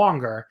lot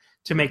longer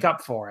to make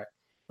up for it.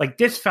 Like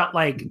this felt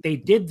like they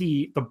did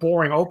the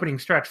boring opening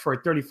stretch for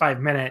a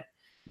 35-minute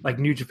like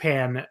New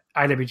Japan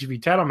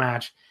IWGP title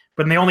match,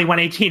 but they only went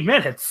 18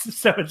 minutes.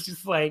 So it's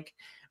just like,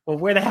 well,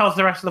 where the hell's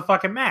the rest of the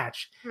fucking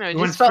match? No, we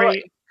went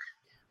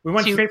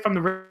straight from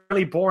the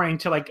really boring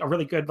to like a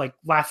really good like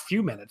last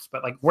few minutes,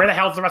 but like where the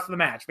hell's the rest of the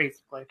match?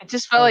 Basically, it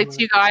just felt like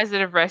two guys that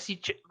have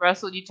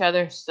wrestled each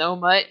other so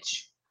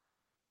much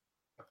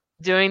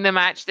doing the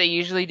match they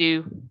usually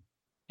do.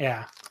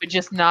 Yeah, but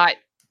just not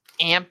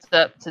amped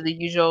up to the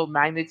usual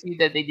magnitude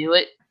that they do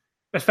it,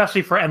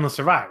 especially for Endless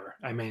Survivor.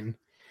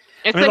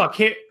 Here's what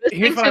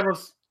I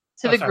was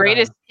to the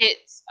greatest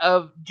hits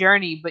of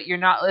Journey, but you're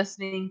not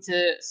listening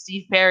to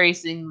Steve Perry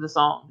sing the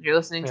song. You're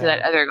listening to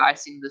that other guy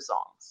sing the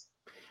songs.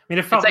 I mean,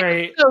 it felt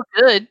it's so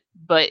good,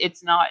 but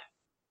it's not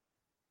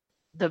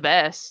the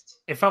best.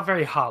 It felt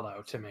very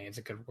hollow to me. It's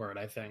a good word,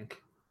 I think.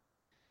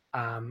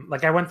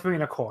 Like I went 3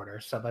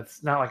 1/4, so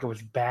that's not like it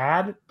was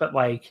bad, but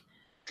like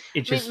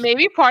it just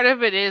maybe part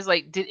of it is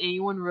like, did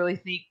anyone really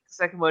think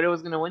Sekimoto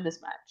was going to win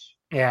this match?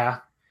 Yeah,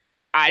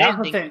 I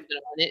didn't think he was going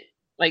to win it.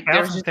 Like, I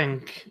also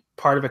think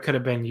part of it could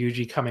have been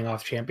Yuji coming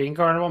off Champion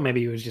Carnival.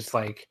 Maybe he was just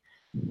like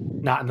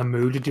not in the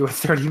mood to do a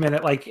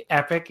 30-minute like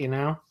epic,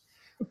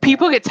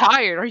 People get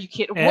tired. Are you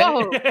kidding?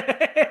 Whoa!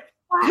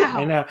 Wow.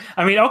 I know.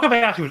 I mean,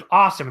 Okabayashi was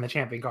awesome in the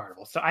Champion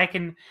Carnival, so I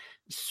can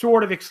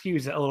sort of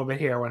excuse it a little bit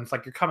here when it's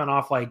like you're coming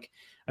off like.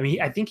 I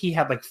mean, I think he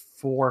had like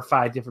 4 or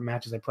 5 different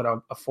matches I put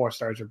out 4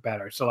 stars or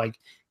better. So like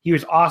he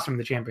was awesome in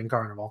the Champion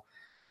Carnival.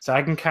 So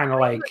I can kind of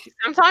like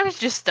sometimes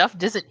just stuff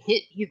doesn't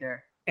hit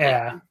either.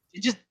 Yeah. Like,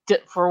 it just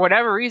for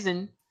whatever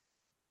reason,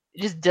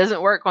 it just doesn't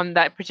work on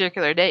that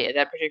particular day at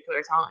that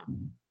particular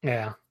time.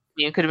 Yeah. I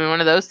mean, it could have been one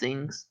of those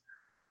things.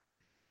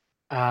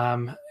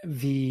 Let's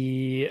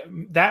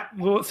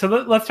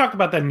talk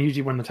about that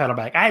Yuji win the title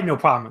back. I had no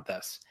problem with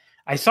this.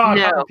 I saw a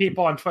couple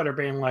people on Twitter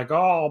being like,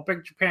 "Oh,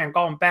 Big Japan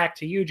going back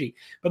to Yuji,"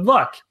 but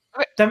look,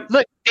 they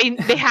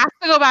have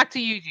to go back to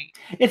Yuji.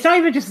 It's not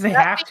even just they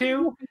have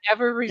to. Will be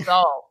ever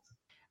resolved.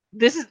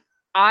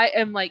 I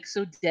am like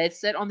so dead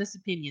set on this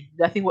opinion.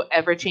 Nothing will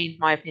ever change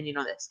my opinion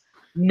on this.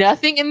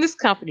 Nothing in this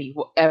company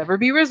will ever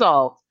be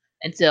resolved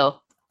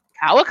until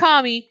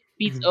Kawakami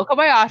beats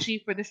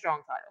Okabayashi for the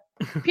strong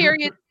title.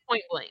 Period.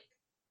 Point blank.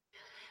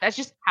 That's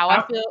just how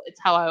I feel. It's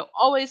how I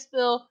always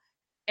feel.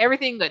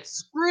 Everything got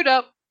screwed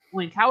up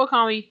when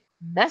Kawakami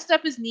messed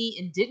up his knee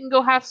and didn't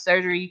go have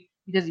surgery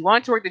because he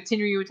wanted to work the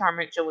Tenryu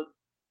retirement show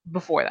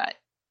before that.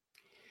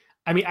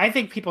 I mean, I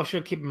think people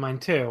should keep in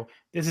mind, too,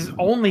 this is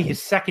only his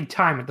second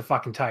time at the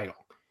fucking title.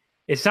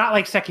 It's not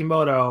like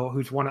Sekimoto,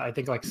 who's won it, I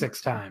think, like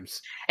 6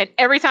 times. And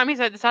every time he's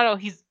had the title,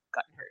 he's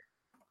gotten hurt.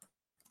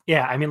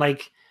 Yeah, I mean,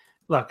 like,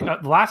 look, the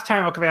last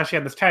time Okabayashi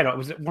had this title, it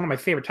was one of my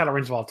favorite title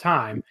reigns of all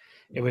time.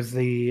 It was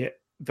the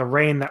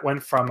reign that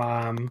went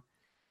from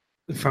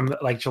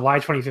like July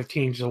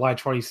 2015 to July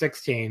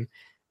 2016.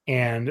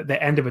 And they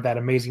ended with that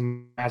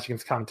amazing match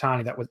against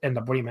Kamitani that would end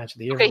up winning match of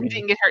the year. Okay, he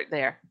didn't get hurt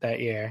there that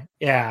year.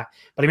 Yeah.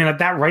 But I mean,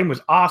 that reign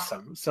was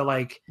awesome. So,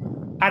 like,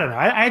 I don't know.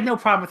 I had no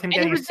problem with him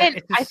getting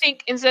it. I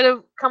think instead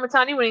of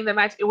Kamitani winning the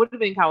match, it would have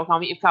been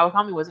Kawakami if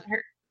Kawakami wasn't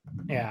hurt.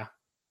 Yeah.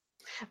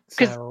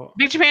 Because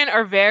Big Japan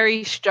are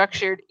very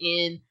structured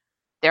in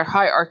their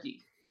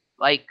hierarchy.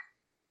 Like,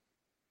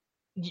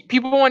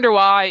 people wonder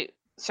why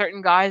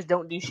certain guys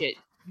don't do shit.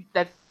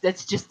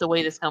 That's just the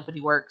way this company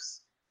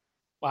works.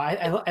 Well,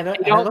 I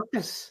looked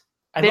this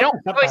up,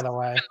 by the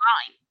way.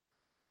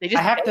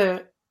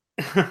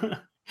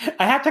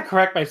 I have to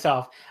correct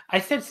myself. I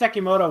said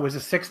Sekimoto was a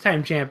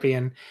 6-time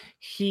champion.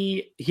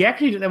 He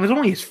actually, that was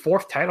only his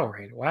 4th title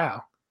reign.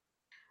 Wow.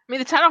 I mean,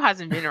 the title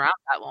hasn't been around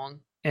that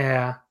long.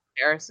 Yeah.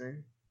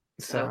 Comparison.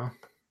 So.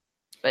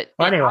 But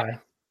anyway,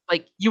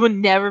 like, you would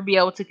never be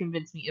able to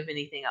convince me of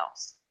anything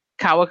else.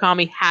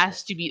 Kawakami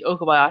has to beat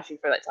Okabayashi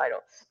for that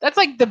title. That's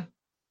like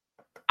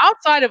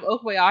outside of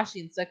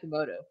Okabayashi and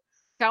Sekimoto.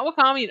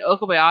 Kawakami and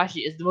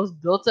Okabayashi is the most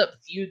built-up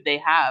feud they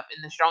have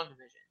in the strong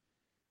division.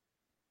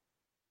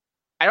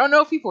 I don't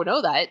know if people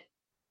know that.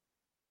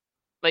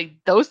 Like,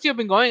 those two have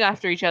been going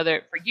after each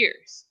other for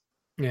years.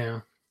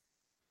 Yeah.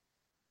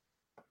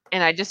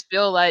 And I just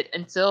feel that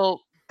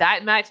until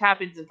that match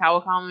happens and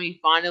Kawakami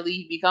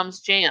finally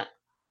becomes champ,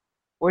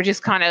 we're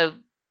just kind of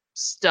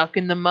stuck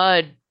in the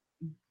mud,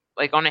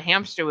 like on a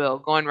hamster wheel,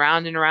 going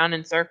round and around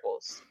in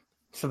circles.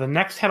 So the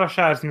next title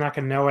shot is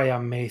Nakanoe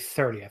on May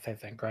 30th, I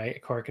think, right?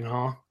 At Korakuen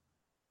Hall.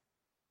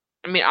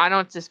 I mean, I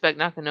don't suspect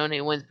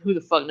Nakanoe wins. Who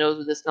the fuck knows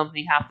with this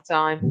company half the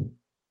time?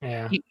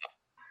 Yeah.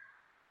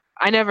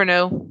 I never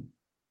know.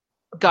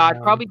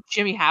 God, probably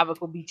Jimmy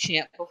Havoc will be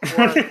champ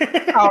before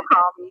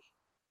Kawakami.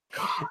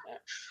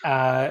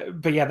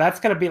 But yeah, that's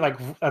going to be like,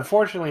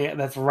 unfortunately,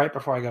 that's right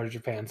before I go to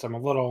Japan.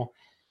 So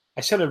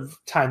I should have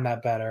timed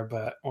that better,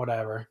 but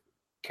whatever.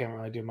 Can't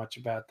really do much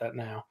about that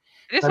now.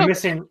 I'm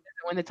missing.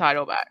 Win the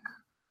title back.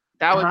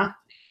 That would. I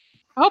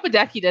hope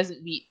Hideki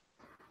doesn't beat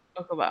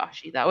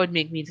Okabayashi. That would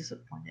make me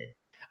disappointed.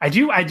 I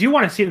do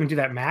want to see them do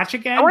that match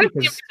again. I want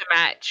to see them do the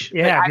match.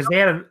 Yeah, because they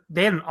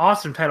had an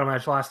awesome title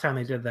match last time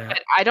they did that.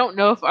 But I don't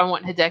know if I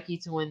want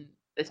Hideki to win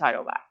the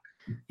title back.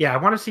 Yeah, I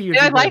want to see you.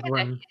 I like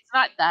Hideki.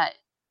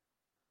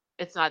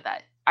 It's not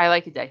that. I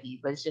like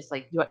Hideki, but it's just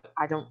like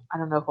I don't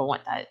know if I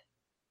want that.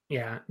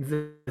 Yeah,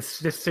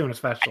 this soon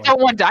especially. I don't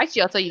want Daichi,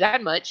 I'll tell you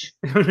that much.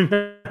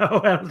 No,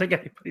 I don't think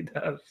anybody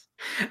does.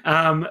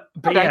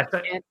 But yeah,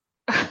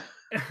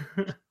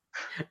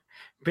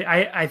 but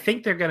I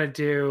think they're gonna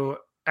do.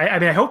 I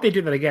mean, I hope they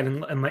do that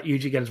again and let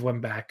Yuji get his win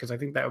back, because I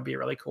think that would be a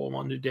really cool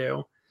one to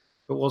do.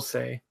 But we'll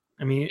see.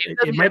 I mean,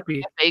 it might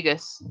be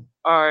Vegas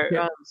or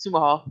Sumo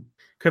Hall.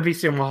 Could be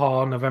Sumo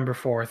Hall, November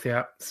 4th.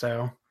 Yeah,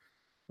 so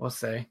we'll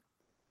see.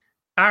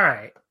 All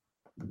right.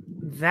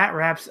 That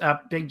wraps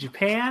up Big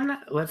Japan.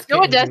 Let's go.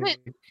 No, it doesn't.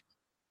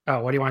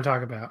 Oh, what do you want to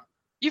talk about?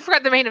 You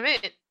forgot the main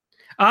event.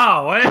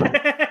 Oh,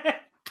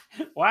 what?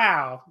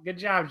 Wow. Good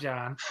job,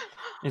 John.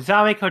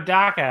 Izami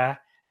Kodaka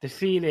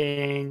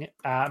defeating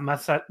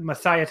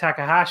Masaya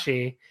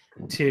Takahashi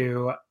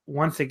to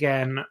once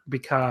again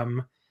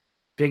become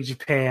Big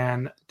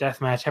Japan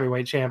Deathmatch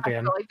Heavyweight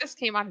Champion. I feel like this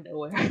came out of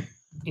nowhere.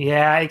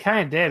 Yeah, it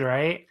kind of did,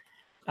 right?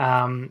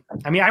 I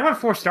mean, I went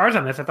 4 stars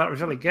on this. I thought it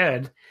was really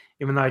good,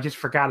 even though I just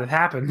forgot it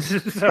happened.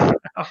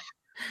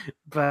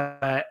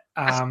 But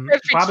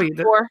probably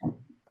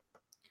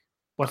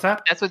what's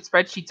that? That's what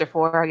spreadsheets are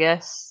for, I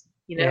guess.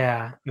 You know?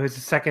 Yeah, it was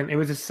his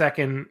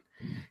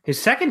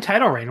second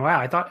title reign. Wow,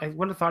 I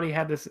would have thought he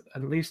had this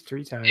at least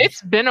 3 times.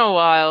 It's been a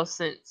while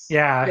since.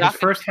 Yeah, his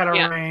first title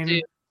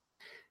reign.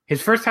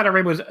 His first title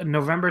reign was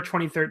November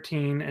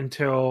 2013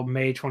 until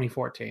May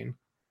 2014.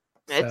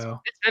 It's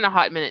been a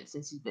hot minute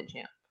since he's been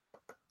champ.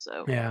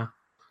 So yeah,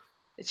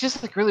 it's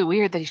just like really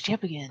weird that he's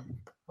champ again.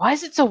 Why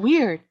is it so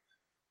weird?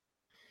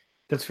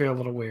 Does feel a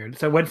little weird.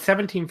 So went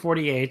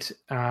 17:48.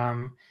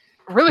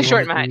 Really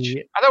short match.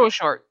 I thought it was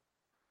short.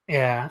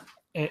 Yeah,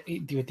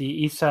 with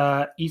the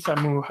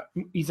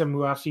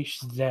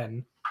Isamuashi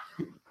Zen.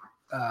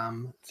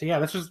 So yeah,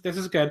 this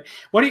is good.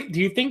 What do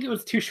you think it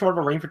was too short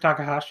of a reign for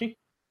Takahashi?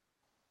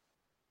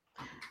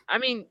 I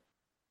mean,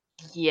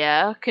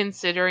 yeah,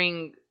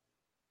 considering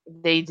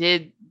they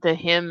did the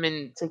him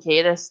and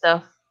Takeda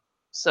stuff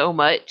so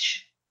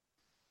much.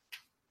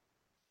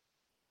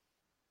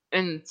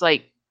 And it's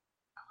like,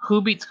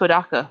 who beats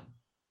Kodaka?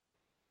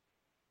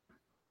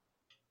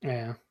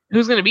 Yeah,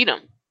 Who's going to beat him?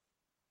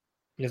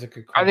 that's a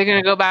good Are question. they going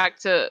to go back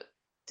to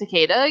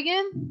Takeda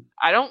again?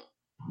 I don't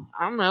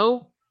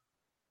know.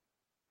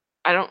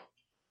 I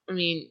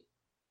mean,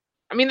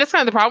 that's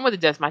kind of the problem with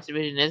the deathmatch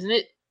division, isn't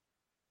it?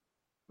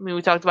 I mean,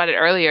 we talked about it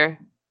earlier.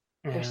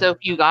 Yeah. There's so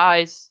few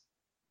guys.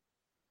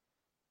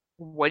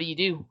 What do you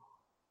do?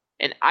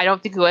 And I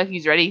don't think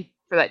Ueki's ready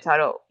for that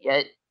title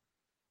yet.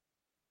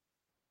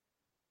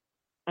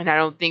 And I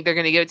don't think they're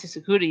going to give it to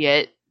Sakuda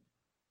yet.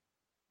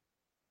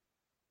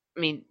 I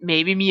mean,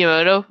 maybe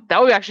Miyamoto.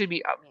 That would actually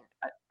be. I mean,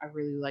 I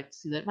really like to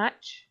see that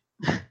match.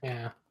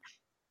 Yeah.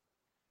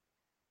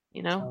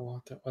 You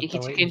know, So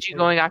Ikichi and Kenji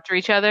going after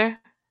each other.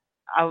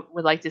 I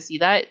would like to see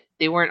that.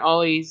 They weren't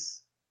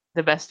always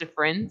the best of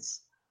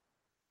friends.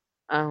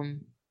 I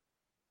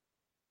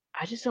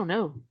just don't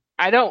know.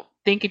 I don't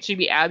think it should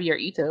be Abby or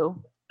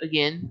Ito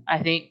again.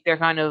 I think they're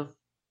kind of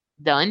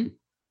done.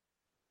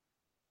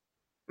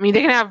 I mean,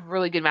 they can have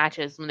really good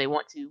matches when they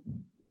want to.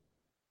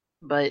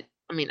 But,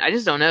 I mean, I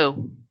just don't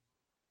know.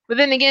 But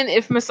then again,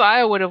 if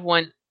Messiah would have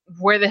won,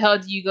 where the hell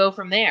do you go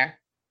from there?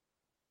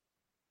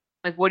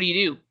 Like, what do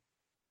you do?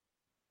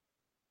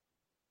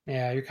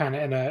 Yeah, you're kind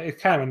of in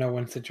a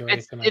no-win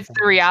situation. It's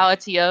the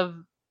reality of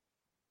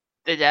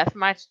the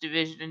deathmatch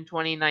division in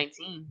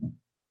 2019.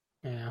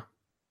 Yeah.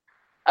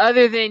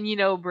 Other than,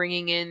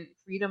 bringing in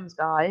Freedom's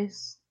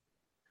guys.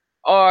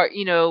 Or,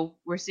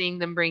 we're seeing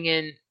them bring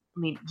in,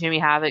 Jimmy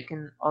Havoc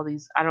and all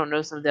these. I don't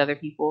know some of the other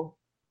people.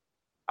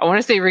 I want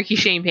to say Ricky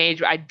Shane Page,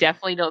 but I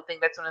definitely don't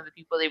think that's one of the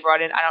people they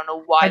brought in. I don't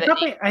know why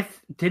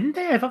didn't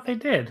they? I thought they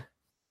did.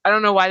 I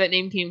don't know why that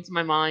name came to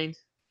my mind.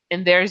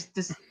 And there's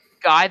this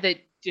guy that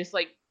just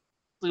like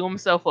flew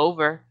himself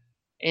over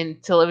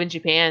to live in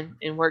Japan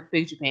and work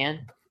Big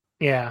Japan.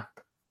 Yeah.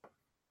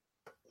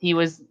 He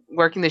was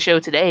working the show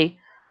today.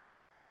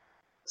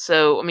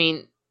 So, I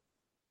mean,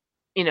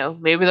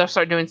 maybe they'll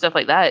start doing stuff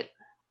like that.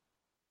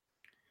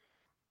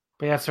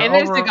 But yeah, so and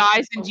there's the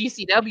guys in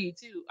GCW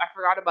too. I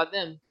forgot about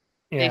them.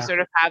 Yeah. They sort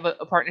of have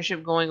a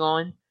partnership going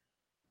on.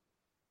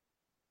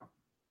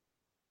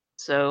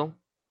 So,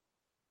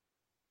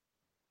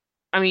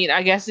 I mean,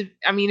 I guess if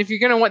you're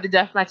gonna want the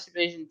deathmatch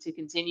division to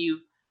continue,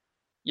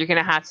 you're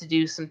gonna have to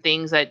do some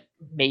things that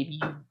maybe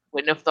you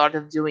wouldn't have thought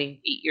of doing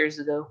 8 years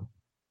ago.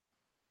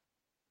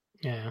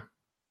 Yeah.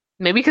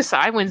 Maybe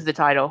Kasai wins the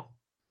title.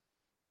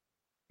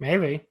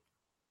 Maybe.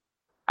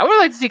 I would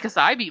like to see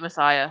Kasai beat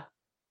Messiah.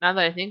 Now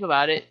that I think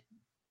about it.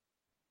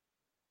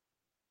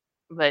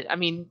 But, I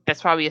mean,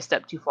 that's probably a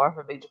step too far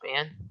for Big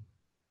Japan.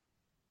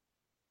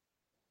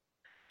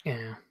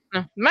 Yeah.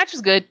 No, the match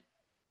is good.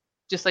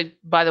 Just like,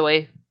 by the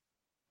way,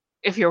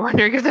 if you're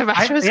wondering if the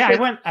match was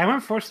good. I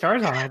went 4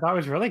 stars on it. I thought it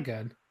was really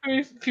good. I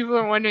mean, if people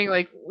are wondering,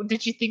 like,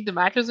 did you think the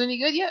match was any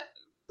good? Yeah,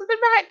 it's a good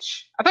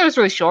match. I thought it was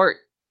really short.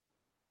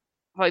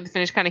 I felt like the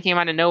finish kind of came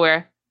out of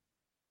nowhere.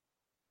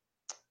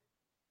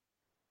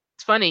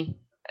 It's funny.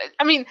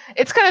 I mean,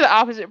 it's kind of the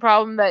opposite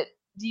problem that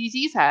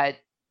DDT's had.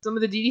 Some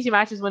of the DDT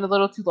matches went a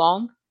little too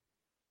long.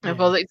 I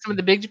feel like some of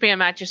the Big Japan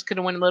matches could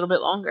have went a little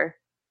bit longer.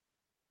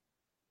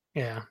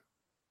 Yeah. I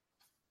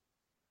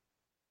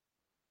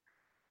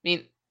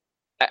mean,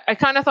 I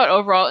kind of thought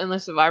overall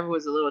Endless Survivor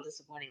was a little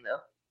disappointing, though.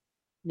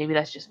 Maybe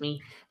that's just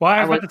me. Well,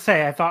 I was about to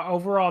say, I thought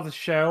overall the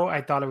show,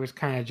 I thought it was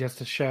kind of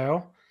just a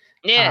show.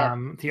 Yeah.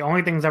 The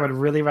only things I would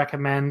really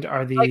recommend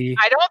are the...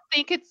 I don't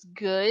think it's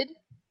good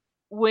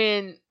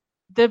when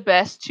the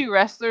best 2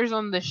 wrestlers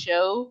on the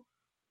show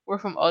were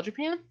from All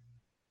Japan.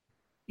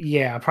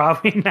 Yeah,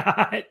 probably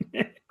not.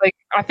 Like,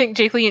 I think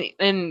Jake Lee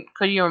and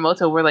Cody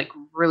Yamamoto were, like,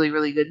 really,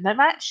 really good in that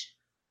match.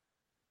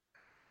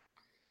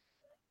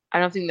 I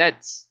don't think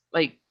that's,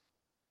 like,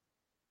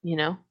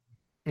 Yeah.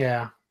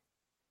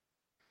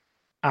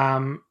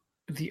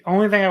 The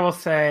only thing I will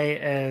say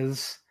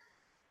is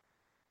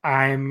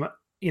I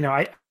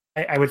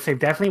would say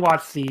definitely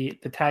watch the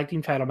tag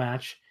team title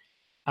match.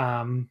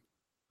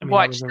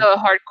 Watch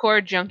the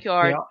Hardcore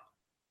Junkyard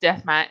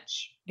death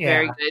match.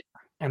 Very good.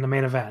 And the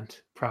main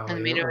event, probably. And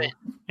the main event.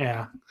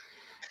 Yeah.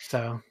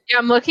 So. Yeah,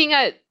 I'm looking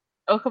at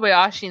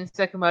Okabayashi and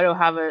Sekimoto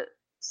have a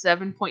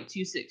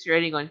 7.26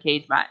 rating on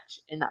Cage Match,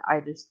 and I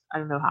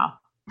don't know how.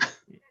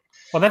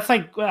 Well, that's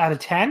like out of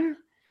 10.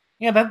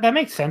 Yeah, that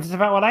makes sense. It's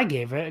about what I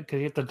gave it because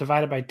you have to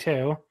divide it by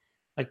 2,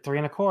 like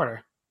 3.25.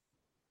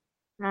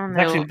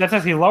 That's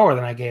actually lower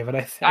than I gave it.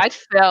 I think. I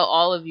fail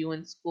all of you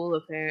in school,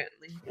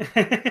 apparently.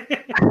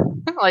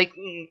 Like.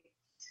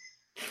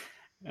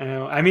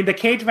 I mean, the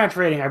cage match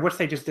rating, I wish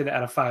they just did it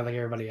out of 5 like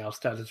everybody else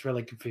does. It's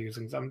really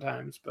confusing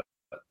sometimes, but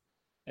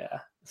yeah,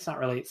 it's not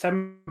really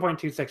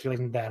 7.26 really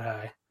isn't that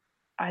high.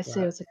 I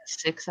say it was like a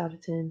 6 out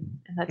of 10,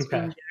 and that's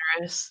being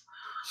generous.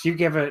 So you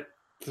give it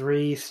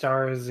 3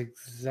 stars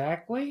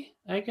exactly,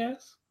 I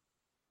guess?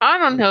 I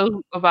don't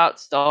know about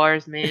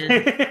stars, man.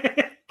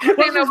 I What's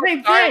didn't know the about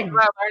same stars thing? until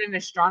I learned an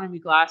astronomy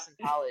class in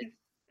college.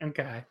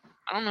 Okay.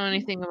 I don't know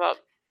anything about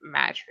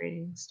match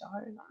rating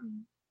stars.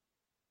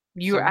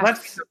 You So were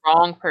asking the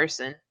wrong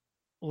person.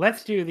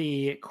 let's do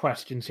the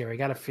questions here. I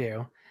got a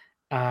few.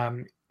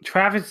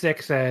 Travis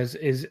Zick says,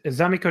 is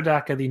Izumi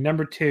Kodaka the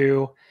number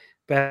 2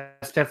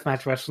 best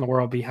deathmatch wrestler in the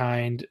world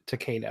behind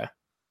Takeda?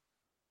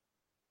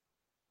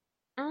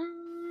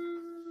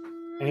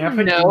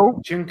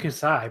 No. Jun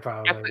Kasai, I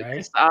probably, put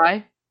right?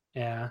 Kasai.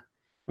 Yeah.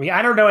 I mean,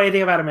 I don't know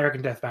anything about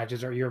American death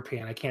matches or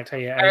European. I can't tell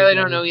you I really anything.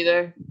 don't know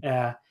either.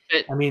 Yeah.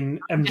 But I mean,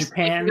 in just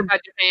Japan. thinking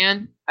about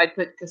Japan, I'd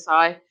put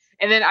Kasai.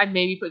 And then I'd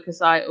maybe put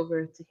Kasai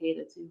over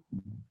Takeda too.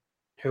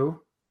 Who?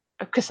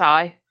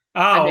 Kasai.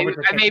 Oh, I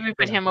maybe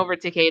put him over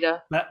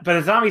Takeda. But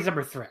Izami's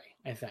number 3,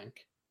 I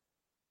think.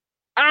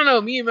 I don't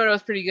know. Miyamoto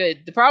is pretty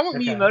good. The problem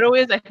with Miyamoto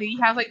is I think he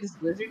has like this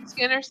lizard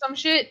skin or some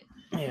shit.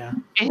 Yeah.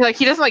 And like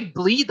he doesn't like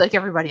bleed like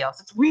everybody else.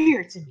 It's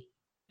weird to me.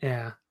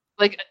 Yeah.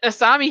 Like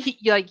Asami,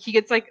 he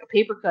gets like a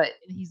paper cut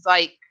and he's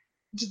like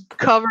just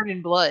covered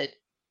in blood.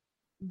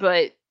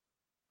 But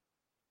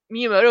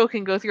Miyamoto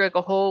can go through like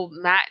a whole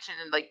match and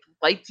then like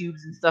light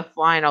tubes and stuff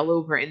flying all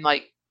over and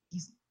like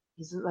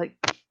he's like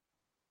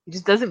he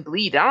just doesn't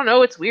bleed. I don't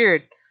know. It's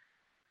weird.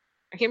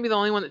 I can't be the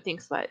only one that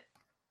thinks that.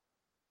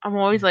 I'm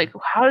always like,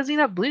 how is he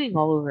not bleeding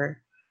all over?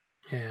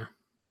 Yeah.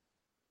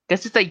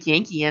 Guess it's like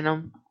Yankee in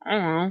him. I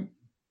don't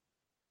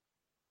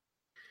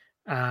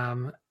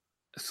know.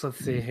 So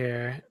let's see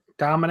here.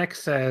 Dominic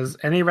says,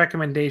 any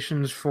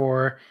recommendations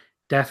for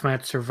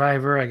Deathmatch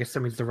Survivor? I guess that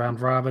means the round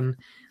robin.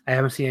 I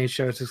haven't seen any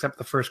shows except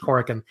the first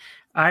Corkin.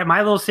 My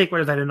little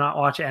secret is I did not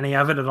watch any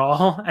of it at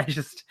all.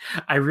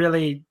 I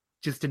really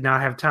just did not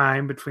have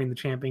time between the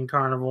Champion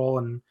Carnival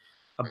and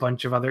a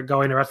bunch of other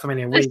going to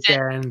WrestleMania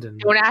weekend. And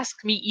don't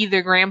ask me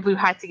either. Grand Blue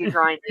had to get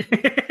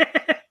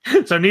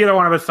grinded. So neither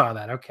one of us saw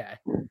that. Okay.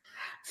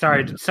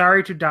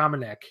 Sorry to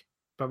Dominic,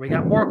 but we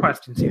got more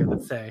questions here.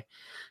 Let's say,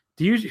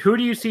 who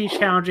do you see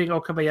challenging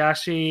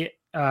Okabayashi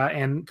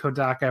and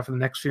Kodaka for the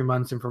next few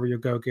months and for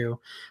Ryogoku?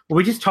 Well,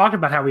 we just talked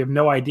about how we have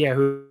no idea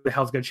who the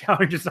hell's going to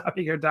challenge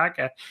Izami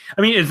Kodaka.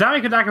 I mean,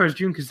 Izami Kodaka or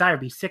Jun Kasai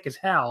would be sick as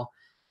hell,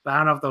 but I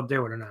don't know if they'll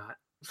do it or not.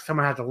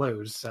 Someone had to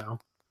lose, so.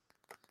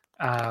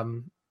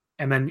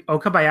 And then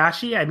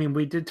Okabayashi, I mean,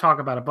 we did talk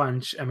about a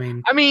bunch. I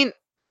mean,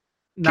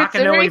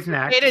 Nakanoe's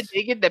next. Considering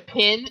they get the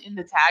pin in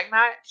the tag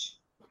match,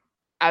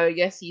 I would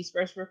guess he's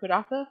first for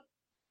Kodaka.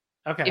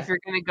 Okay. If you're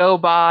going to go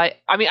by...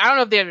 I mean, I don't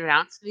know if they have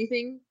announced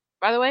anything,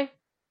 by the way.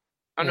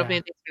 I don't know if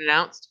anything's been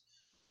announced.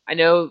 I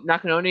know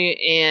Nakanoe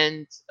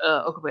and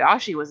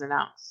Okabayashi was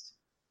announced.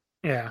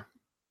 Yeah.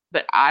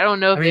 But I don't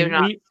know if they've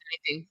announced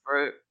anything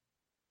for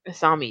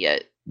Asami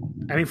yet.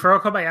 I mean, for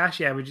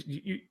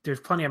Okabayashi,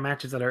 there's plenty of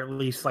matches that are at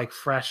least like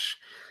fresh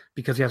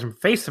because he hasn't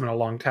faced him in a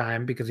long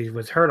time because he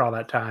was hurt all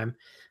that time.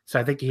 So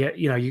I think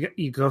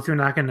you go through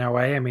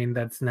Nakanoe. I mean,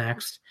 that's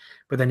next,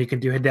 but then you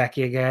can do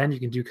Hideki again. You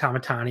can do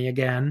Kamitani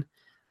again.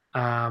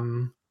 That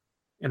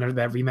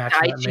rematch.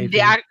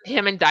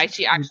 Him and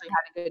Daichi actually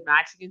had a good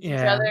match against each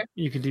other.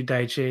 You could do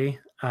Daichi.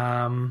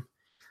 I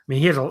mean,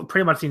 he has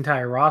pretty much the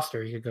entire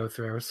roster you could go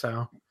through.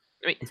 So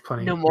it's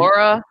plenty.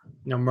 Nomura,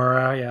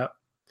 yeah.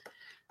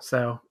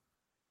 So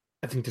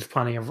I think there's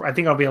plenty of. I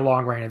think it'll be a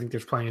long reign. I think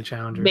there's plenty of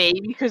challengers.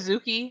 Maybe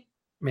Kazuki.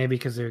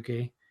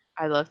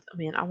 I want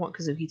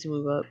Kazuki to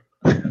move up.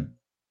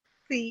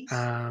 Please.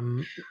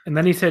 And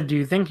then he said, "Do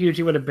you think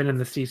Yuji would have been in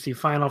the CC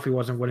final if he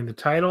wasn't winning the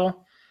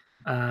title?"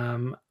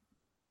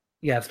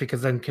 Yes,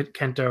 because then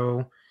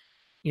Kento.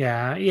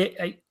 Yeah.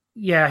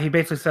 He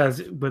basically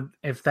says,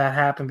 if that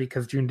happened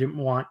because Jun didn't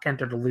want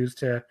Kento to lose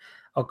to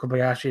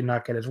Okabayashi and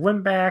not get his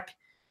win back,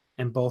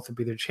 and both would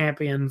be their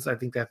champions, I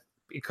think that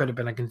it could have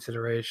been a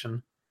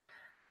consideration.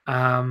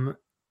 I'm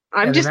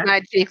just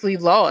mad Jake Lee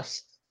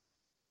lost.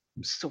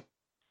 I'm so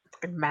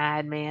fucking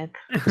mad, man.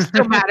 I'm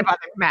still mad about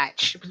the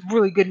match. It was a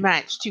really good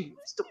match, too.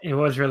 It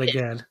was really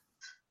good.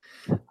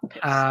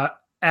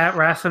 At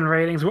Wrestling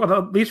Ratings, well,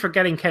 at least we're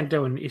getting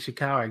Kento and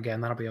Ishikawa again.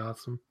 That'll be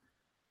awesome.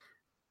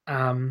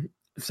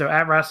 So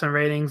at Wrestling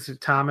Ratings,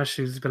 Thomas,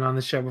 who's been on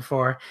the show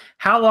before,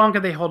 how long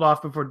could they hold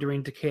off before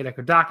doing Takeda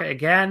Kodaka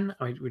again?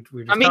 We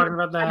were just talking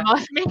about that.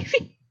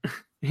 Maybe.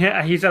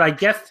 Yeah, he said, I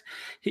guess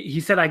the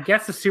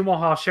Sumo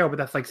Hall show, but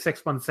that's like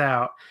 6 months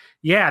out.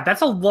 Yeah,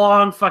 that's a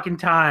long fucking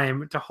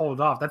time to hold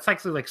off. That's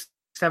actually like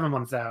 7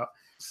 months out.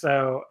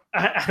 So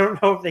I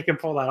don't know if they can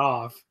pull that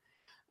off.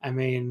 I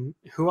mean,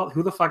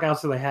 who the fuck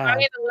else do they have? I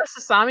mean, unless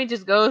Asami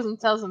just goes and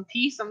tells them,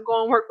 peace, I'm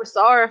going to work with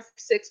Sara for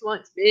 6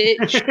 months,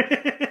 bitch.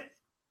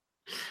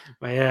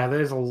 But yeah,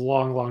 there's a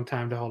long, long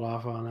time to hold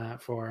off on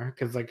that for.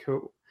 Because, like,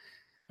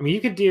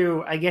 you could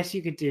do... maybe they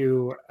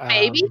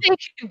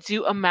could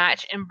do a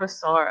match in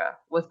Basara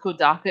with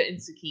Kodaka and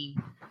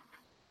Sakine.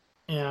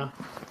 Yeah.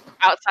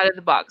 Outside of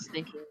the box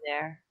thinking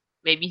there.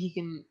 Maybe he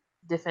can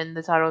defend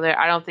the title there.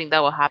 I don't think that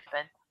will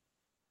happen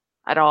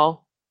at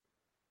all.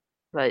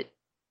 But...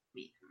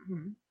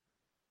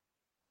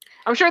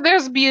 I'm sure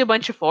there's be a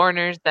bunch of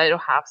foreigners that'll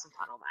have some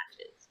title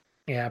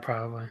Yeah,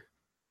 probably.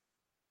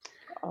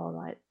 All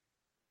right.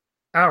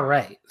 All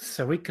right,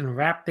 so we can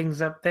wrap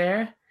things up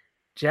there.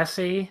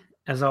 Jesse,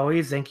 as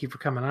always, thank you for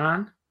coming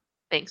on.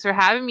 Thanks for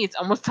having me. It's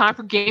almost time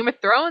for Game of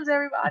Thrones,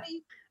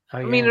 everybody. Oh,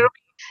 I yeah. mean,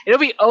 it'll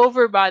be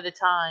over by the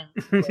time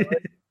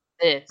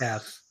this.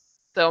 Yes.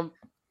 So,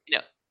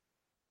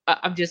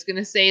 I'm just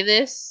gonna say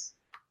this.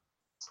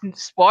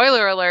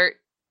 Spoiler alert: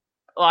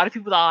 a lot of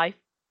people die.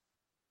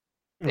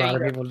 A lot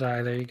of people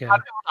die. There you go. A lot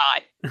of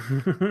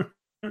people die.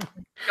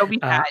 Don't be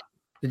sad.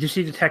 Did you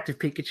see Detective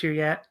Pikachu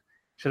yet?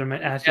 Should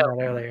have asked you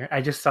that earlier.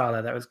 I just saw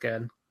that. That was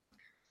good.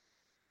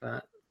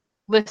 But,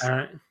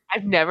 listen,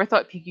 I've never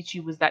thought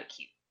Pikachu was that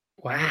cute.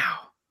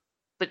 Wow.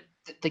 But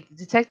the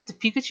Detective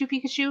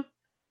Pikachu,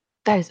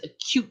 that is a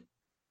cute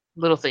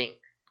little thing.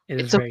 It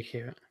is very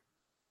cute.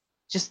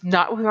 Just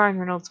not with Ryan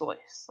Reynolds'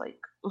 voice. Like,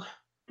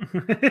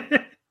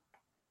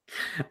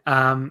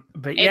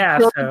 but yeah,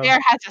 so Bear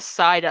has a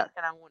side up,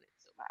 and I want it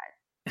so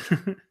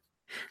bad.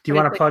 Do you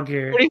want to plug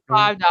your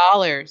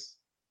 $45?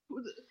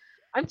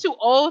 I'm too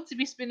old to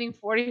be spending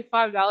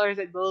 $45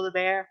 at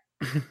Build-A-Bear.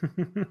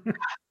 Do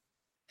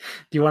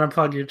you want to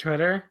plug your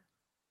Twitter?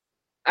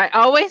 I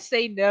always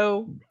say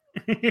no,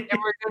 and we're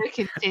going to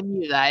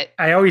continue that.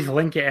 I always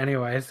link it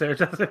anyway, so it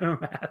doesn't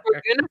matter.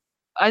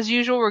 As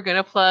usual, we're going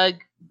to plug.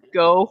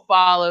 Go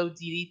follow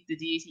the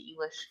DDT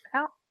English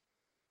account.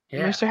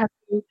 Yeah. Mr.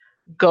 Haku,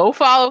 go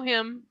follow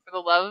him for the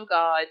love of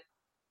God.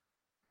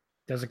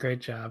 Does a great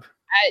job.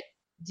 At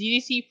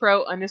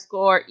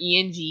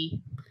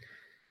DDT_Pro_ENG.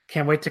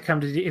 Can't wait to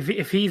come to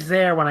if he's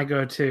there when I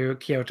go to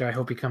Kyoto. I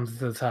hope he comes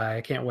to the Thai.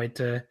 I can't wait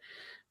to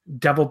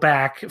double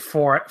back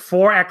for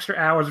 4 extra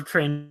hours of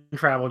train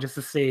travel just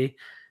to see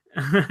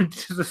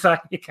the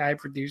Saki Kai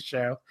produced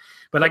show.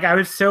 But like I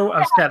was so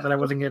upset that I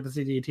wasn't getting to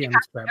see DDT on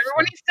this prep.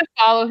 Everyone needs to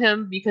follow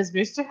him because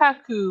Mr.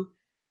 Haku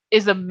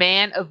is a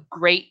man of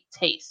great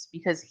taste.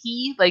 Because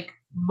he, like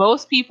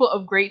most people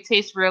of great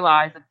taste,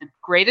 realize that the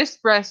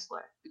greatest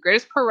wrestler, the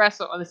greatest pro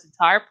wrestler on this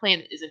entire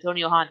planet is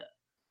Antonio Honda.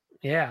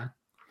 Yeah.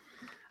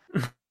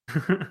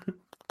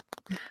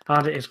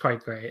 Honda is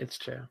quite great. It's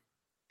true.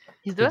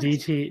 He's the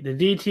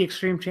DDT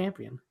Extreme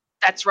Champion.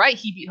 That's right.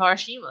 He beat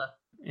Harashima.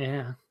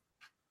 Yeah.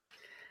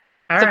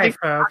 All right,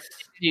 folks.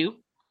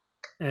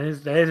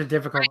 That is a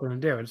difficult thing to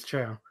do. It's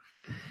true.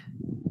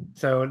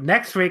 So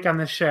next week on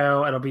the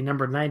show, it'll be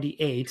number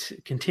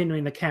 98,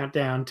 continuing the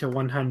countdown to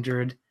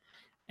 100.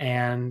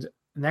 And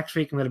next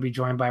week, I'm going to be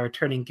joined by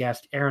returning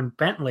guest Aaron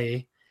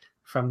Bentley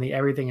from the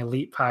Everything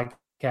Elite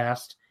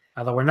podcast.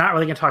 Although we're not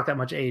really going to talk that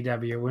much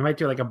AEW. We might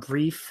do like a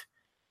brief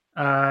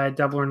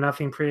Double or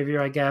Nothing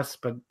preview, I guess.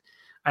 But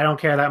I don't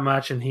care that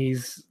much. And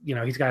he's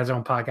got his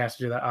own podcast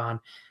to do that on.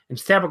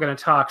 Instead, we're going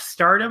to talk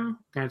Stardom.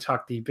 We're going to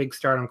talk the big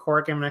Stardom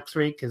Core game next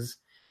week because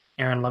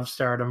Aaron loves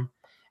Stardom.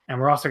 And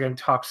we're also going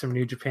to talk some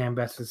New Japan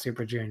Best of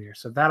Super Junior.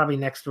 So that'll be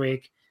next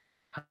week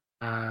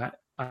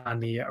on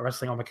the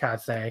Wrestling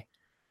Omakase.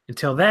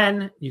 Until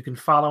then, you can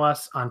follow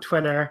us on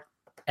Twitter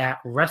at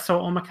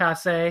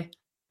WrestleOmakase.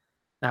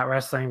 Not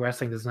wrestling.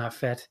 Wrestling does not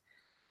fit.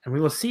 And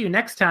we will see you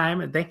next time.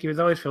 And thank you as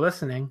always for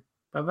listening.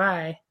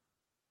 Bye-bye.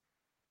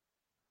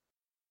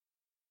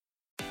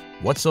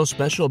 What's so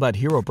special about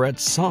Hero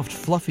Bread's soft,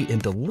 fluffy,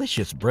 and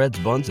delicious breads,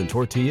 buns, and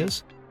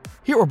tortillas?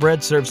 Hero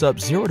Bread serves up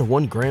 0 to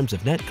 1 grams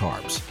of net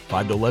carbs,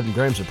 5 to 11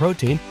 grams of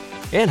protein,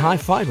 and high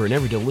fiber in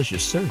every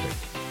delicious serving.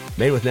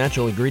 Made with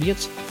natural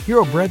ingredients,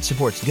 Hero Bread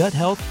supports gut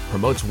health,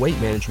 promotes weight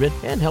management,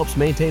 and helps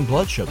maintain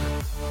blood sugar.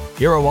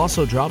 Hero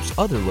also drops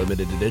other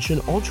limited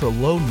edition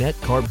ultra-low net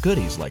carb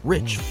goodies like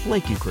rich,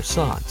 flaky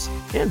croissants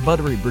and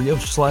buttery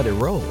brioche slider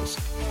rolls.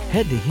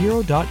 Head to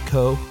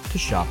hero.co to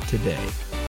shop today.